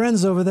tell your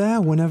friends over there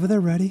whenever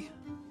they're ready.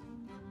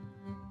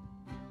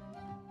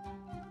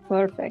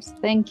 Perfect.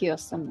 Thank you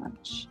so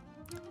much.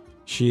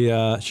 She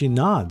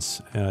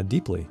nods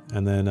deeply,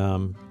 and then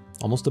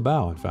almost a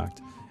bow, in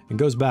fact, and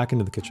goes back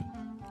into the kitchen.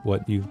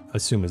 What you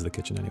assume is the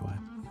kitchen, anyway.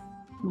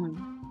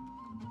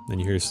 Then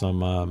you hear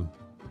some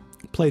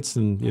plates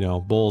and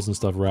bowls and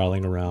stuff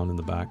rattling around in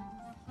the back,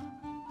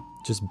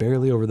 just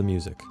barely over the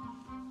music.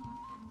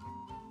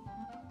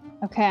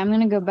 Okay, I'm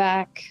gonna go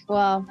back.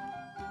 Well,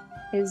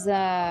 is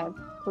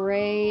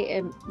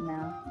Gray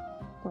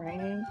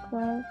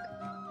Cloak?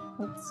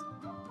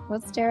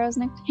 What's Darrow's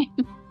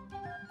nickname?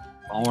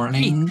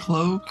 Morning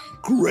cloak.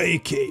 Gray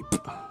Cape.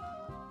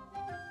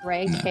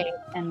 Gray No. Cape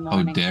and Oh,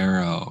 Morning.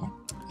 Darrow.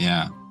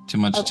 Yeah, too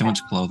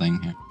much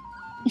clothing here.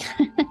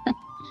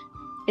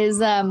 Is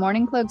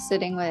Morning Cloak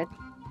sitting with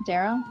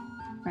Darrow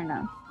or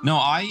no? No,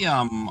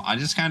 I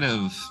just kind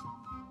of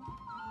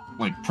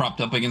like propped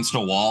up against a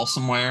wall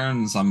somewhere,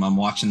 and so I'm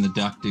watching the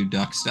duck do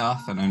duck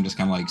stuff, and I'm just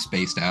kind of like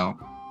spaced out.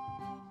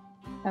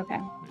 Okay.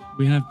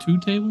 We have 2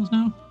 tables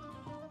now?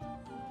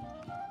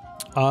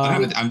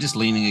 I'm just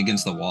leaning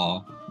against the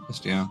wall.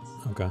 Just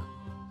Okay.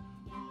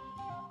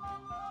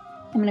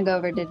 I'm gonna go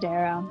over to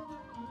Darrow.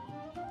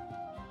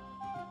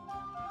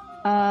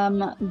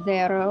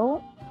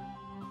 Darrow.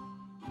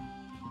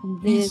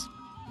 Yes.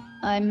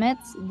 I met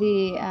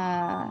the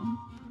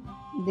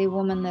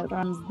woman that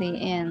runs the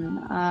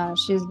inn.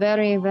 She's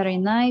very, very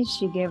nice.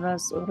 She gave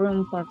us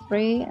room for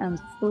free and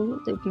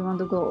food if you want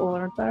to go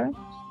order.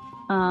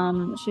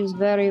 She's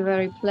very,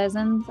 very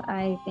pleasant.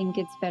 I think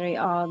it's very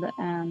odd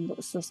and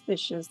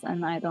suspicious,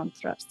 and I don't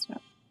trust her.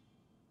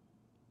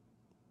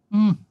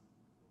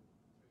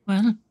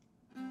 Well,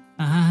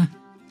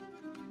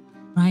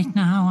 right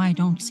now I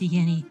don't see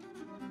any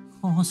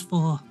cause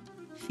for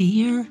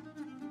fear.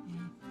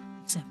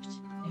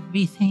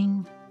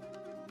 everything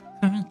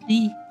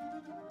currently.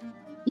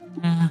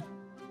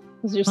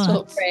 Because you're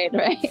so But- afraid,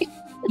 right?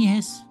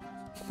 Yes.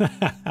 But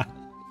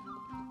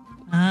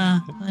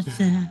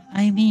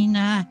I mean,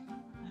 I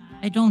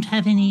don't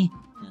have any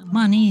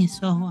money,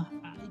 so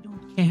I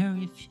don't care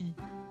if she's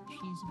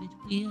a bit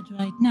weird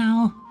right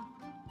now.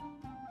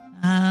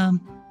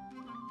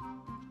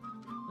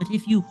 But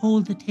if you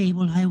hold the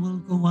table, I will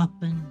go up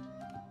and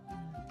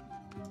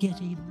get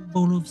a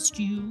bowl of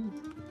stew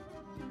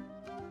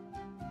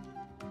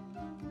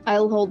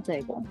I'll hold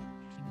table.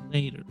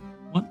 Later.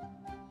 What?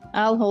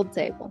 I'll hold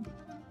table.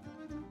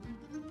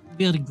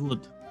 Very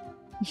good.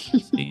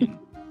 Saying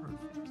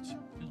perfect.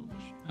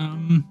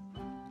 Elvish.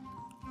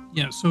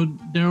 Yeah, so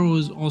Daryl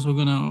is also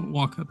gonna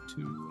walk up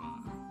to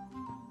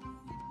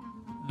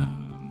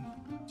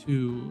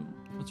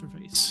what's her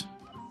face?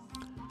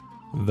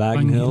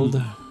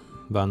 Vagnhild.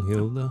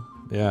 Vanhild.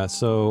 Yeah,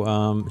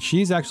 so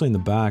she's actually in the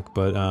back,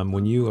 but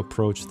when you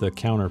approach the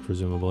counter,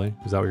 presumably,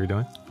 is that what you're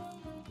doing?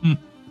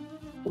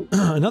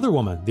 Another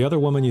woman. The other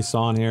woman you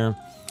saw in here,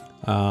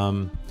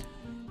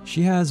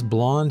 she has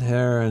blonde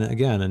hair and,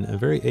 again, a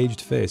very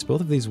aged face. Both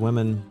of these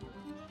women,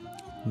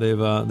 they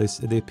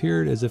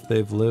appeared as if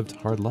they've lived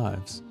hard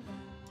lives.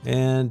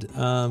 And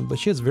but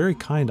she has very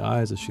kind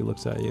eyes as she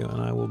looks at you,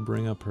 and I will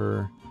bring up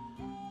her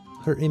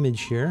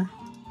image here.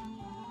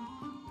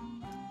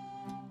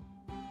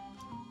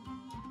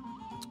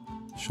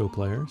 Show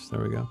players.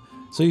 There we go.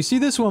 So you see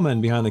this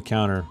woman behind the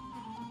counter,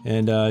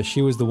 and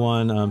she was the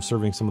one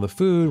serving some of the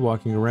food,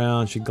 walking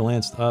around. She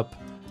glanced up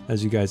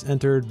as you guys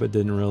entered, but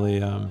didn't really,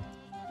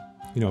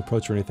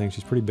 approach or anything.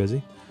 She's pretty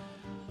busy.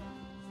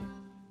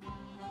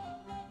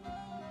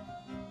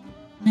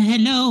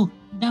 Hello,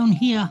 down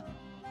here.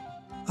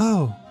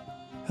 Oh,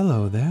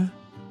 hello there.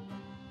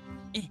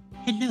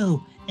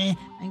 Hello. I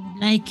would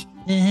like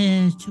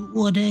to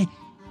order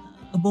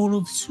a bowl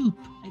of soup.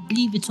 I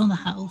believe it's on the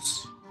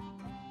house.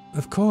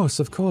 Of course.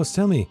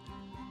 Tell me,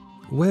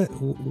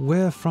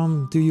 where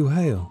from do you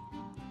hail?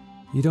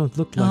 You don't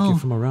look like you're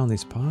from around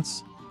these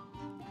parts.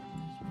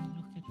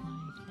 Look at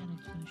my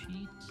character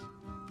sheet.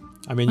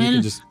 I mean, you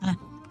can just from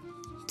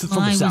the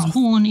I south. was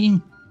born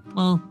in.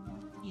 Well,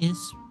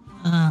 yes.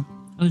 I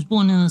was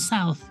born in the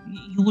south.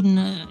 You wouldn't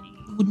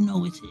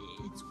know it.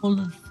 It's called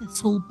a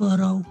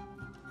Thistleborough.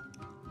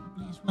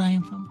 The place where I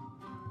am from.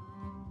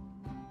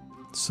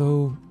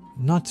 So,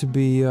 not to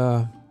be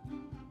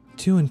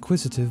too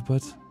inquisitive,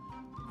 but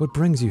what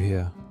brings you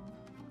here?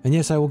 And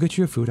yes, I will get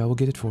you your food. I will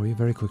get it for you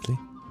very quickly.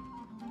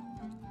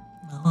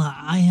 Well,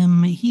 I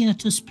am here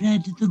to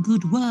spread the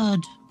good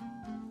word.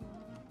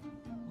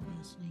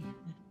 Obviously.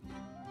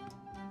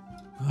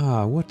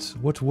 Ah,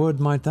 what word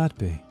might that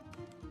be?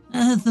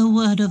 The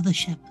word of the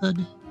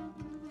shepherd.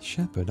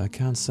 Shepherd, I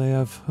can't say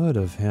I've heard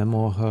of him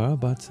or her,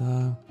 but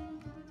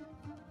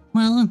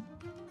Well,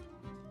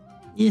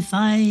 if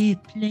I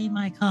play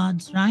my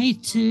cards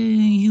right,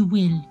 you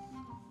will.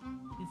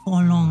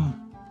 Before long.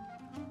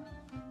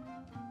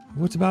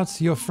 what about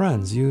your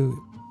friends?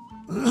 You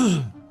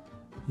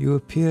you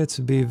appear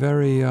to be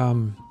very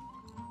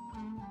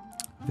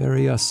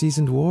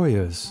seasoned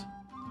warriors.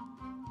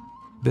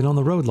 Been on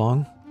the road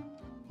long?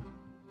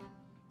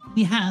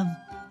 We have,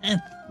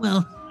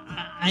 well,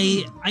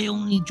 I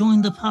only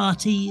joined the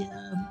party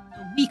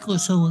a week or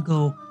so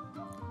ago.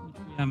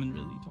 Which we haven't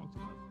really talked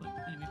about, but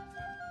anyway.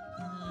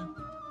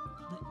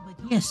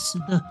 But yes,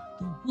 the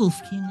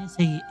Wolfkin is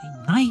a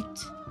knight.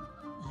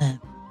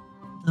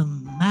 The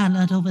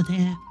mallard over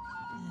there,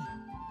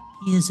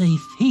 he is a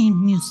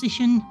famed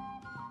musician.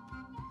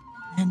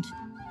 And,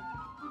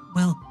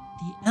 well,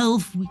 the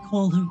elf, we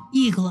call her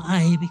Eagle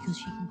Eye because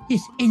she can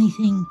hit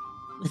anything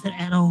with an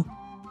arrow.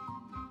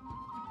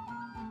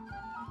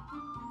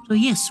 So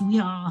yes, we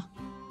are,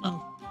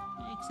 well,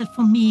 except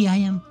for me, I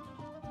am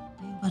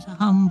but a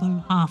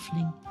humble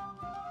halfling.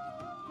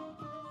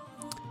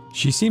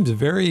 She seems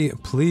very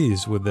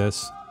pleased with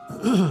this.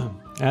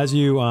 As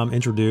you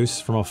introduce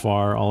from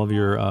afar all of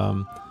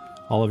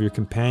your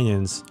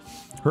companions,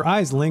 her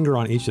eyes linger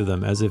on each of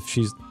them as if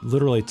she's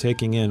literally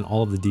taking in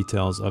all of the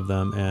details of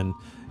them, and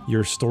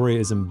your story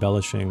is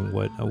embellishing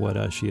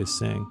what she is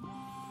saying.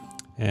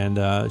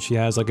 And she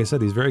has, like I said,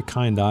 these very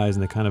kind eyes,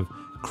 and they kind of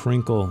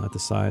crinkle at the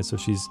side. So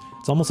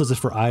it's almost as if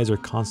her eyes are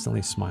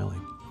constantly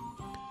smiling.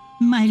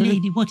 My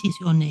lady, what is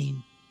your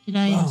name? Did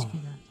I ask you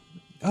that?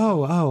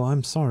 Oh,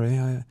 I'm sorry.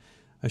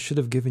 I should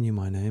have given you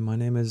my name. My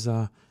name is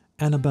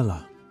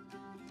Annabella.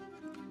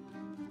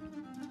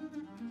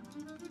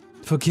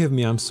 Forgive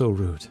me, I'm so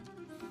rude.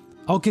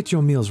 I'll get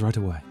your meals right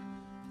away.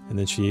 And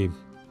then she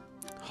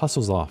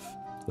hustles off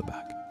to the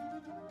back.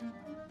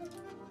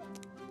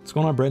 What's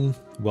going on, Britton?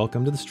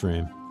 Welcome to the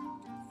stream.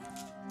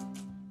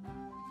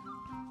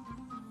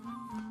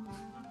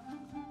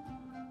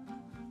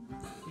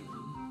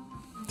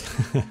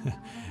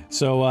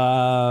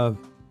 So,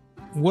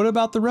 what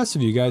about the rest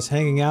of you guys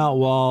hanging out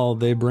while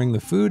they bring the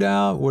food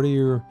out?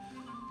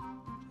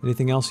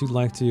 Anything else you'd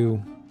like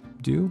to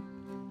do?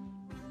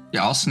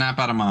 Yeah, I'll snap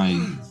out of my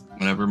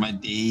whatever my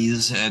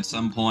days at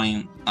some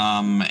point,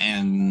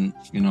 and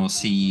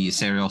see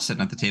Serial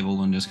sitting at the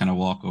table and just kind of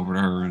walk over to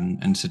her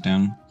and sit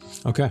down.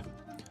 Okay.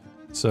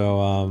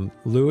 So,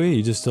 Louis,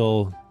 you just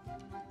still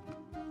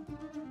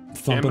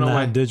thumping Jamming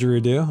away. that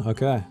didgeridoo?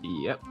 Okay.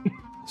 Yep.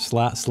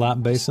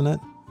 Slap basing it?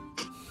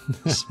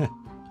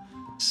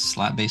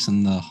 Slap bass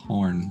in the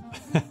horn.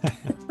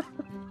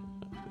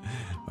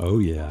 Oh,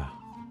 yeah.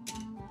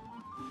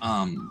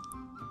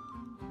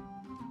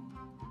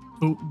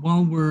 So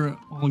while we're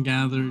all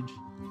gathered,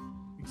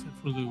 except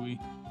for Louis,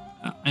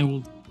 I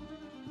will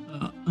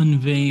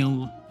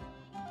unveil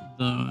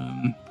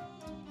the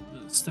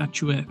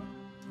statuette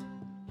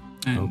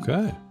and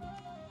Okay.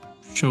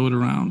 show it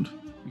around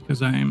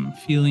because I am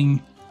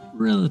feeling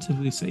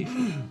relatively safe.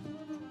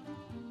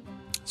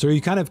 So are you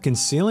kind of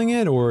concealing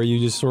it, or are you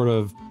just sort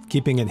of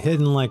keeping it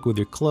hidden, like with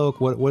your cloak?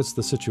 What's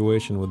the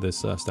situation with this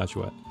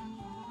statuette?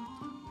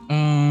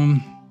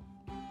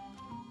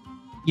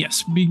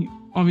 Yes,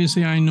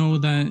 obviously I know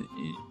that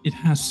it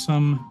has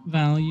some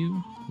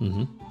value.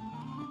 Mm-hmm.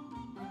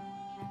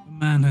 A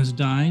man has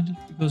died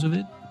because of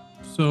it,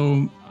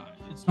 so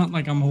it's not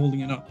like I'm holding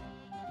it up.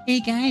 Hey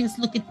guys,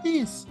 look at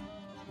this.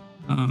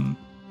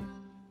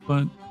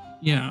 But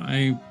yeah,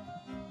 I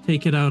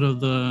take it out of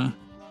the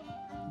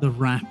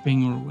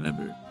wrapping or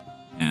whatever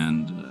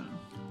and sort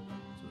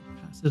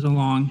of pass it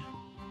along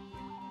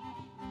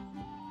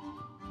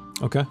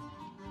Okay. so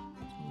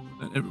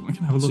that everyone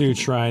can have a look. So you're at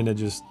it. trying to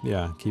just,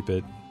 keep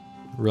it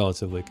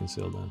relatively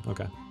concealed then.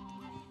 Okay.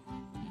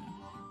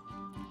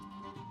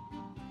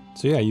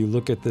 So yeah, you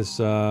look at this,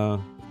 why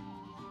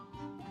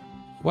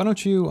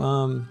don't you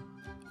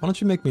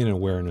make me an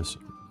awareness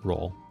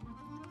roll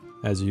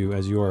as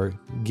you are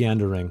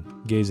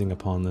gazing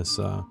upon this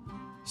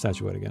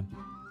statuette again.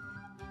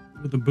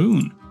 With a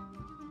boon.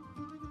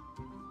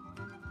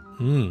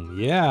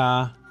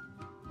 Yeah.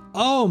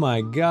 Oh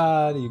my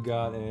god, you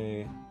got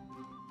a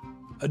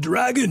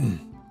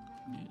dragon.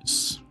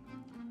 Yes.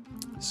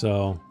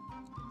 So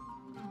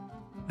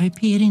I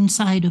peer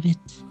inside of it.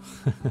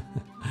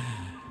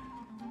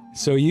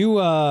 So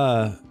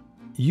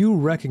you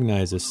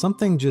recognize this.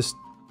 Something just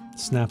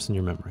snaps in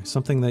your memory.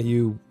 Something that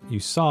you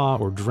saw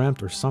or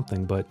dreamt or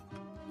something, but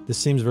this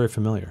seems very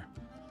familiar.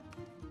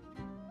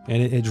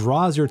 And it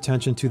draws your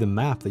attention to the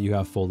map that you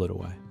have folded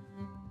away.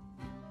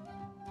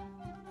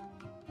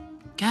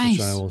 Guys,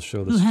 Which I will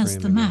show the who has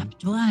screen the again. map?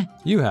 Do I?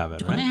 You have it,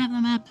 Do I right? have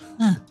the map?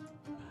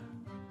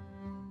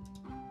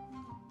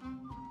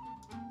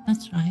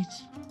 That's right.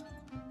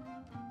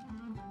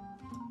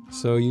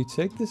 So you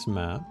take this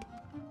map,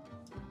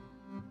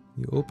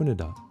 you open it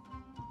up,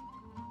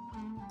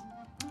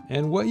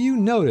 and what you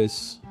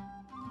notice,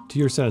 to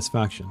your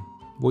satisfaction,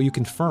 what you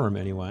confirm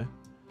anyway,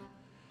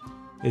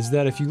 is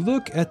that if you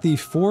look at the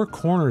four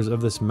corners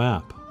of this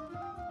map,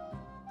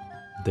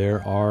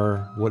 there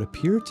are what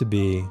appear to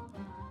be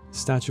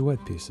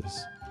statuette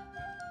pieces.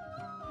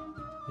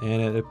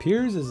 And it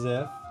appears as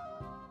if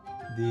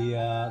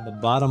the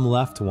bottom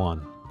left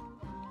one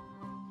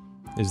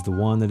is the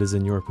one that is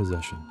in your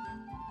possession.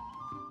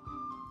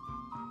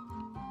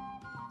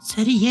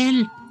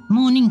 Sariel,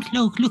 Morning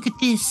Cloak, look at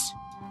this.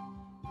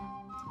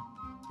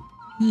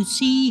 You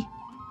see,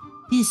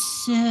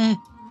 this,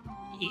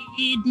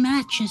 it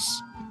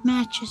matches. It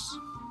matches.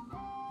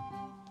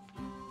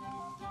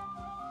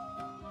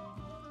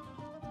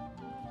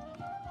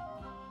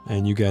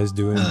 And you guys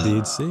do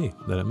indeed see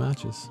that it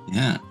matches.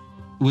 Yeah.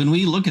 When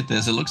we look at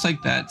this, it looks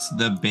like that's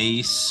the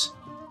base.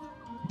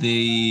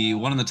 The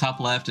one on the top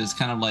left is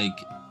kind of like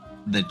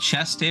the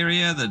chest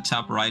area. The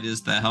top right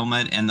is the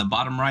helmet, and the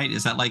bottom right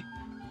is it like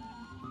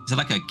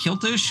a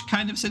kiltish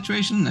kind of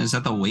situation? Is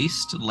that the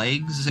waist,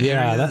 legs?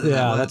 Yeah,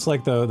 area? that's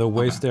like the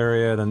waist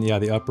area. Then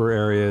the upper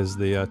area is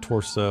the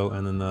torso,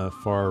 and then the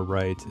far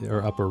right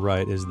or upper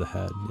right is the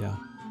head. Yeah.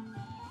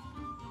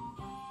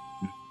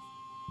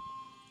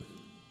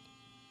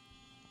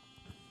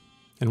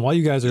 And while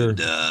you guys are,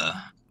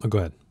 go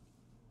ahead.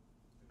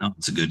 No,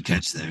 it's a good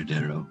catch there,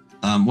 Darrow.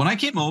 When I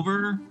came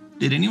over,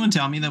 did anyone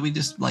tell me that they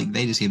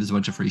just gave us a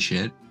bunch of free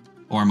shit,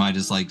 or am I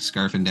just like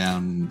scarfing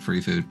down free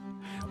food?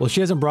 Well,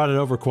 she hasn't brought it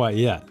over quite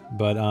yet,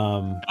 but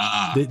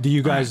do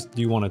you guys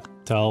do you want to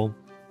tell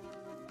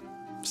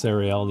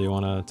Sariel? Do you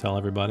want to tell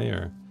everybody,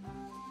 or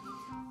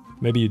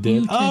maybe you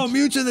did?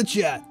 Mute in the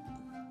chat.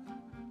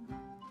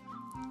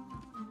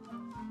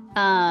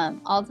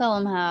 I'll tell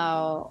them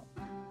how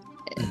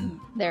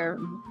they're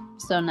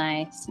so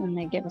nice and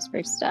they give us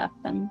free stuff,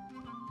 and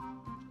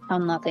how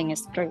nothing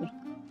is free,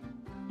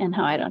 and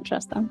how I don't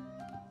trust them.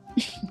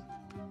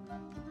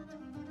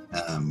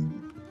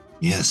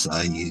 Yes,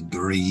 I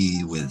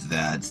agree with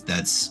that.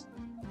 That's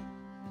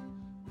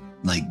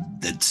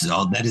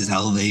all. That is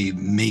how they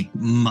make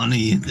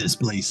money in this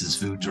place: is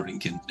food,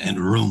 drink, and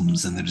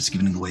rooms, and they're just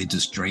giving it away to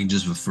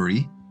strangers for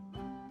free.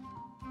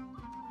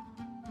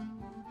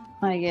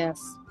 I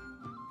guess.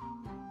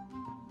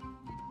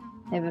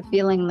 I have a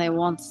feeling they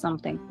want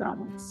something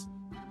from us.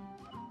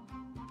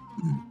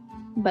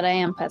 But I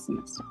am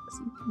pessimistic.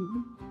 So.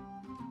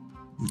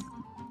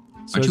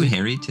 Aren't you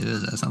Harry too?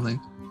 Is that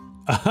something?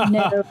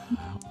 No.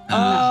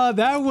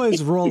 That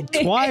was rolled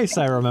twice,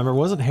 I remember.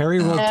 Wasn't Harry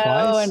rolled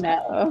twice?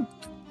 No.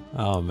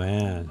 Oh,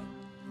 man.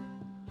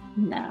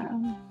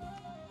 No.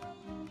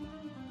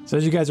 So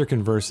as you guys are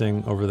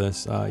conversing over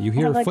this, you I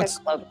hear have like footsteps.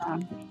 a cloak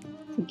on.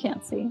 You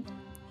can't see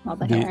all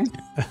the hair.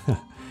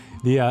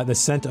 The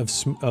scent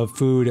of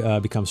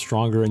food becomes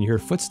stronger, and you hear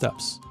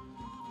footsteps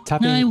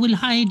tapping. I will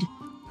hide.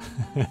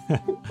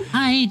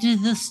 Hide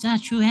the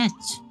statuette.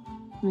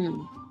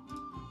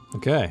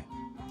 Okay,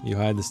 you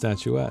hide the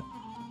statuette.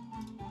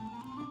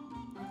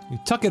 You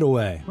tuck it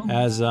away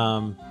as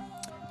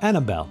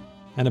Annabella,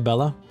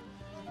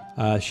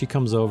 she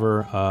comes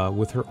over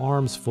with her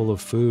arms full of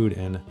food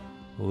and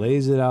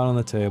lays it out on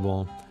the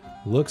table,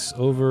 looks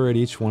over at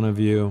each one of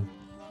you.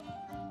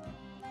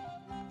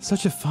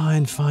 Such a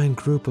fine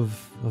group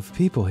of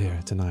people here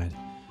tonight.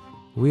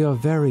 We are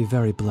very,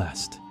 very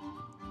blessed.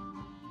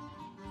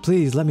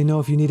 Please let me know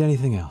if you need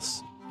anything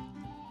else.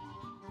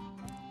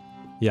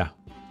 Yeah.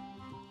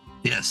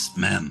 Yes,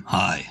 ma'am.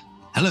 Hi.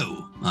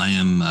 Hello. I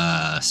am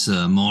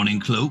Sir Morning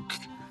Cloak.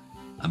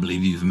 I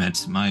believe you've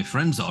met my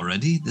friends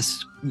already.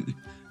 This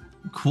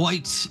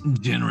quite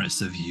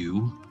generous of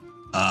you.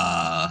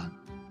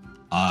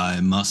 I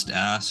must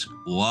ask,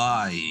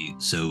 why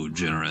so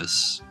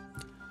generous?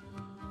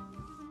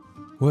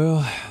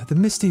 Well, the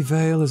Misty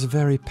Vale is a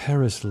very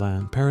perilous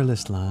land,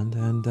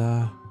 and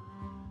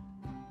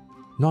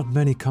not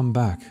many come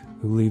back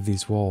who leave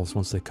these walls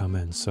once they come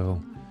in,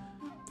 so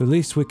the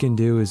least we can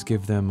do is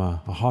give them a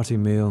hearty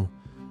meal,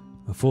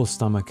 a full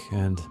stomach,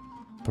 and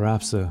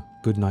perhaps a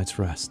good night's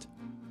rest.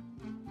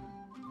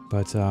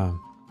 But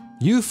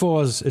you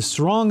four, as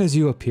strong as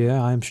you appear,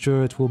 I'm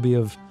sure it will be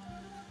of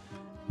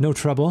no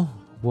trouble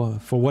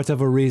for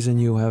whatever reason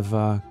you have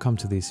come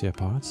to these here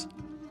parts.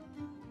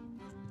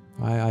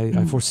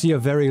 I foresee a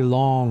very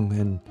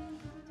long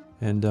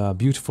and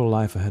beautiful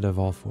life ahead of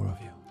all four of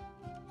you.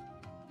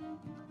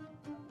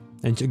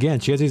 And again,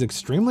 she has these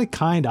extremely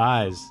kind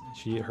eyes.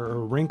 Her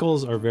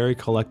wrinkles are very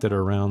collected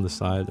around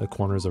the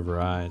corners of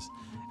her eyes,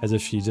 as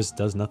if she just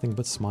does nothing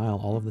but smile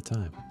all of the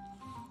time.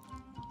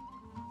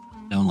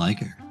 Don't like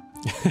her.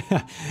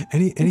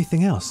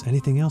 Anything else?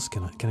 Anything else?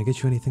 Can I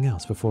get you anything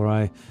else before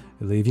I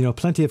leave? You know,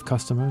 plenty of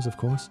customers, of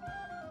course.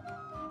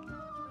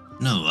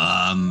 No,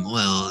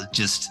 well,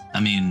 just,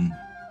 again,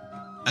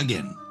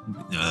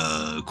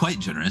 quite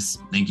generous.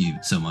 Thank you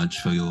so much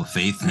for your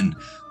faith and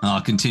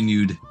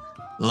continued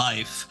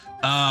life.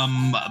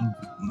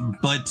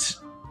 But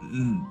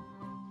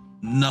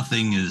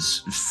nothing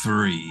is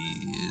free.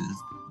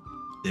 Is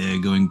there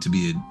going to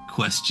be a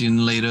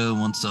question later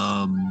once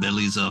our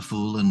bellies are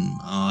full and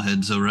our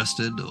heads are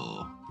rested,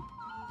 or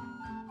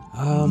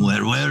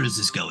where is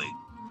this going?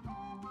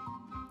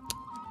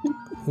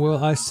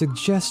 Well, I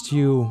suggest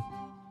you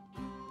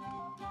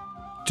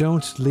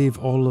don't leave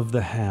all of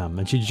the ham.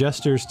 And she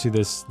gestures to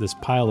this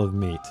pile of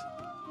meat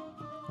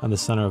on the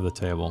center of the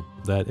table.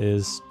 That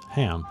is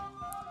ham.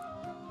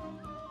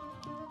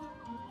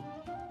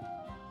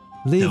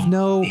 Leave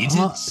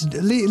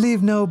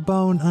leave no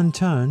bone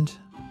unturned.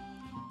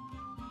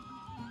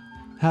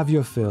 Have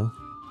your fill.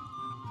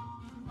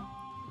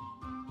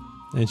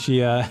 And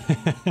she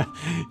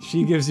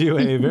she gives you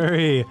a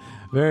very,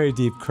 very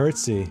deep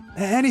curtsy.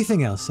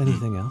 Anything else?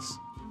 Anything else?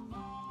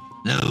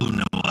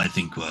 No, I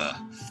think we're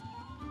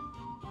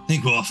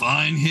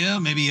fine here.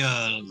 Maybe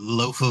a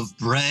loaf of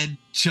bread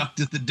chucked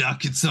at the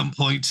duck at some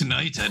point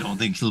tonight. I don't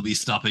think he'll be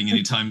stopping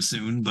anytime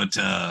soon, but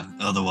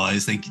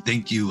otherwise,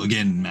 thank you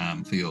again,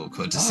 ma'am, for your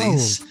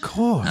courtesies.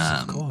 Oh,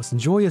 of course.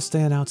 Enjoy your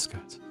stay in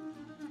Outskirt.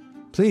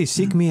 Please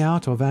seek me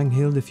out or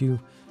Vagnhild if you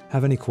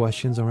have any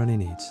questions or any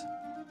needs.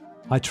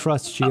 I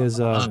trust she has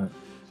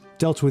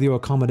dealt with your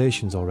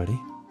accommodations already.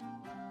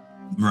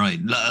 Right.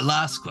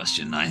 Last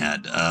question I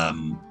had.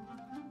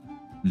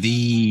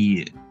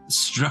 The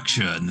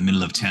structure in the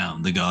middle of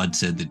town, the guard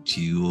said that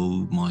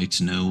you might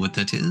know what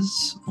that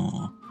is,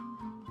 or?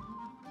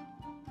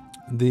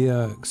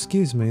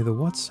 Excuse me, the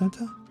what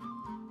center?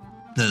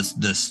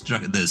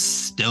 The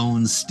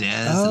stone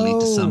stairs that lead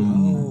to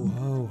some...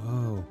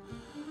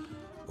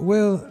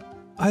 Well,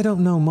 I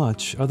don't know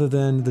much other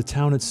than the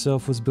town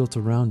itself was built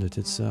around it.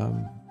 It's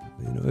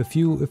if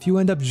you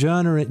end up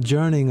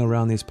journeying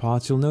around these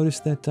parts, you'll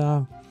notice that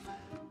there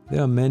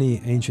are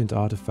many ancient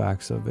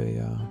artifacts of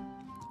a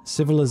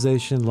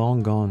civilization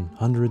long gone,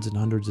 hundreds and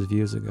hundreds of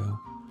years ago.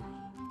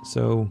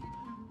 So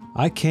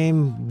I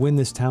came when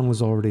this town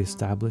was already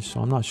established,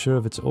 so I'm not sure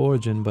of its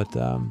origin, but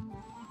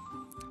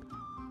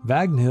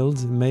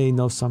Vagnhild may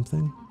know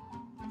something.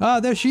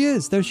 Ah, there she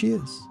is.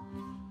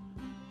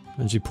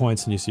 And she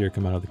points, and you see her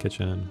come out of the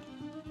kitchen and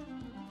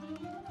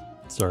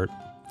start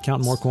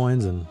counting more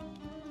coins and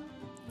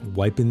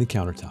wiping the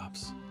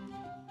countertops.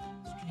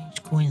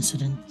 Strange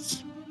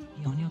coincidence.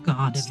 Be on your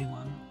guard,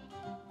 everyone.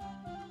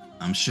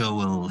 I'm sure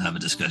we'll have a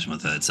discussion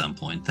with her at some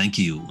point. Thank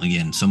you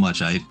again so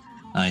much.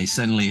 I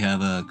suddenly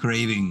have a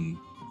craving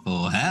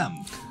for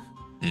ham,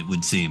 it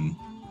would seem.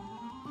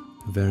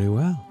 Very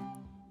well.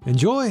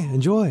 Enjoy.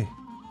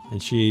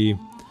 And she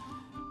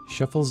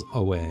shuffles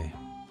away.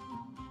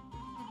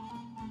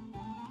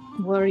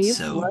 Were you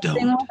So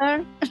flirting don't. with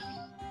her?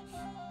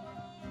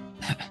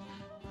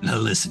 Now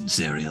listen,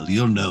 Serial,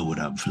 you'll know when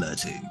I'm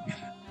flirting.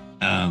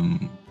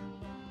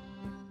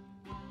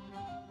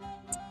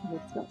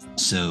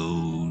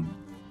 So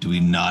do we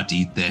not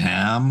eat the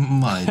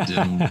ham? I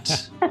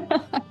don't.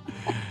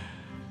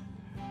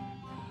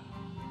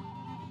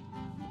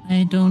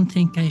 I don't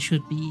think I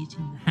should be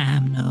eating the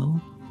ham, no.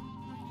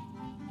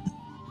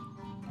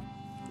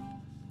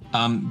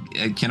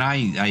 Can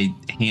I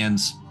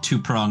hands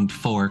two-pronged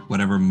fork,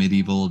 whatever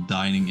medieval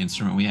dining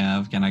instrument we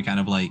have, can I kind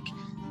of like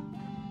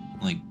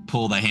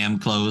pull the ham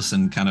close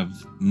and kind of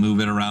move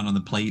it around on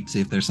the plate,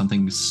 see if there's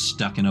something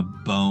stuck in a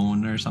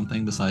bone or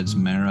something besides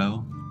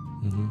marrow?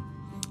 Mm-hmm.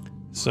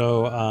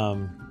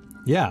 So,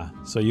 yeah.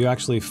 So you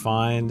actually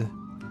find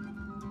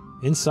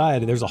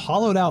inside, there's a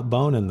hollowed out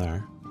bone in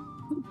there.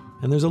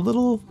 And there's a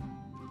little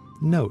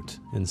note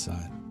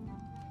inside.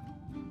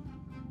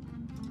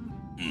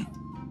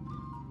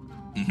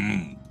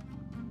 Mm-hmm.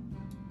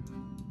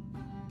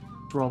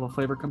 Where all the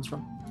flavor comes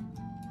from.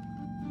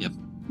 Yep.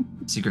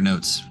 Secret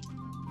notes.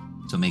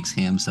 So it makes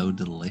ham so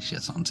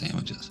delicious on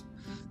sandwiches.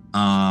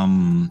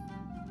 I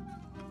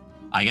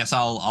guess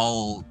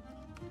I'll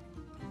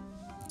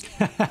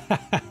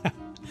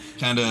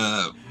kind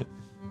of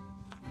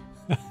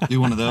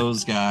do one of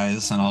those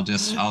guys, and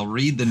I'll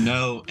read the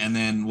note, and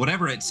then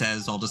whatever it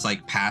says, I'll just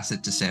like pass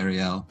it to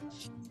Sariel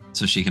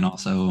so she can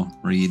also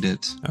read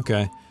it.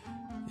 Okay.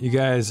 You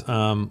guys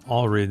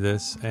all read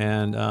this,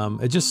 and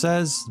it just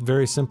says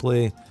very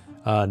simply,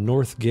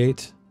 North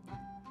Gate,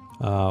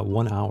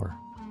 1 hour.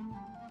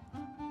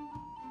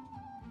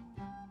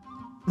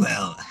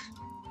 Well,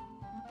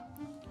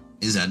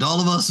 is that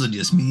all of us or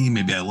just me?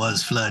 Maybe I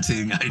was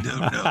flirting. I don't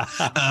know.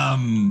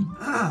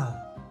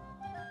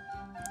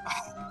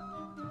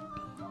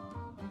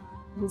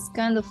 This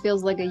kind of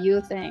feels like a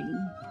you thing.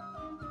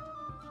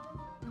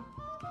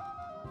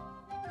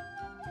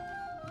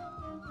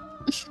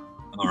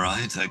 All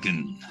right, I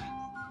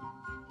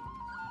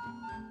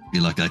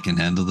feel like I can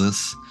handle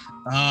this.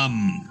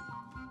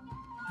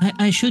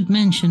 I should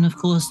mention, of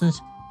course, that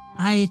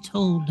I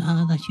told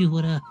her that you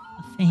were a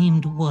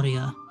famed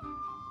warrior.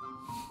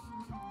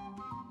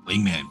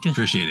 Wingman,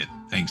 appreciate it.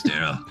 Thanks,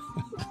 Dara.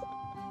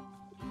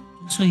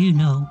 So you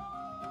know.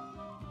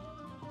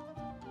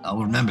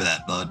 I'll remember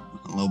that, bud.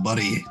 Hello,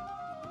 buddy.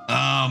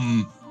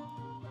 All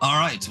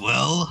right,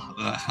 well,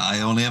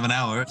 I only have an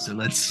hour, so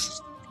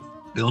let's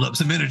build up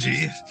some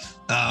energy.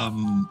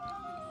 And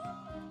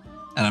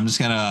I'm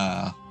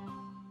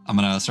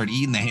gonna start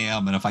eating the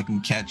ham, and if I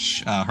can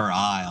catch her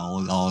eye,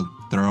 I'll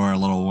throw her a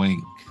little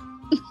wink.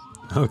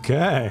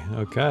 Okay.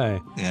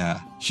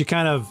 Yeah. She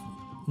kind of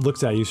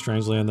looks at you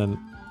strangely and then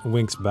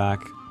winks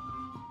back.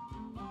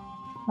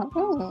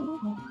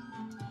 Oh.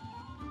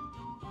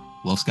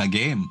 Wolf's got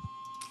game.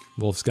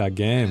 Wolf's got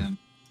game.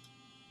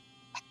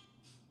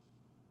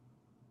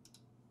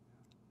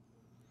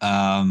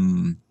 Yeah.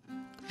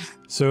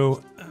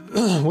 So,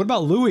 what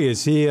about Louis?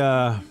 Is he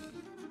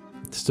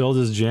still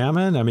just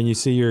jamming? I mean, you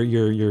see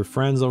your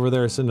friends over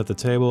there sitting at the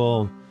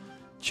table,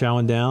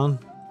 chowing down.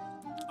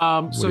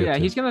 So yeah,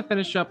 he's gonna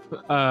finish up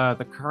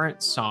the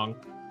current song.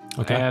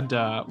 Okay. And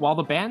while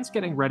the band's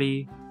getting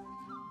ready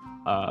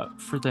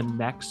for the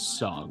next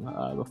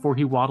song, before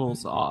he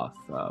waddles off,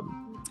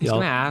 he's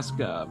gonna ask.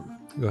 Go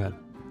ahead.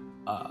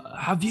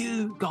 Have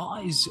you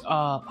guys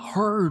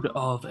heard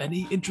of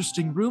any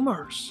interesting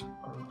rumors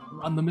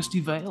around the Misty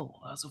Vale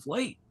as of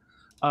late?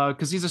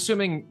 Because he's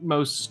assuming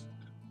most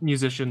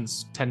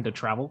musicians tend to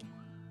travel,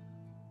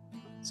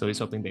 so he's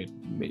hoping they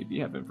maybe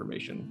have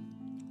information.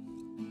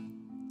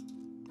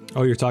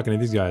 Oh, you're talking to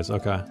these guys.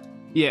 Okay.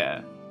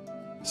 Yeah.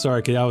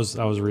 Sorry, I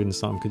was reading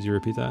something. Could you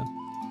repeat that?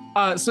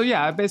 So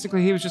yeah,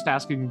 basically he was just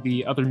asking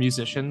the other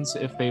musicians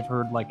if they've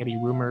heard like any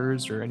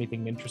rumors or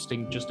anything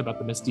interesting just about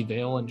the Misty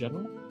Vale in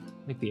general,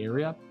 like the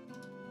area.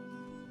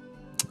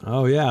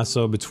 Oh yeah.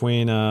 So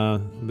between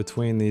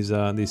these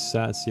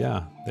sets,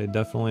 yeah, they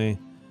definitely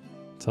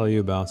tell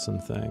you about some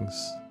things.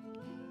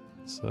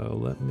 So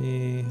let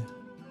me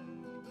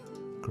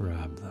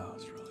grab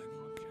those really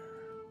quick here.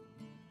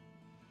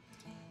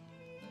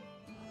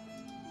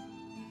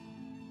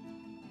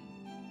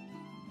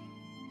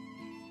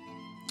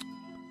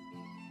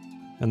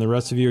 And the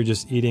rest of you are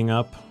just eating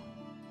up,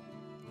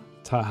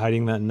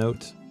 hiding that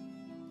note.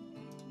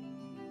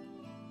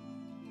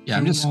 Yeah,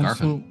 I'm just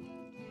scarfing.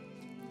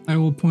 I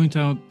will point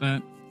out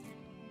that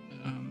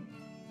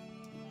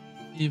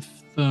if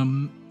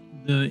the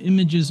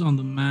images on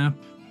the map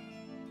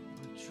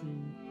are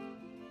true,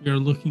 we are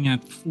looking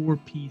at 4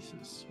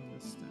 pieces of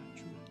the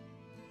statue.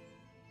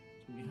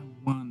 So we have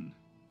 1.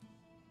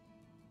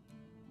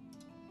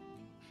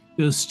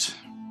 Just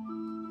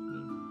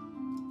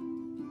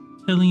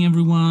telling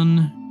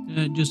everyone,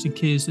 just in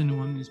case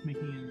anyone is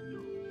making any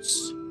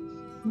notes.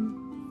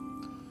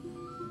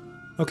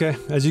 Okay,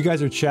 as you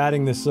guys are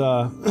chatting, this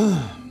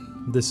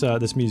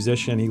this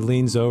musician, he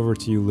leans over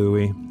to you,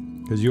 Louis,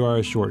 because you are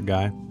a short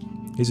guy.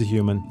 He's a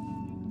human.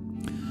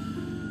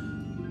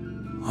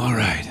 All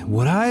right,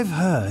 what I've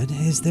heard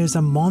is there's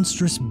a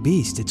monstrous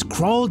beast. It's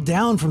crawled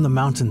down from the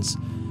mountains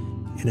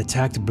and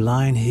attacked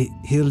Blind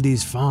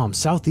Hildy's farm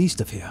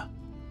southeast of here.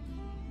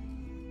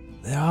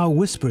 There are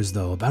whispers,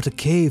 though, about a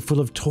cave full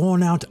of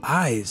torn-out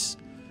eyes,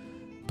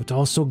 but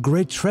also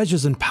great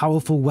treasures and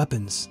powerful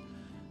weapons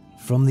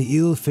from the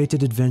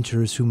ill-fated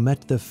adventurers who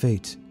met their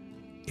fate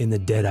in the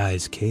Dead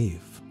Eyes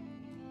Cave.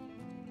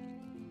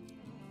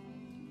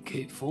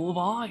 Cave full of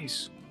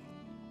eyes.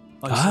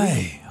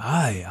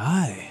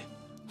 Aye.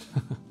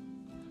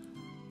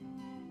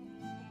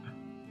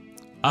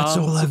 That's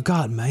all I've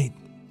got, mate.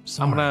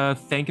 Sorry. I'm gonna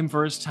thank him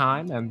for his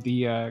time and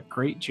the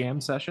great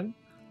jam session.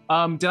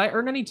 Did I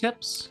earn any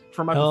tips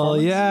for my Hell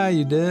performance? yeah,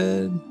 you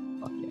did.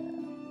 Fuck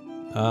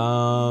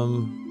yeah.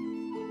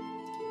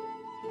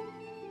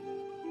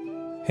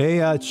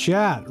 Hey,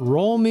 chat,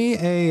 roll me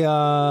a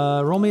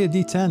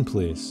d10,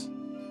 please.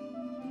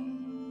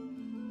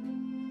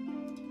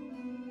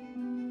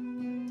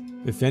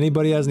 If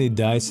anybody has any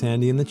dice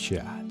handy in the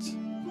chat.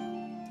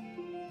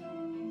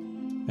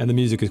 And the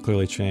music is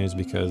clearly changed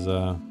because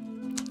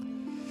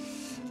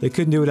they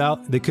couldn't do it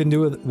out. They couldn't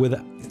do it with.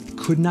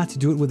 Could not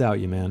do it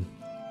without you, man.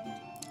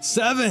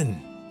 7.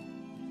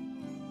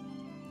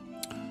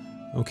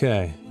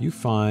 Okay, you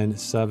find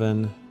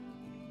 7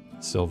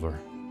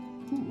 silver.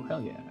 Ooh,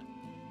 hell yeah.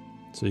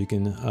 So you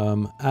can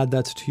add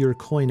that to your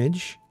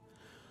coinage.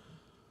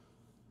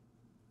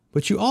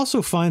 But you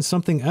also find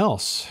something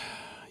else.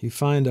 You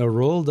find a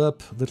rolled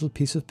up little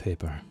piece of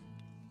paper.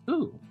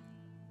 Ooh.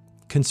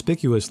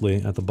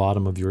 Conspicuously at the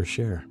bottom of your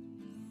share.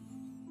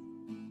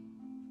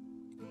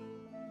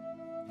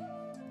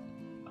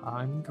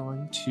 I'm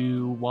going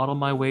to waddle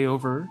my way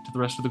over to the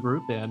rest of the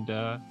group and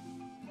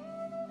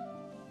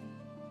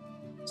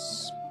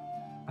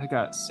I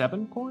got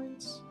 7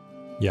 coins.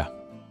 Yeah.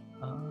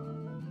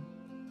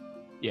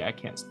 Yeah, I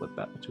can't split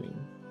that between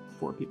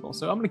 4 people,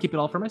 so I'm gonna keep it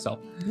all for myself.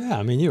 Yeah,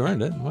 I mean, you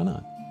earned it. Why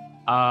not?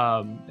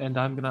 And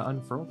I'm gonna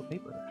unfurl the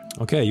paper.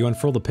 Okay, you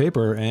unfurl the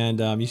paper, and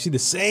you see the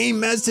same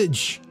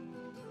message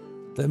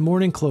that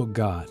Morning Cloak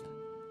got.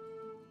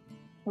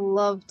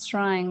 Love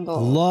triangle.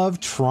 Love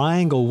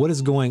triangle. What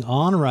is going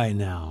on right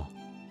now?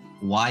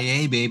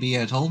 YA, baby,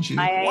 I told you.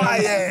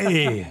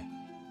 YA!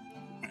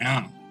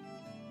 Yeah.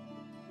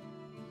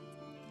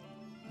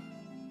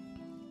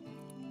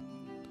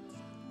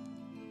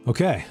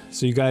 Okay,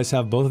 so you guys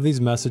have both of these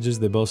messages.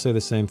 They both say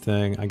the same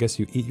thing. I guess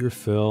you eat your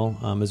fill.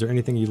 Is there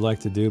anything you'd like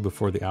to do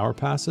before the hour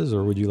passes,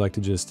 or would you like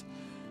to just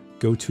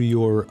go to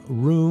your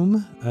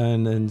room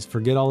and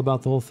forget all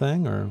about the whole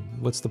thing, or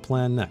what's the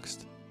plan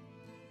next?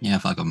 Yeah,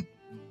 fuck them.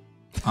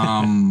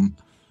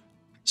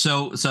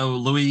 So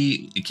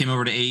Louis came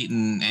over to 8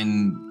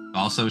 and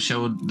also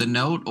showed the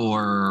note,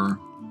 or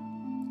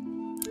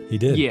He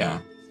did. Yeah.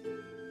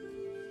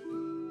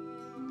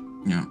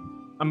 yeah.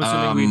 I'm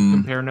assuming we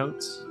compare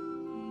notes.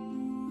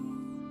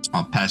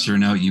 I'll pass your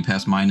note. You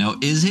pass my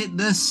note. Is it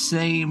the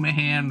same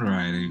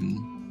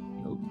handwriting?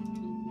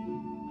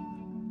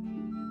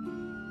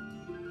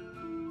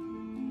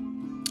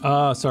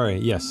 Sorry.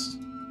 Yes.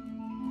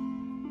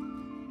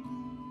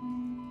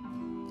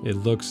 It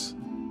looks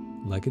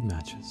like it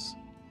matches.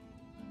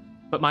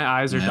 But my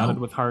eyes are No. dotted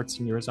with hearts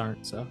and yours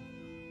aren't, so.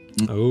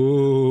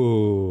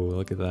 Oh,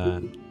 look at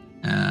that.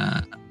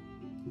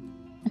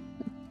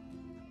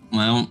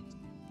 Well,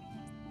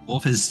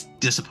 Wolf is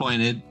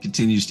disappointed,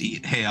 continues to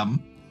eat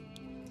ham.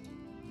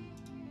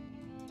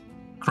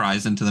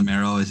 Cries into the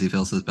marrow as he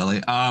fills his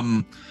belly.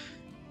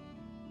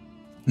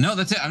 No,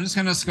 that's it. I'm just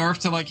gonna scarf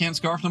till I can't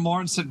scarf no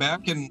more and sit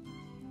back and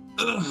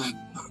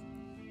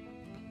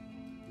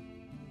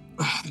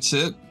that's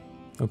it.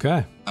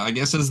 Okay. I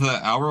guess as the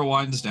hour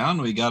winds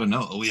down, we gotta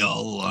know. Are we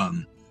all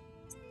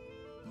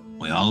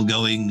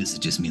going? Is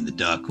it just me and the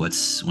duck?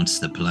 What's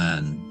the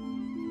plan?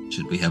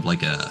 Should we have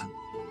like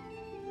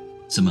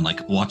someone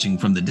like watching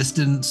from the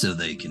distance so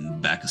they can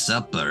back us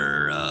up,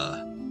 or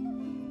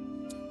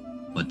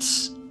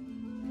what's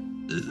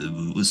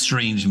a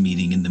strange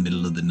meeting in the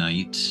middle of the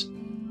night?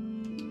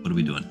 What are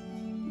we doing?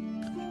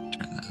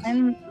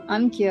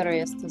 I'm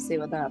curious to see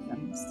what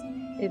happens.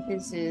 If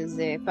this is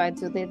a fight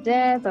to the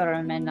death or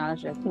a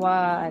menage a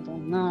trois, I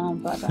don't know,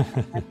 but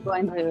I'm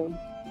going to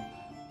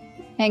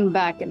hang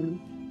back and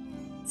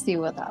see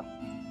what happens.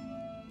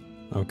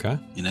 Okay.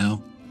 You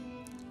know,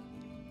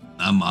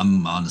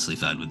 I'm honestly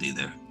fine with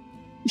either.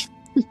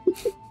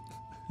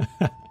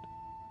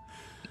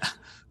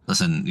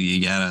 Listen,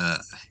 you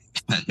gotta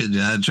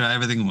try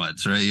everything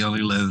once, right? You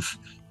only live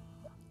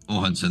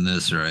once in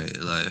this, right?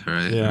 Like,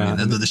 right? Yeah. Right?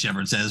 That's what the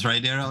shepherd says,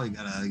 right, Daryl? You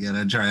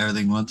gotta try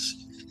everything once.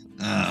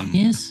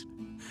 Yes.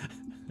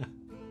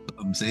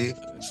 See.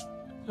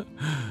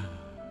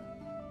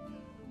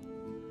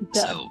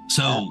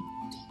 So,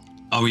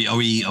 are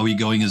we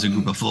going as a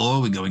group of 4? Are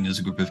we going as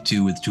a group of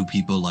 2 with 2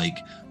 people like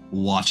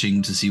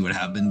watching to see what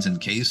happens in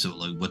case? Or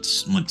like,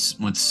 what's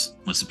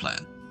the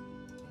plan?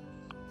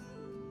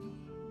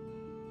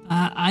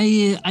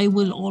 I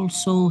will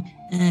also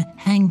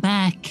hang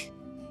back.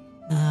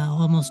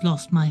 Almost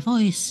lost my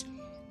voice.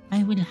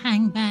 I will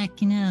hang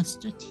back in a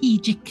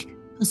strategic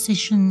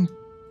position.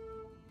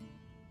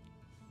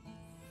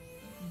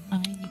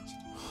 Right.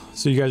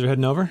 So you guys are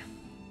heading over?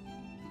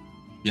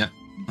 Yeah.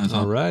 That's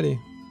all. Alrighty.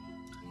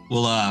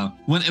 Well,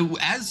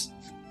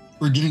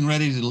 we're getting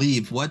ready to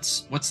leave.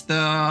 What's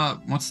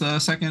the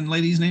second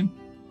lady's name?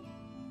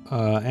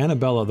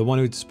 Annabella, the one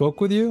who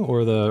spoke with you,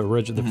 or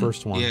the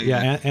first one?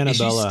 Yeah,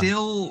 Annabella.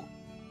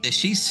 Is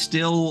she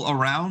still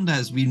around?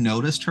 Has we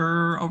noticed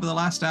her over the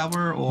last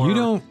hour? Or you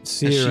don't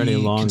see her any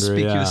longer.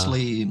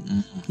 Conspicuously.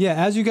 Yeah,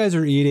 as you guys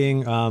are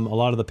eating, a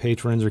lot of the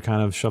patrons are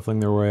kind of shuffling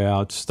their way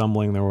out,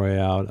 stumbling their way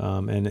out,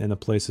 and the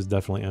place is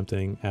definitely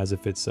emptying, as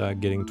if it's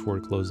getting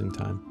toward closing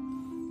time.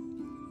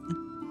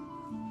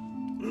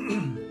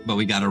 But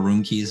we got our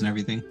room keys and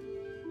everything.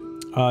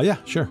 Yeah,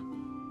 sure.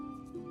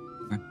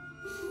 Okay.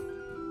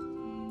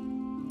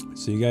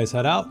 So you guys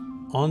head out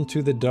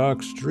onto the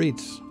dark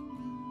streets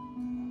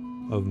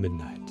of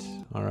midnight.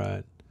 All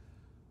right.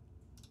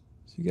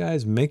 So you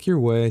guys make your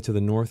way to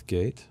the north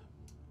gate.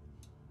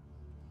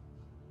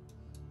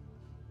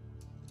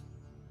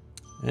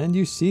 And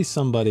you see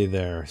somebody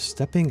there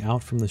stepping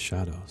out from the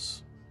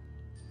shadows.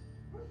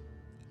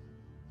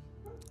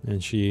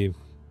 And she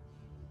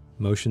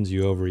motions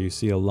you over. You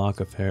see a lock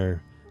of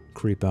hair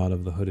creep out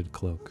of the hooded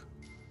cloak.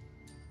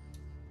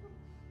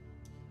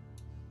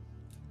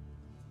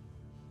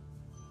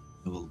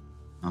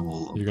 I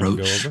will You're gonna go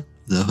approach over?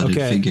 the hooded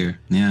figure.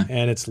 Yeah.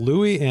 And it's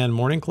Louis and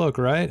Morning Cloak,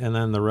 right? And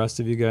then the rest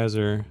of you guys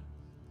are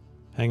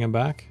hanging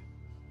back?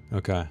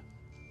 Okay.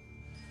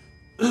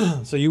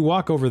 So you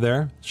walk over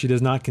there. She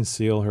does not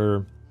conceal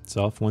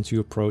herself. Once you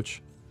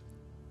approach,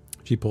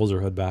 she pulls her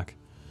hood back.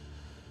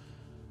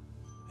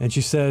 And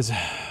she says,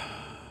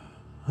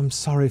 I'm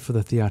sorry for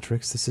the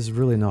theatrics. This is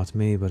really not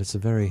me, but it's a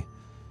very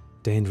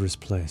dangerous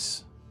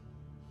place.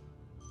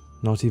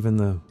 Not even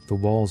the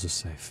walls are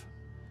safe.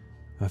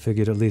 I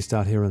figured at least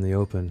out here in the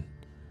open,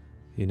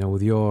 you know,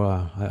 with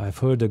your, I've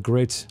heard the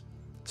great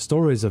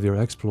stories of your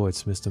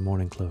exploits, Mr.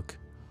 Morningcloak.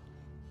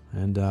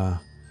 And,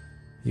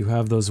 you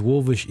have those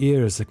wolvish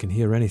ears that can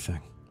hear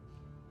anything.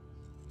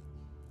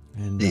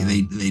 And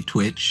they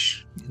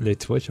twitch. They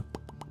twitch.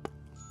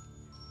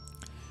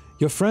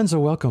 Your friends are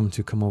welcome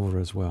to come over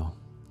as well.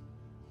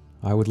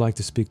 I would like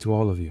to speak to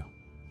all of you.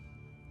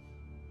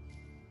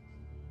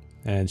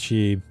 And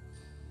she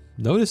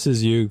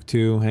notices you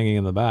two hanging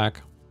in the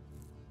back.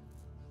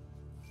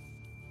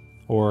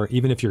 Or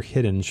even if you're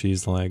hidden,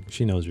 she's like,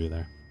 she knows you're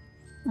there.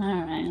 All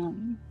right.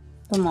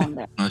 Come on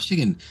there. Oh, she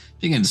can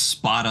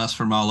spot us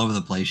from all over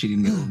the place. She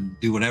can go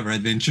do whatever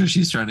adventure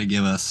she's trying to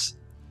give us.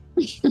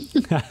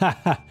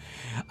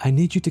 I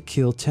need you to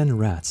kill 10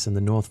 rats in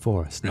the North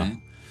Forest. No. Right?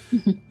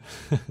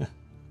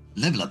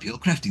 Level up your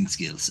crafting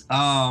skills.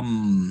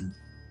 All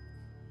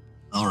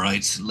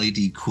right,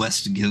 Lady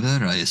Quest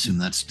Giver. I assume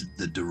that's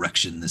the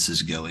direction this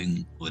is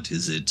going. What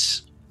is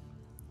it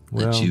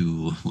that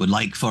you would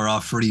like for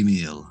our free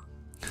meal?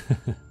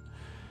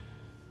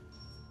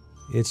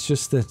 It's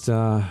just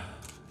that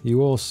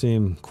you all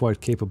seem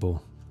quite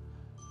capable.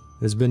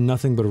 There's been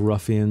nothing but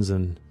ruffians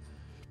and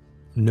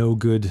no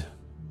good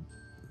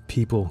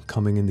people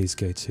coming in these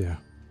gates here.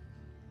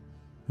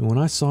 And when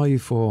I saw you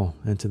fall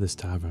into this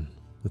tavern,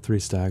 the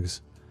Three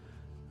Stags,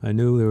 I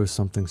knew there was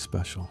something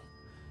special.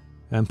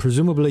 And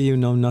presumably you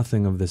know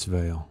nothing of this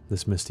veil,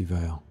 this misty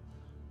veil,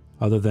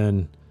 other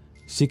than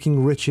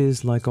seeking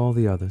riches like all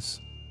the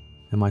others.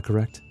 Am I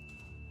correct?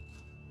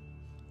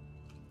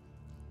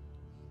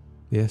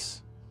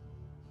 Yes?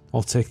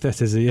 I'll take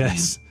that as a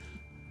yes.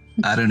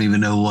 I don't even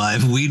know why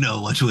we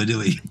know what we're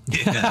doing.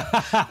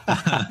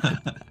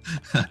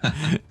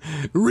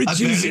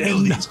 Riches I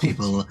know these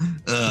people.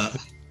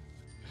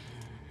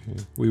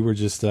 We were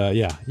just,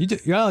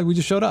 we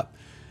just showed up.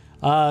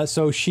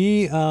 So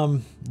she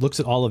looks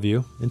at all of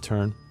you in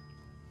turn.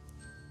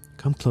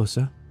 Come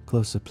closer,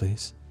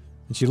 please.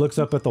 And she looks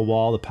up at the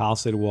wall, the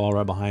palisade wall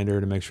right behind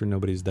her to make sure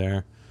nobody's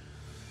there.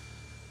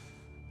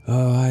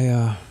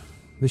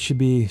 This should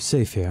be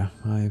safe here.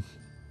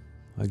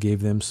 I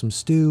gave them some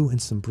stew and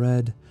some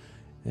bread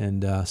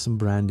and some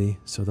brandy,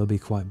 so they'll be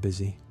quite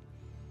busy.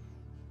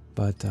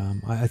 But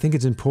I think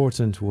it's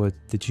important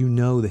that you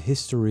know the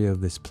history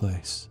of this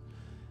place,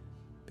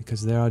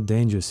 because there are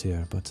dangers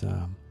here. But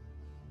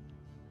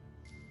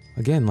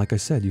again, like I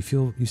said,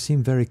 you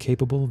seem very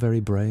capable,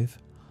 very brave.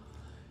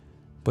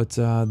 But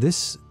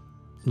this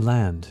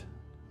land,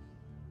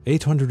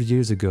 800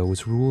 years ago,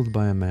 was ruled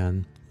by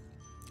an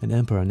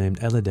emperor named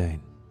Eladane.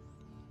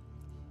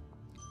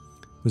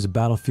 It was a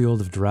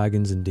battlefield of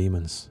dragons and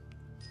demons.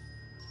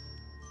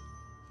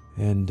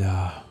 And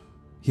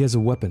he has a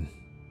weapon.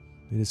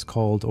 It is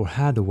called, or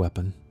had a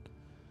weapon,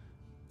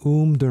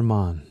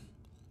 Durman.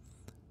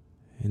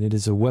 And it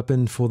is a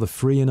weapon for the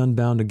free and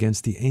unbound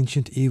against the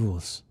ancient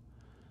evils.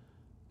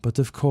 But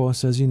of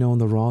course, as you know, in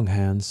the wrong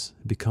hands,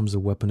 it becomes a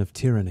weapon of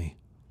tyranny.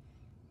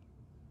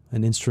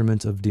 An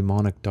instrument of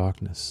demonic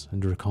darkness and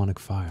draconic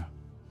fire.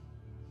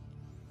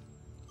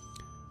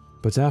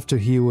 But after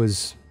he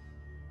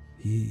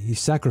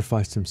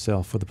sacrificed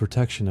himself for the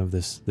protection of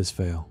this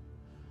veil.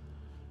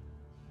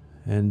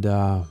 And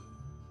the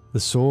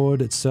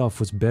sword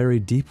itself was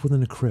buried deep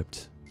within a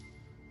crypt.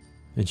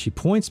 And she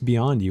points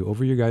beyond you,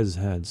 over your guys'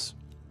 heads,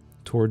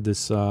 toward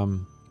this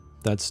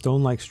that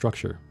stone-like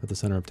structure at the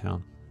center of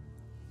town.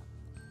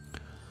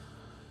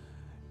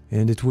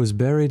 And it was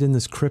buried in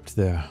this crypt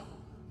there,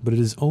 but it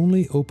is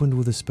only opened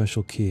with a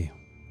special key.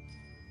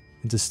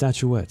 It's a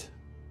statuette,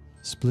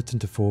 split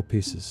into 4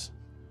 pieces.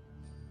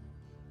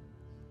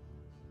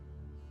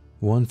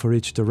 One for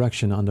each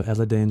direction under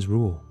Eladane's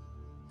rule.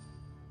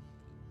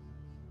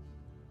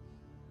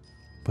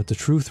 But the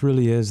truth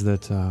really is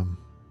that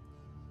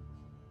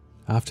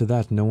after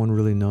that, no one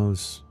really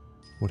knows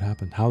what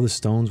happened, how the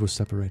stones were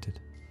separated.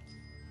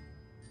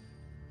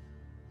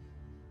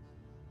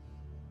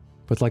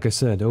 But like I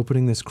said,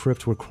 opening this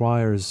crypt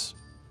requires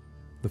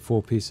the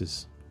 4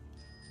 pieces.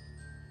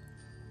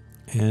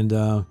 And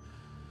I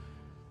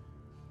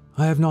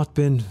have not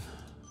been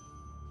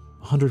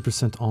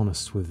 100%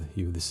 honest with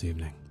you this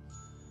evening.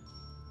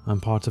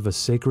 I'm part of a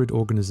sacred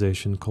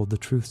organization called the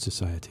Truth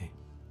Society.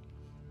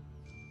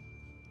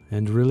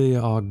 And really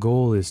our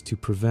goal is to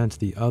prevent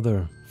the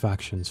other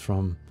factions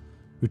from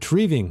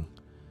retrieving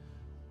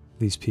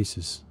these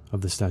pieces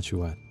of the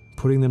statuette,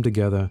 putting them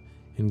together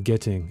and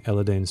getting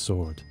Eladane's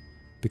sword.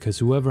 Because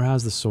whoever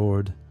has the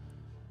sword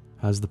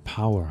has the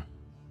power.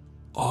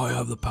 I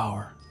have the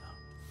power.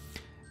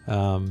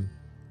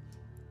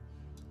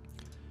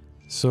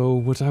 So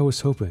what I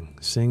was hoping,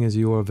 seeing as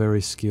you are very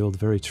skilled,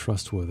 very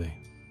trustworthy,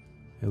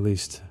 at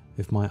least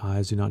if my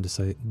eyes do not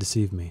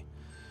deceive me,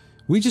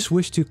 we just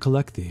wish to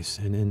collect these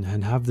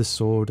and have the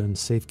sword in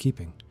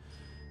safekeeping.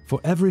 For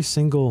every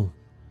single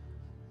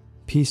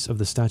piece of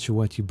the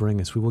statuette you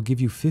bring us, we will give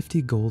you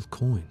 50 gold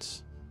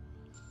coins.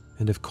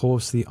 And of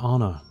course, the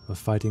honor of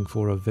fighting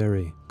for a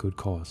very good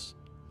cause.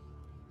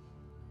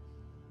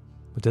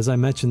 But as I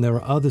mentioned, there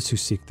are others who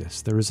seek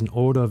this. There is an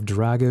order of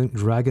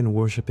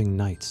dragon-worshipping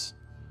knights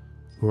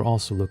who are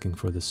also looking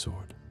for this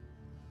sword.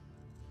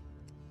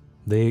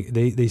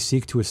 They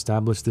seek to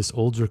establish this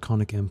old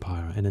draconic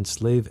empire and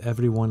enslave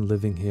everyone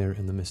living here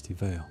in the Misty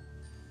Vale.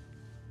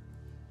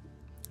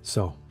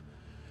 So,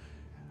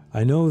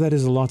 I know that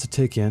is a lot to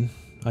take in.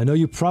 I know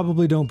you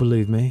probably don't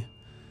believe me.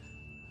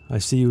 I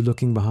see you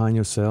looking behind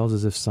yourselves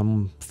as if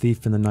some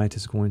thief in the night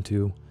is going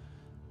to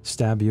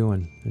stab you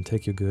and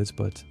take your goods,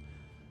 but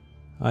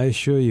I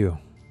assure you,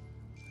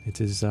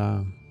 it is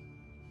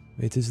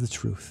the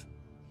truth.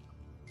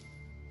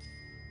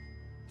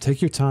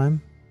 Take your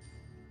time.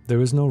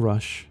 There is no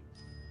rush.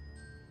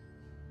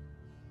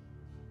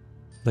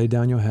 Lay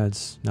down your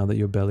heads now that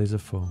your bellies are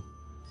full.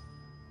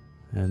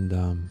 And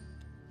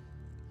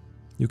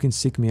you can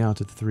seek me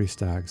out at the 3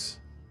 Stags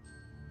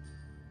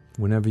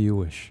whenever you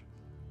wish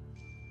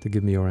to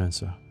give me your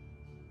answer.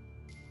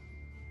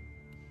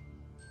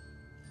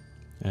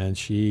 And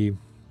she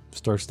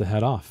starts to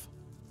head off.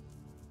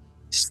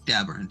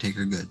 Stab her and take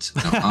her goods.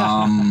 No,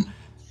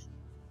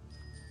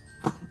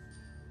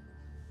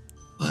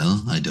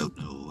 well, I don't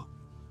know.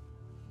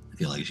 I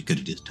feel like she could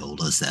have just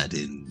told us that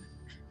in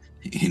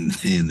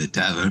the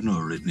tavern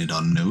or written it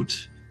on a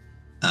note.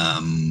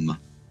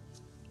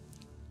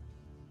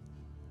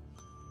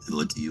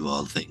 What do you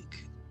all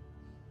think?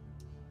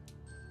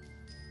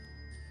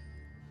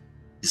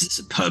 Is this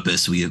a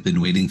purpose we have been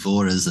waiting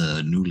for as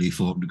a newly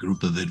formed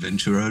group of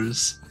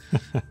adventurers?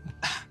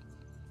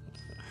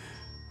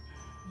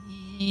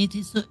 It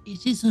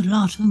is a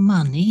lot of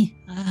money.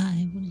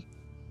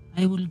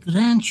 I will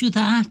grant you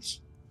that.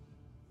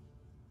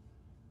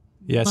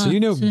 Yeah, so you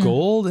know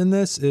gold in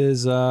this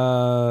is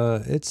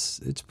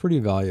it's pretty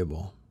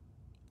valuable.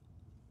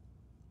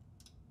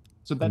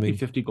 So that'd be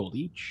 50 gold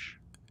each.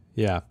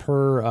 Yeah,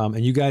 per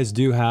and you guys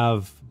do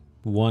have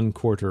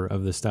 1/4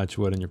 of the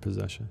statuette in your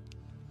possession.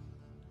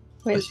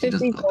 Wait,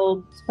 50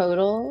 gold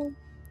total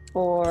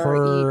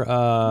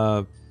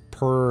for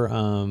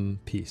per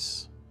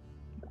piece.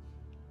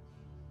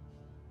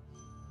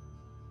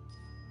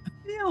 I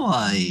feel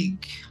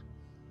like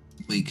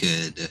we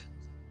could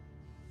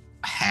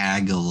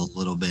haggle a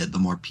little bit the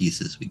more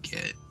pieces we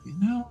get, you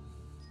know?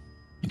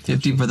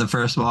 50 for the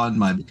first one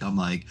might become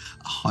like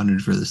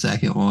 100 for the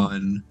second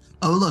one.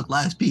 Oh, look,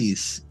 last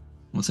piece.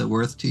 What's it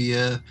worth to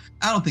you?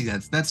 I don't think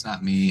that's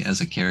not me as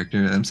a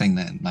character. I'm saying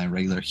that in my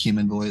regular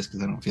human voice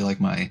because I don't feel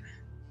like my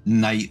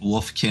knight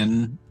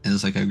wolfkin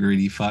is like a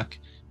greedy fuck.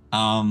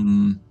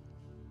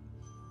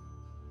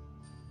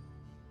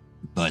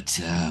 But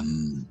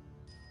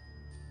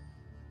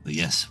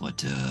yes,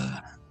 what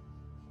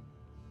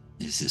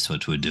is this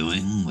what we're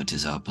doing? What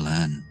is our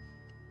plan?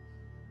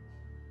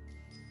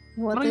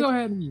 what Go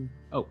ahead and...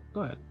 Oh,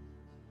 go ahead.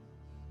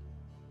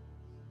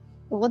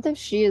 if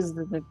she is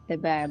the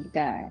bad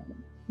guy?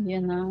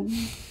 You know?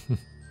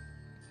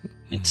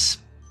 It's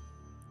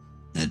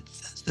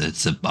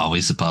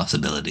always a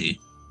possibility.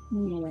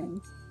 Yes.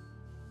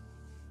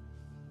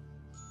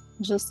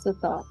 Just a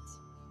thought.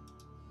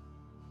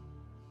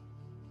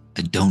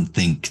 I don't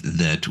think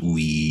that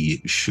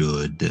we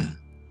should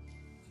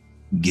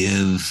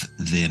give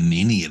them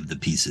any of the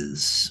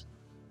pieces.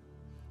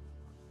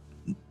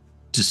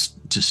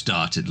 Just to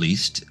start, at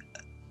least.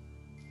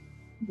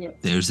 Yeah.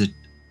 There's a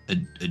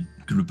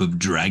group of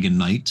dragon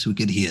knights. We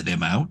could hear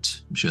them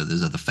out. I'm sure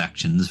there's other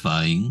factions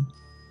vying.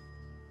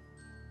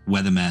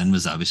 Weatherman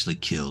was obviously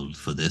killed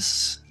for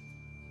this.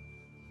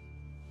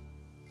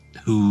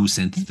 Who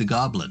sent the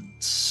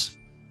goblins?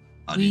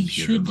 I We didn't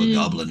hear of a should,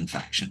 goblin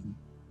faction.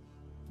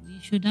 We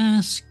should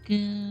ask,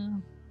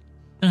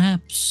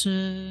 perhaps,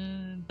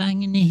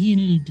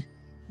 Hild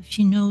if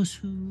she knows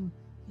who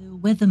the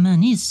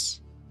weatherman is.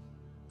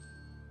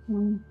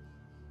 Hmm.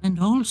 And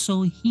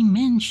also, he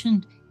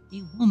mentioned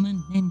a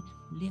woman named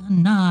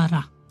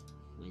Leonara,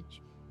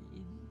 which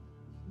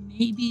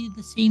maybe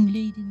the same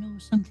lady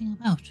knows something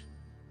about.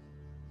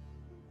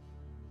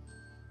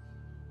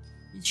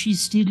 Is she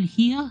still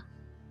here?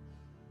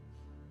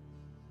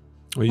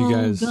 Well, you Oh,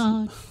 guys.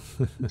 God.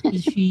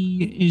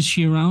 Is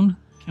she around?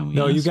 Can we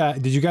No, you ask? guys.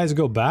 Did you guys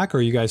go back, or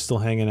are you guys still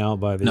hanging out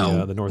by the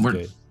No, the north we're-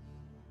 gate?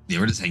 They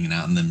were just hanging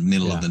out in the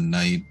middle Yeah. of the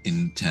night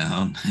in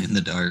town in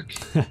the dark.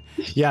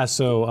 Yeah.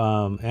 So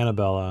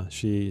Annabella,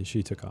 she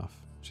took off.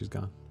 She's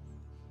gone.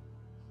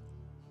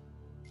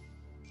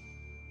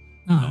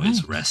 All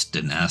Always right. rest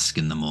and ask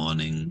in the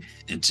morning.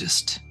 I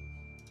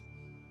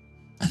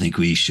think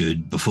we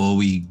should, before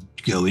we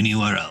go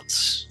anywhere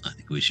else, I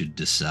think we should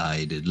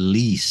decide at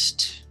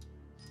least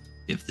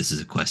if this is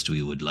a quest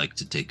we would like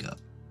to take up.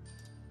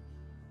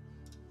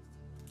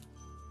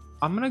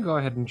 I'm gonna go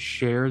ahead and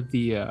share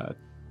the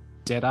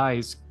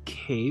Deadeye's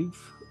Cave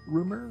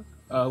rumor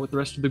with the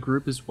rest of the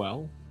group as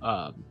well,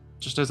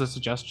 just as a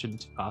suggestion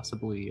to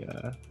possibly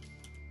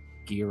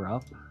gear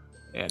up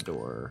and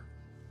or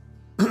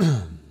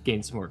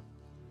gain some more.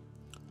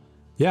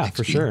 Yeah,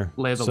 for XP. sure.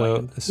 Lay of the So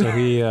land. so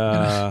he.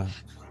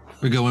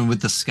 We're going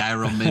with the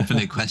Skyrim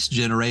Infinite Quest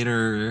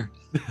generator.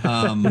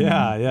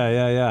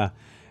 Yeah.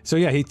 So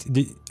yeah,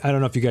 I don't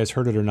know if you guys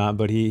heard it or not,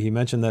 but he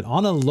mentioned that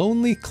on a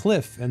lonely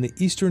cliff in the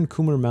eastern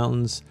Kumar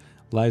Mountains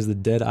lies the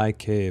Deadeye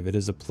Cave. It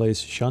is a place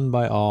shunned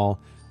by all,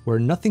 where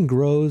nothing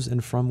grows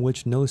and from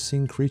which no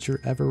seen creature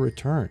ever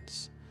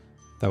returns.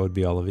 That would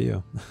be all of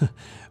you.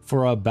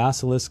 For a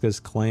basilisk has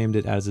claimed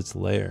it as its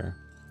lair.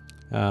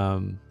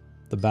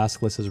 The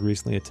basilisk has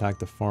recently attacked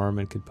the farm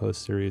and could pose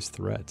serious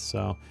threats.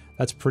 So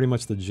that's pretty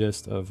much the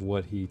gist of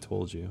what he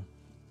told you.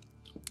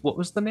 What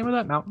was the name of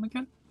that mountain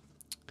again?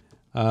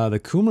 The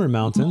Kumar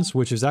Mountains,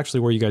 which is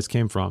actually where you guys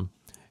came from.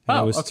 And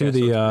it was okay, to so it's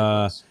pretty the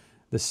close.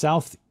 the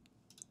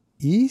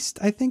southeast,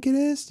 I think it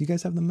is. Do you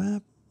guys have the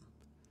map?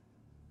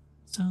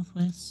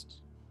 Southwest.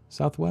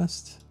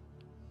 Southwest?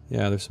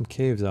 Yeah, there's some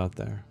caves out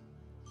there.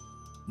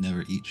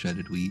 Never eat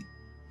shredded wheat.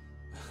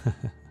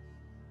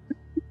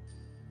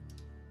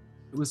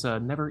 It was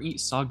never eat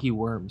soggy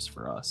worms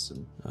for us.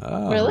 And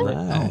Oh, Really?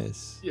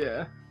 nice.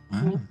 yeah,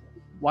 Wow.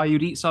 why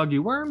you'd eat soggy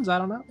worms, I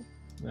don't know.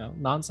 You know,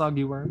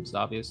 non-soggy worms,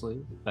 obviously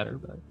better,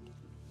 but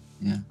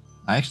Yeah.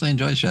 I actually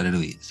enjoy shredded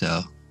wheat,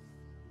 so,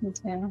 Me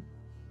too. you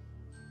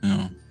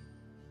know.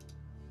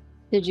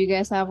 Did you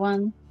guys have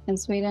one in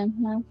Sweden?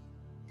 No.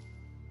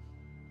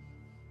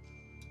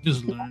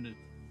 Just learned it.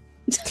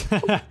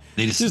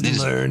 They just, Just they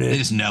just learn it. They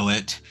just know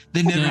it.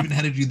 They never Yeah. even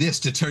had to do this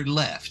to turn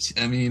left.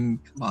 I mean,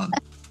 come on.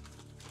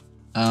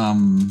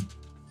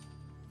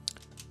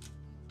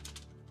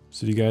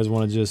 So do you guys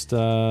want to just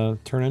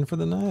turn in for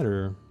the night,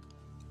 or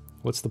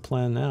what's the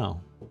plan now?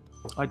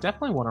 I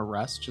definitely want to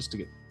rest just to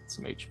get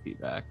some HP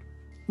back.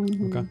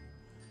 Mhm. Okay.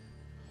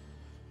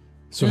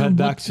 So head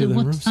back to the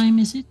What rooms. time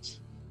is it?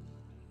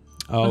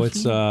 Oh,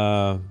 it's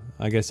roughly?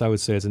 I guess I would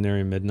say it's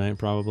nearing midnight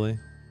probably.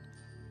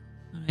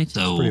 All right.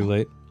 So Pretty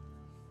late.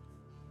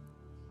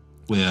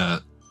 we're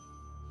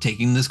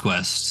taking this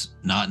quest,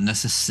 not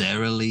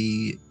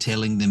necessarily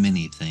telling them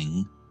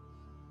anything.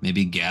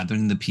 Maybe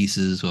gathering the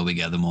pieces while we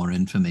gather more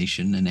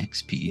information and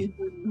XP.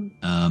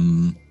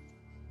 Mhm.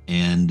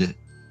 And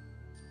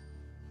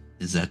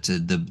is that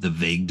the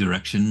vague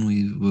direction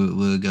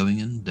we're going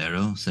in?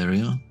 Darrow,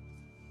 Serio,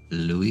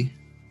 Louis?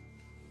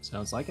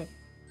 Sounds like it.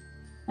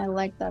 I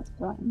like that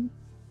plan.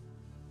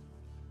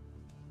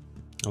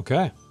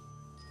 Okay.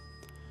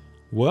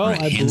 Well, All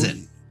right, I hands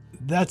believe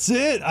that's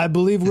it. I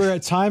believe we're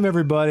at time,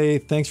 everybody.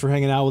 Thanks for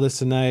hanging out with us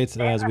tonight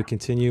as we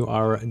continue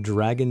our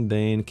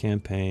Dragonbane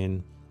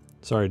campaign.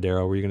 Sorry,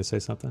 Darrow, were you going to say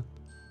something?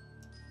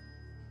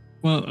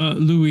 Well,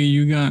 Louis,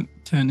 you got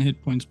 10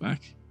 hit points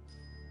back.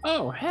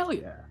 Oh, hell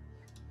yeah.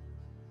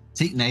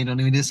 See, now you don't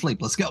even need to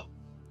sleep. Let's go.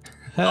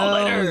 Hell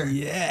later.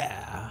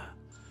 yeah.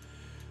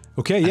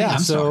 Okay, I think yeah. I'm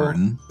still So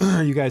hurting.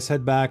 you guys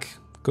head back,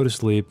 go to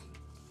sleep.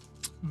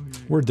 Okay.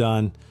 We're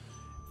done.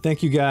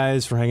 Thank you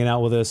guys for hanging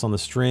out with us on the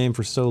stream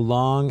for so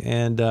long,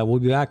 and we'll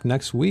be back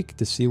next week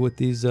to see what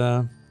these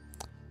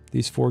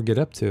four get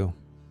up to.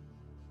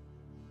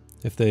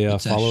 If they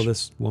Good follow sesh.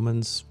 this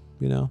woman's,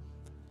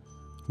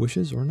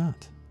 wishes or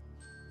not.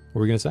 What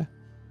were we gonna say?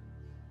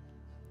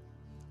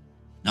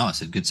 No, I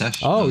said good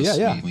session. Oh, That was-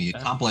 yeah. We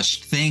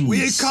accomplished things.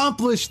 We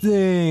accomplished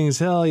things.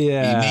 Hell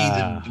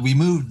yeah. We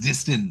moved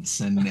distance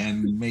and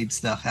made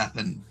stuff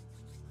happen.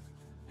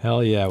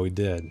 Hell yeah, we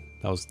did.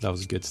 That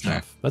was good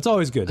stuff. That's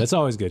always good. That's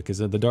always good because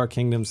the Dark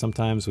Kingdom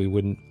sometimes we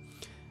wouldn't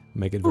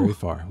make it very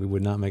far. We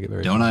would not make it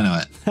very Don't far. I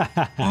know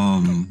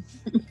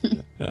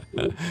it?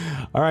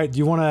 All right. Do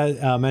you want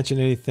to mention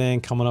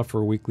anything coming up for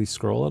a weekly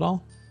scroll at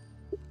all?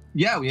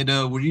 Yeah, we had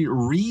to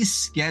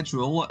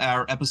reschedule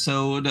our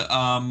episode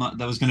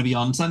that was going to be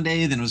on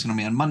Sunday, then it was going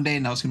to be on Monday,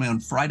 and now it's going to be on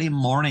Friday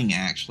morning,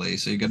 actually.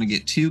 So you're going to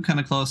get two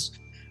kind of close.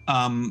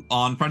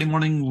 On Friday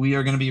morning, we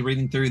are going to be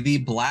reading through The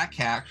Black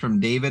Hack from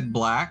David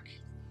Black.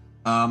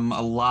 A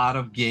lot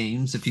of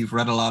games, if you've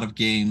read a lot of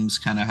games,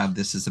 kind of have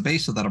this as a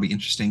base, so that'll be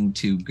interesting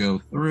to go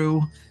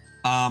through.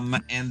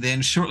 And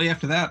then shortly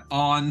after that,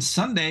 on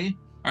Sunday,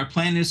 our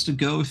plan is to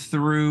go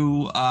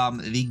through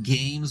the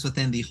games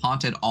within the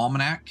Haunted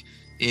Almanac.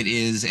 It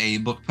is a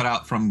book put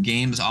out from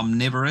Games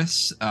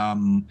Omnivorous.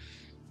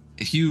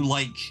 If you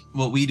like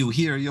what we do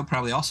here, you'll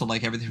probably also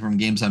like everything from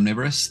Games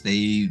Omnivorous.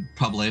 They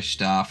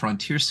published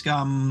Frontier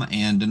Scum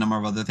and a number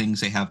of other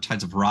things. They have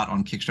Tides of Rot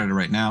on Kickstarter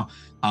right now.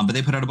 But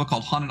they put out a book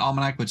called Haunted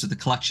Almanac, which is the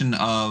collection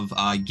of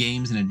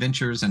games and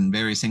adventures and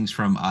various things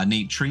from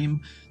Nate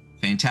Treem.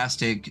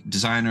 Fantastic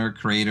designer,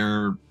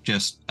 creator,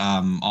 just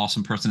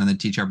awesome person in the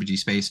TTRPG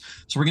space.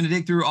 So we're going to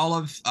dig through all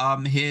of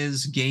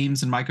his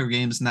games and micro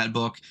games in that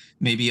book.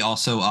 Maybe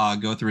also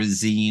go through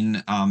his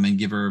zine and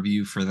give a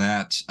review for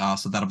that.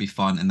 So that'll be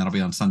fun, and that'll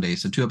be on Sunday.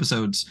 So 2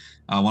 episodes,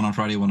 one on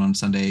Friday, one on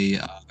Sunday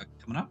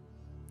coming up.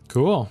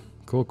 Cool.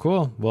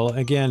 Well,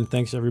 again,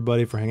 thanks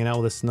everybody for hanging out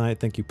with us tonight.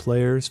 Thank you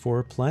players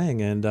for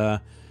playing,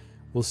 and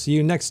we'll see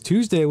you next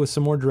Tuesday with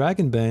some more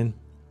Dragonbane.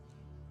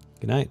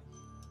 Good night.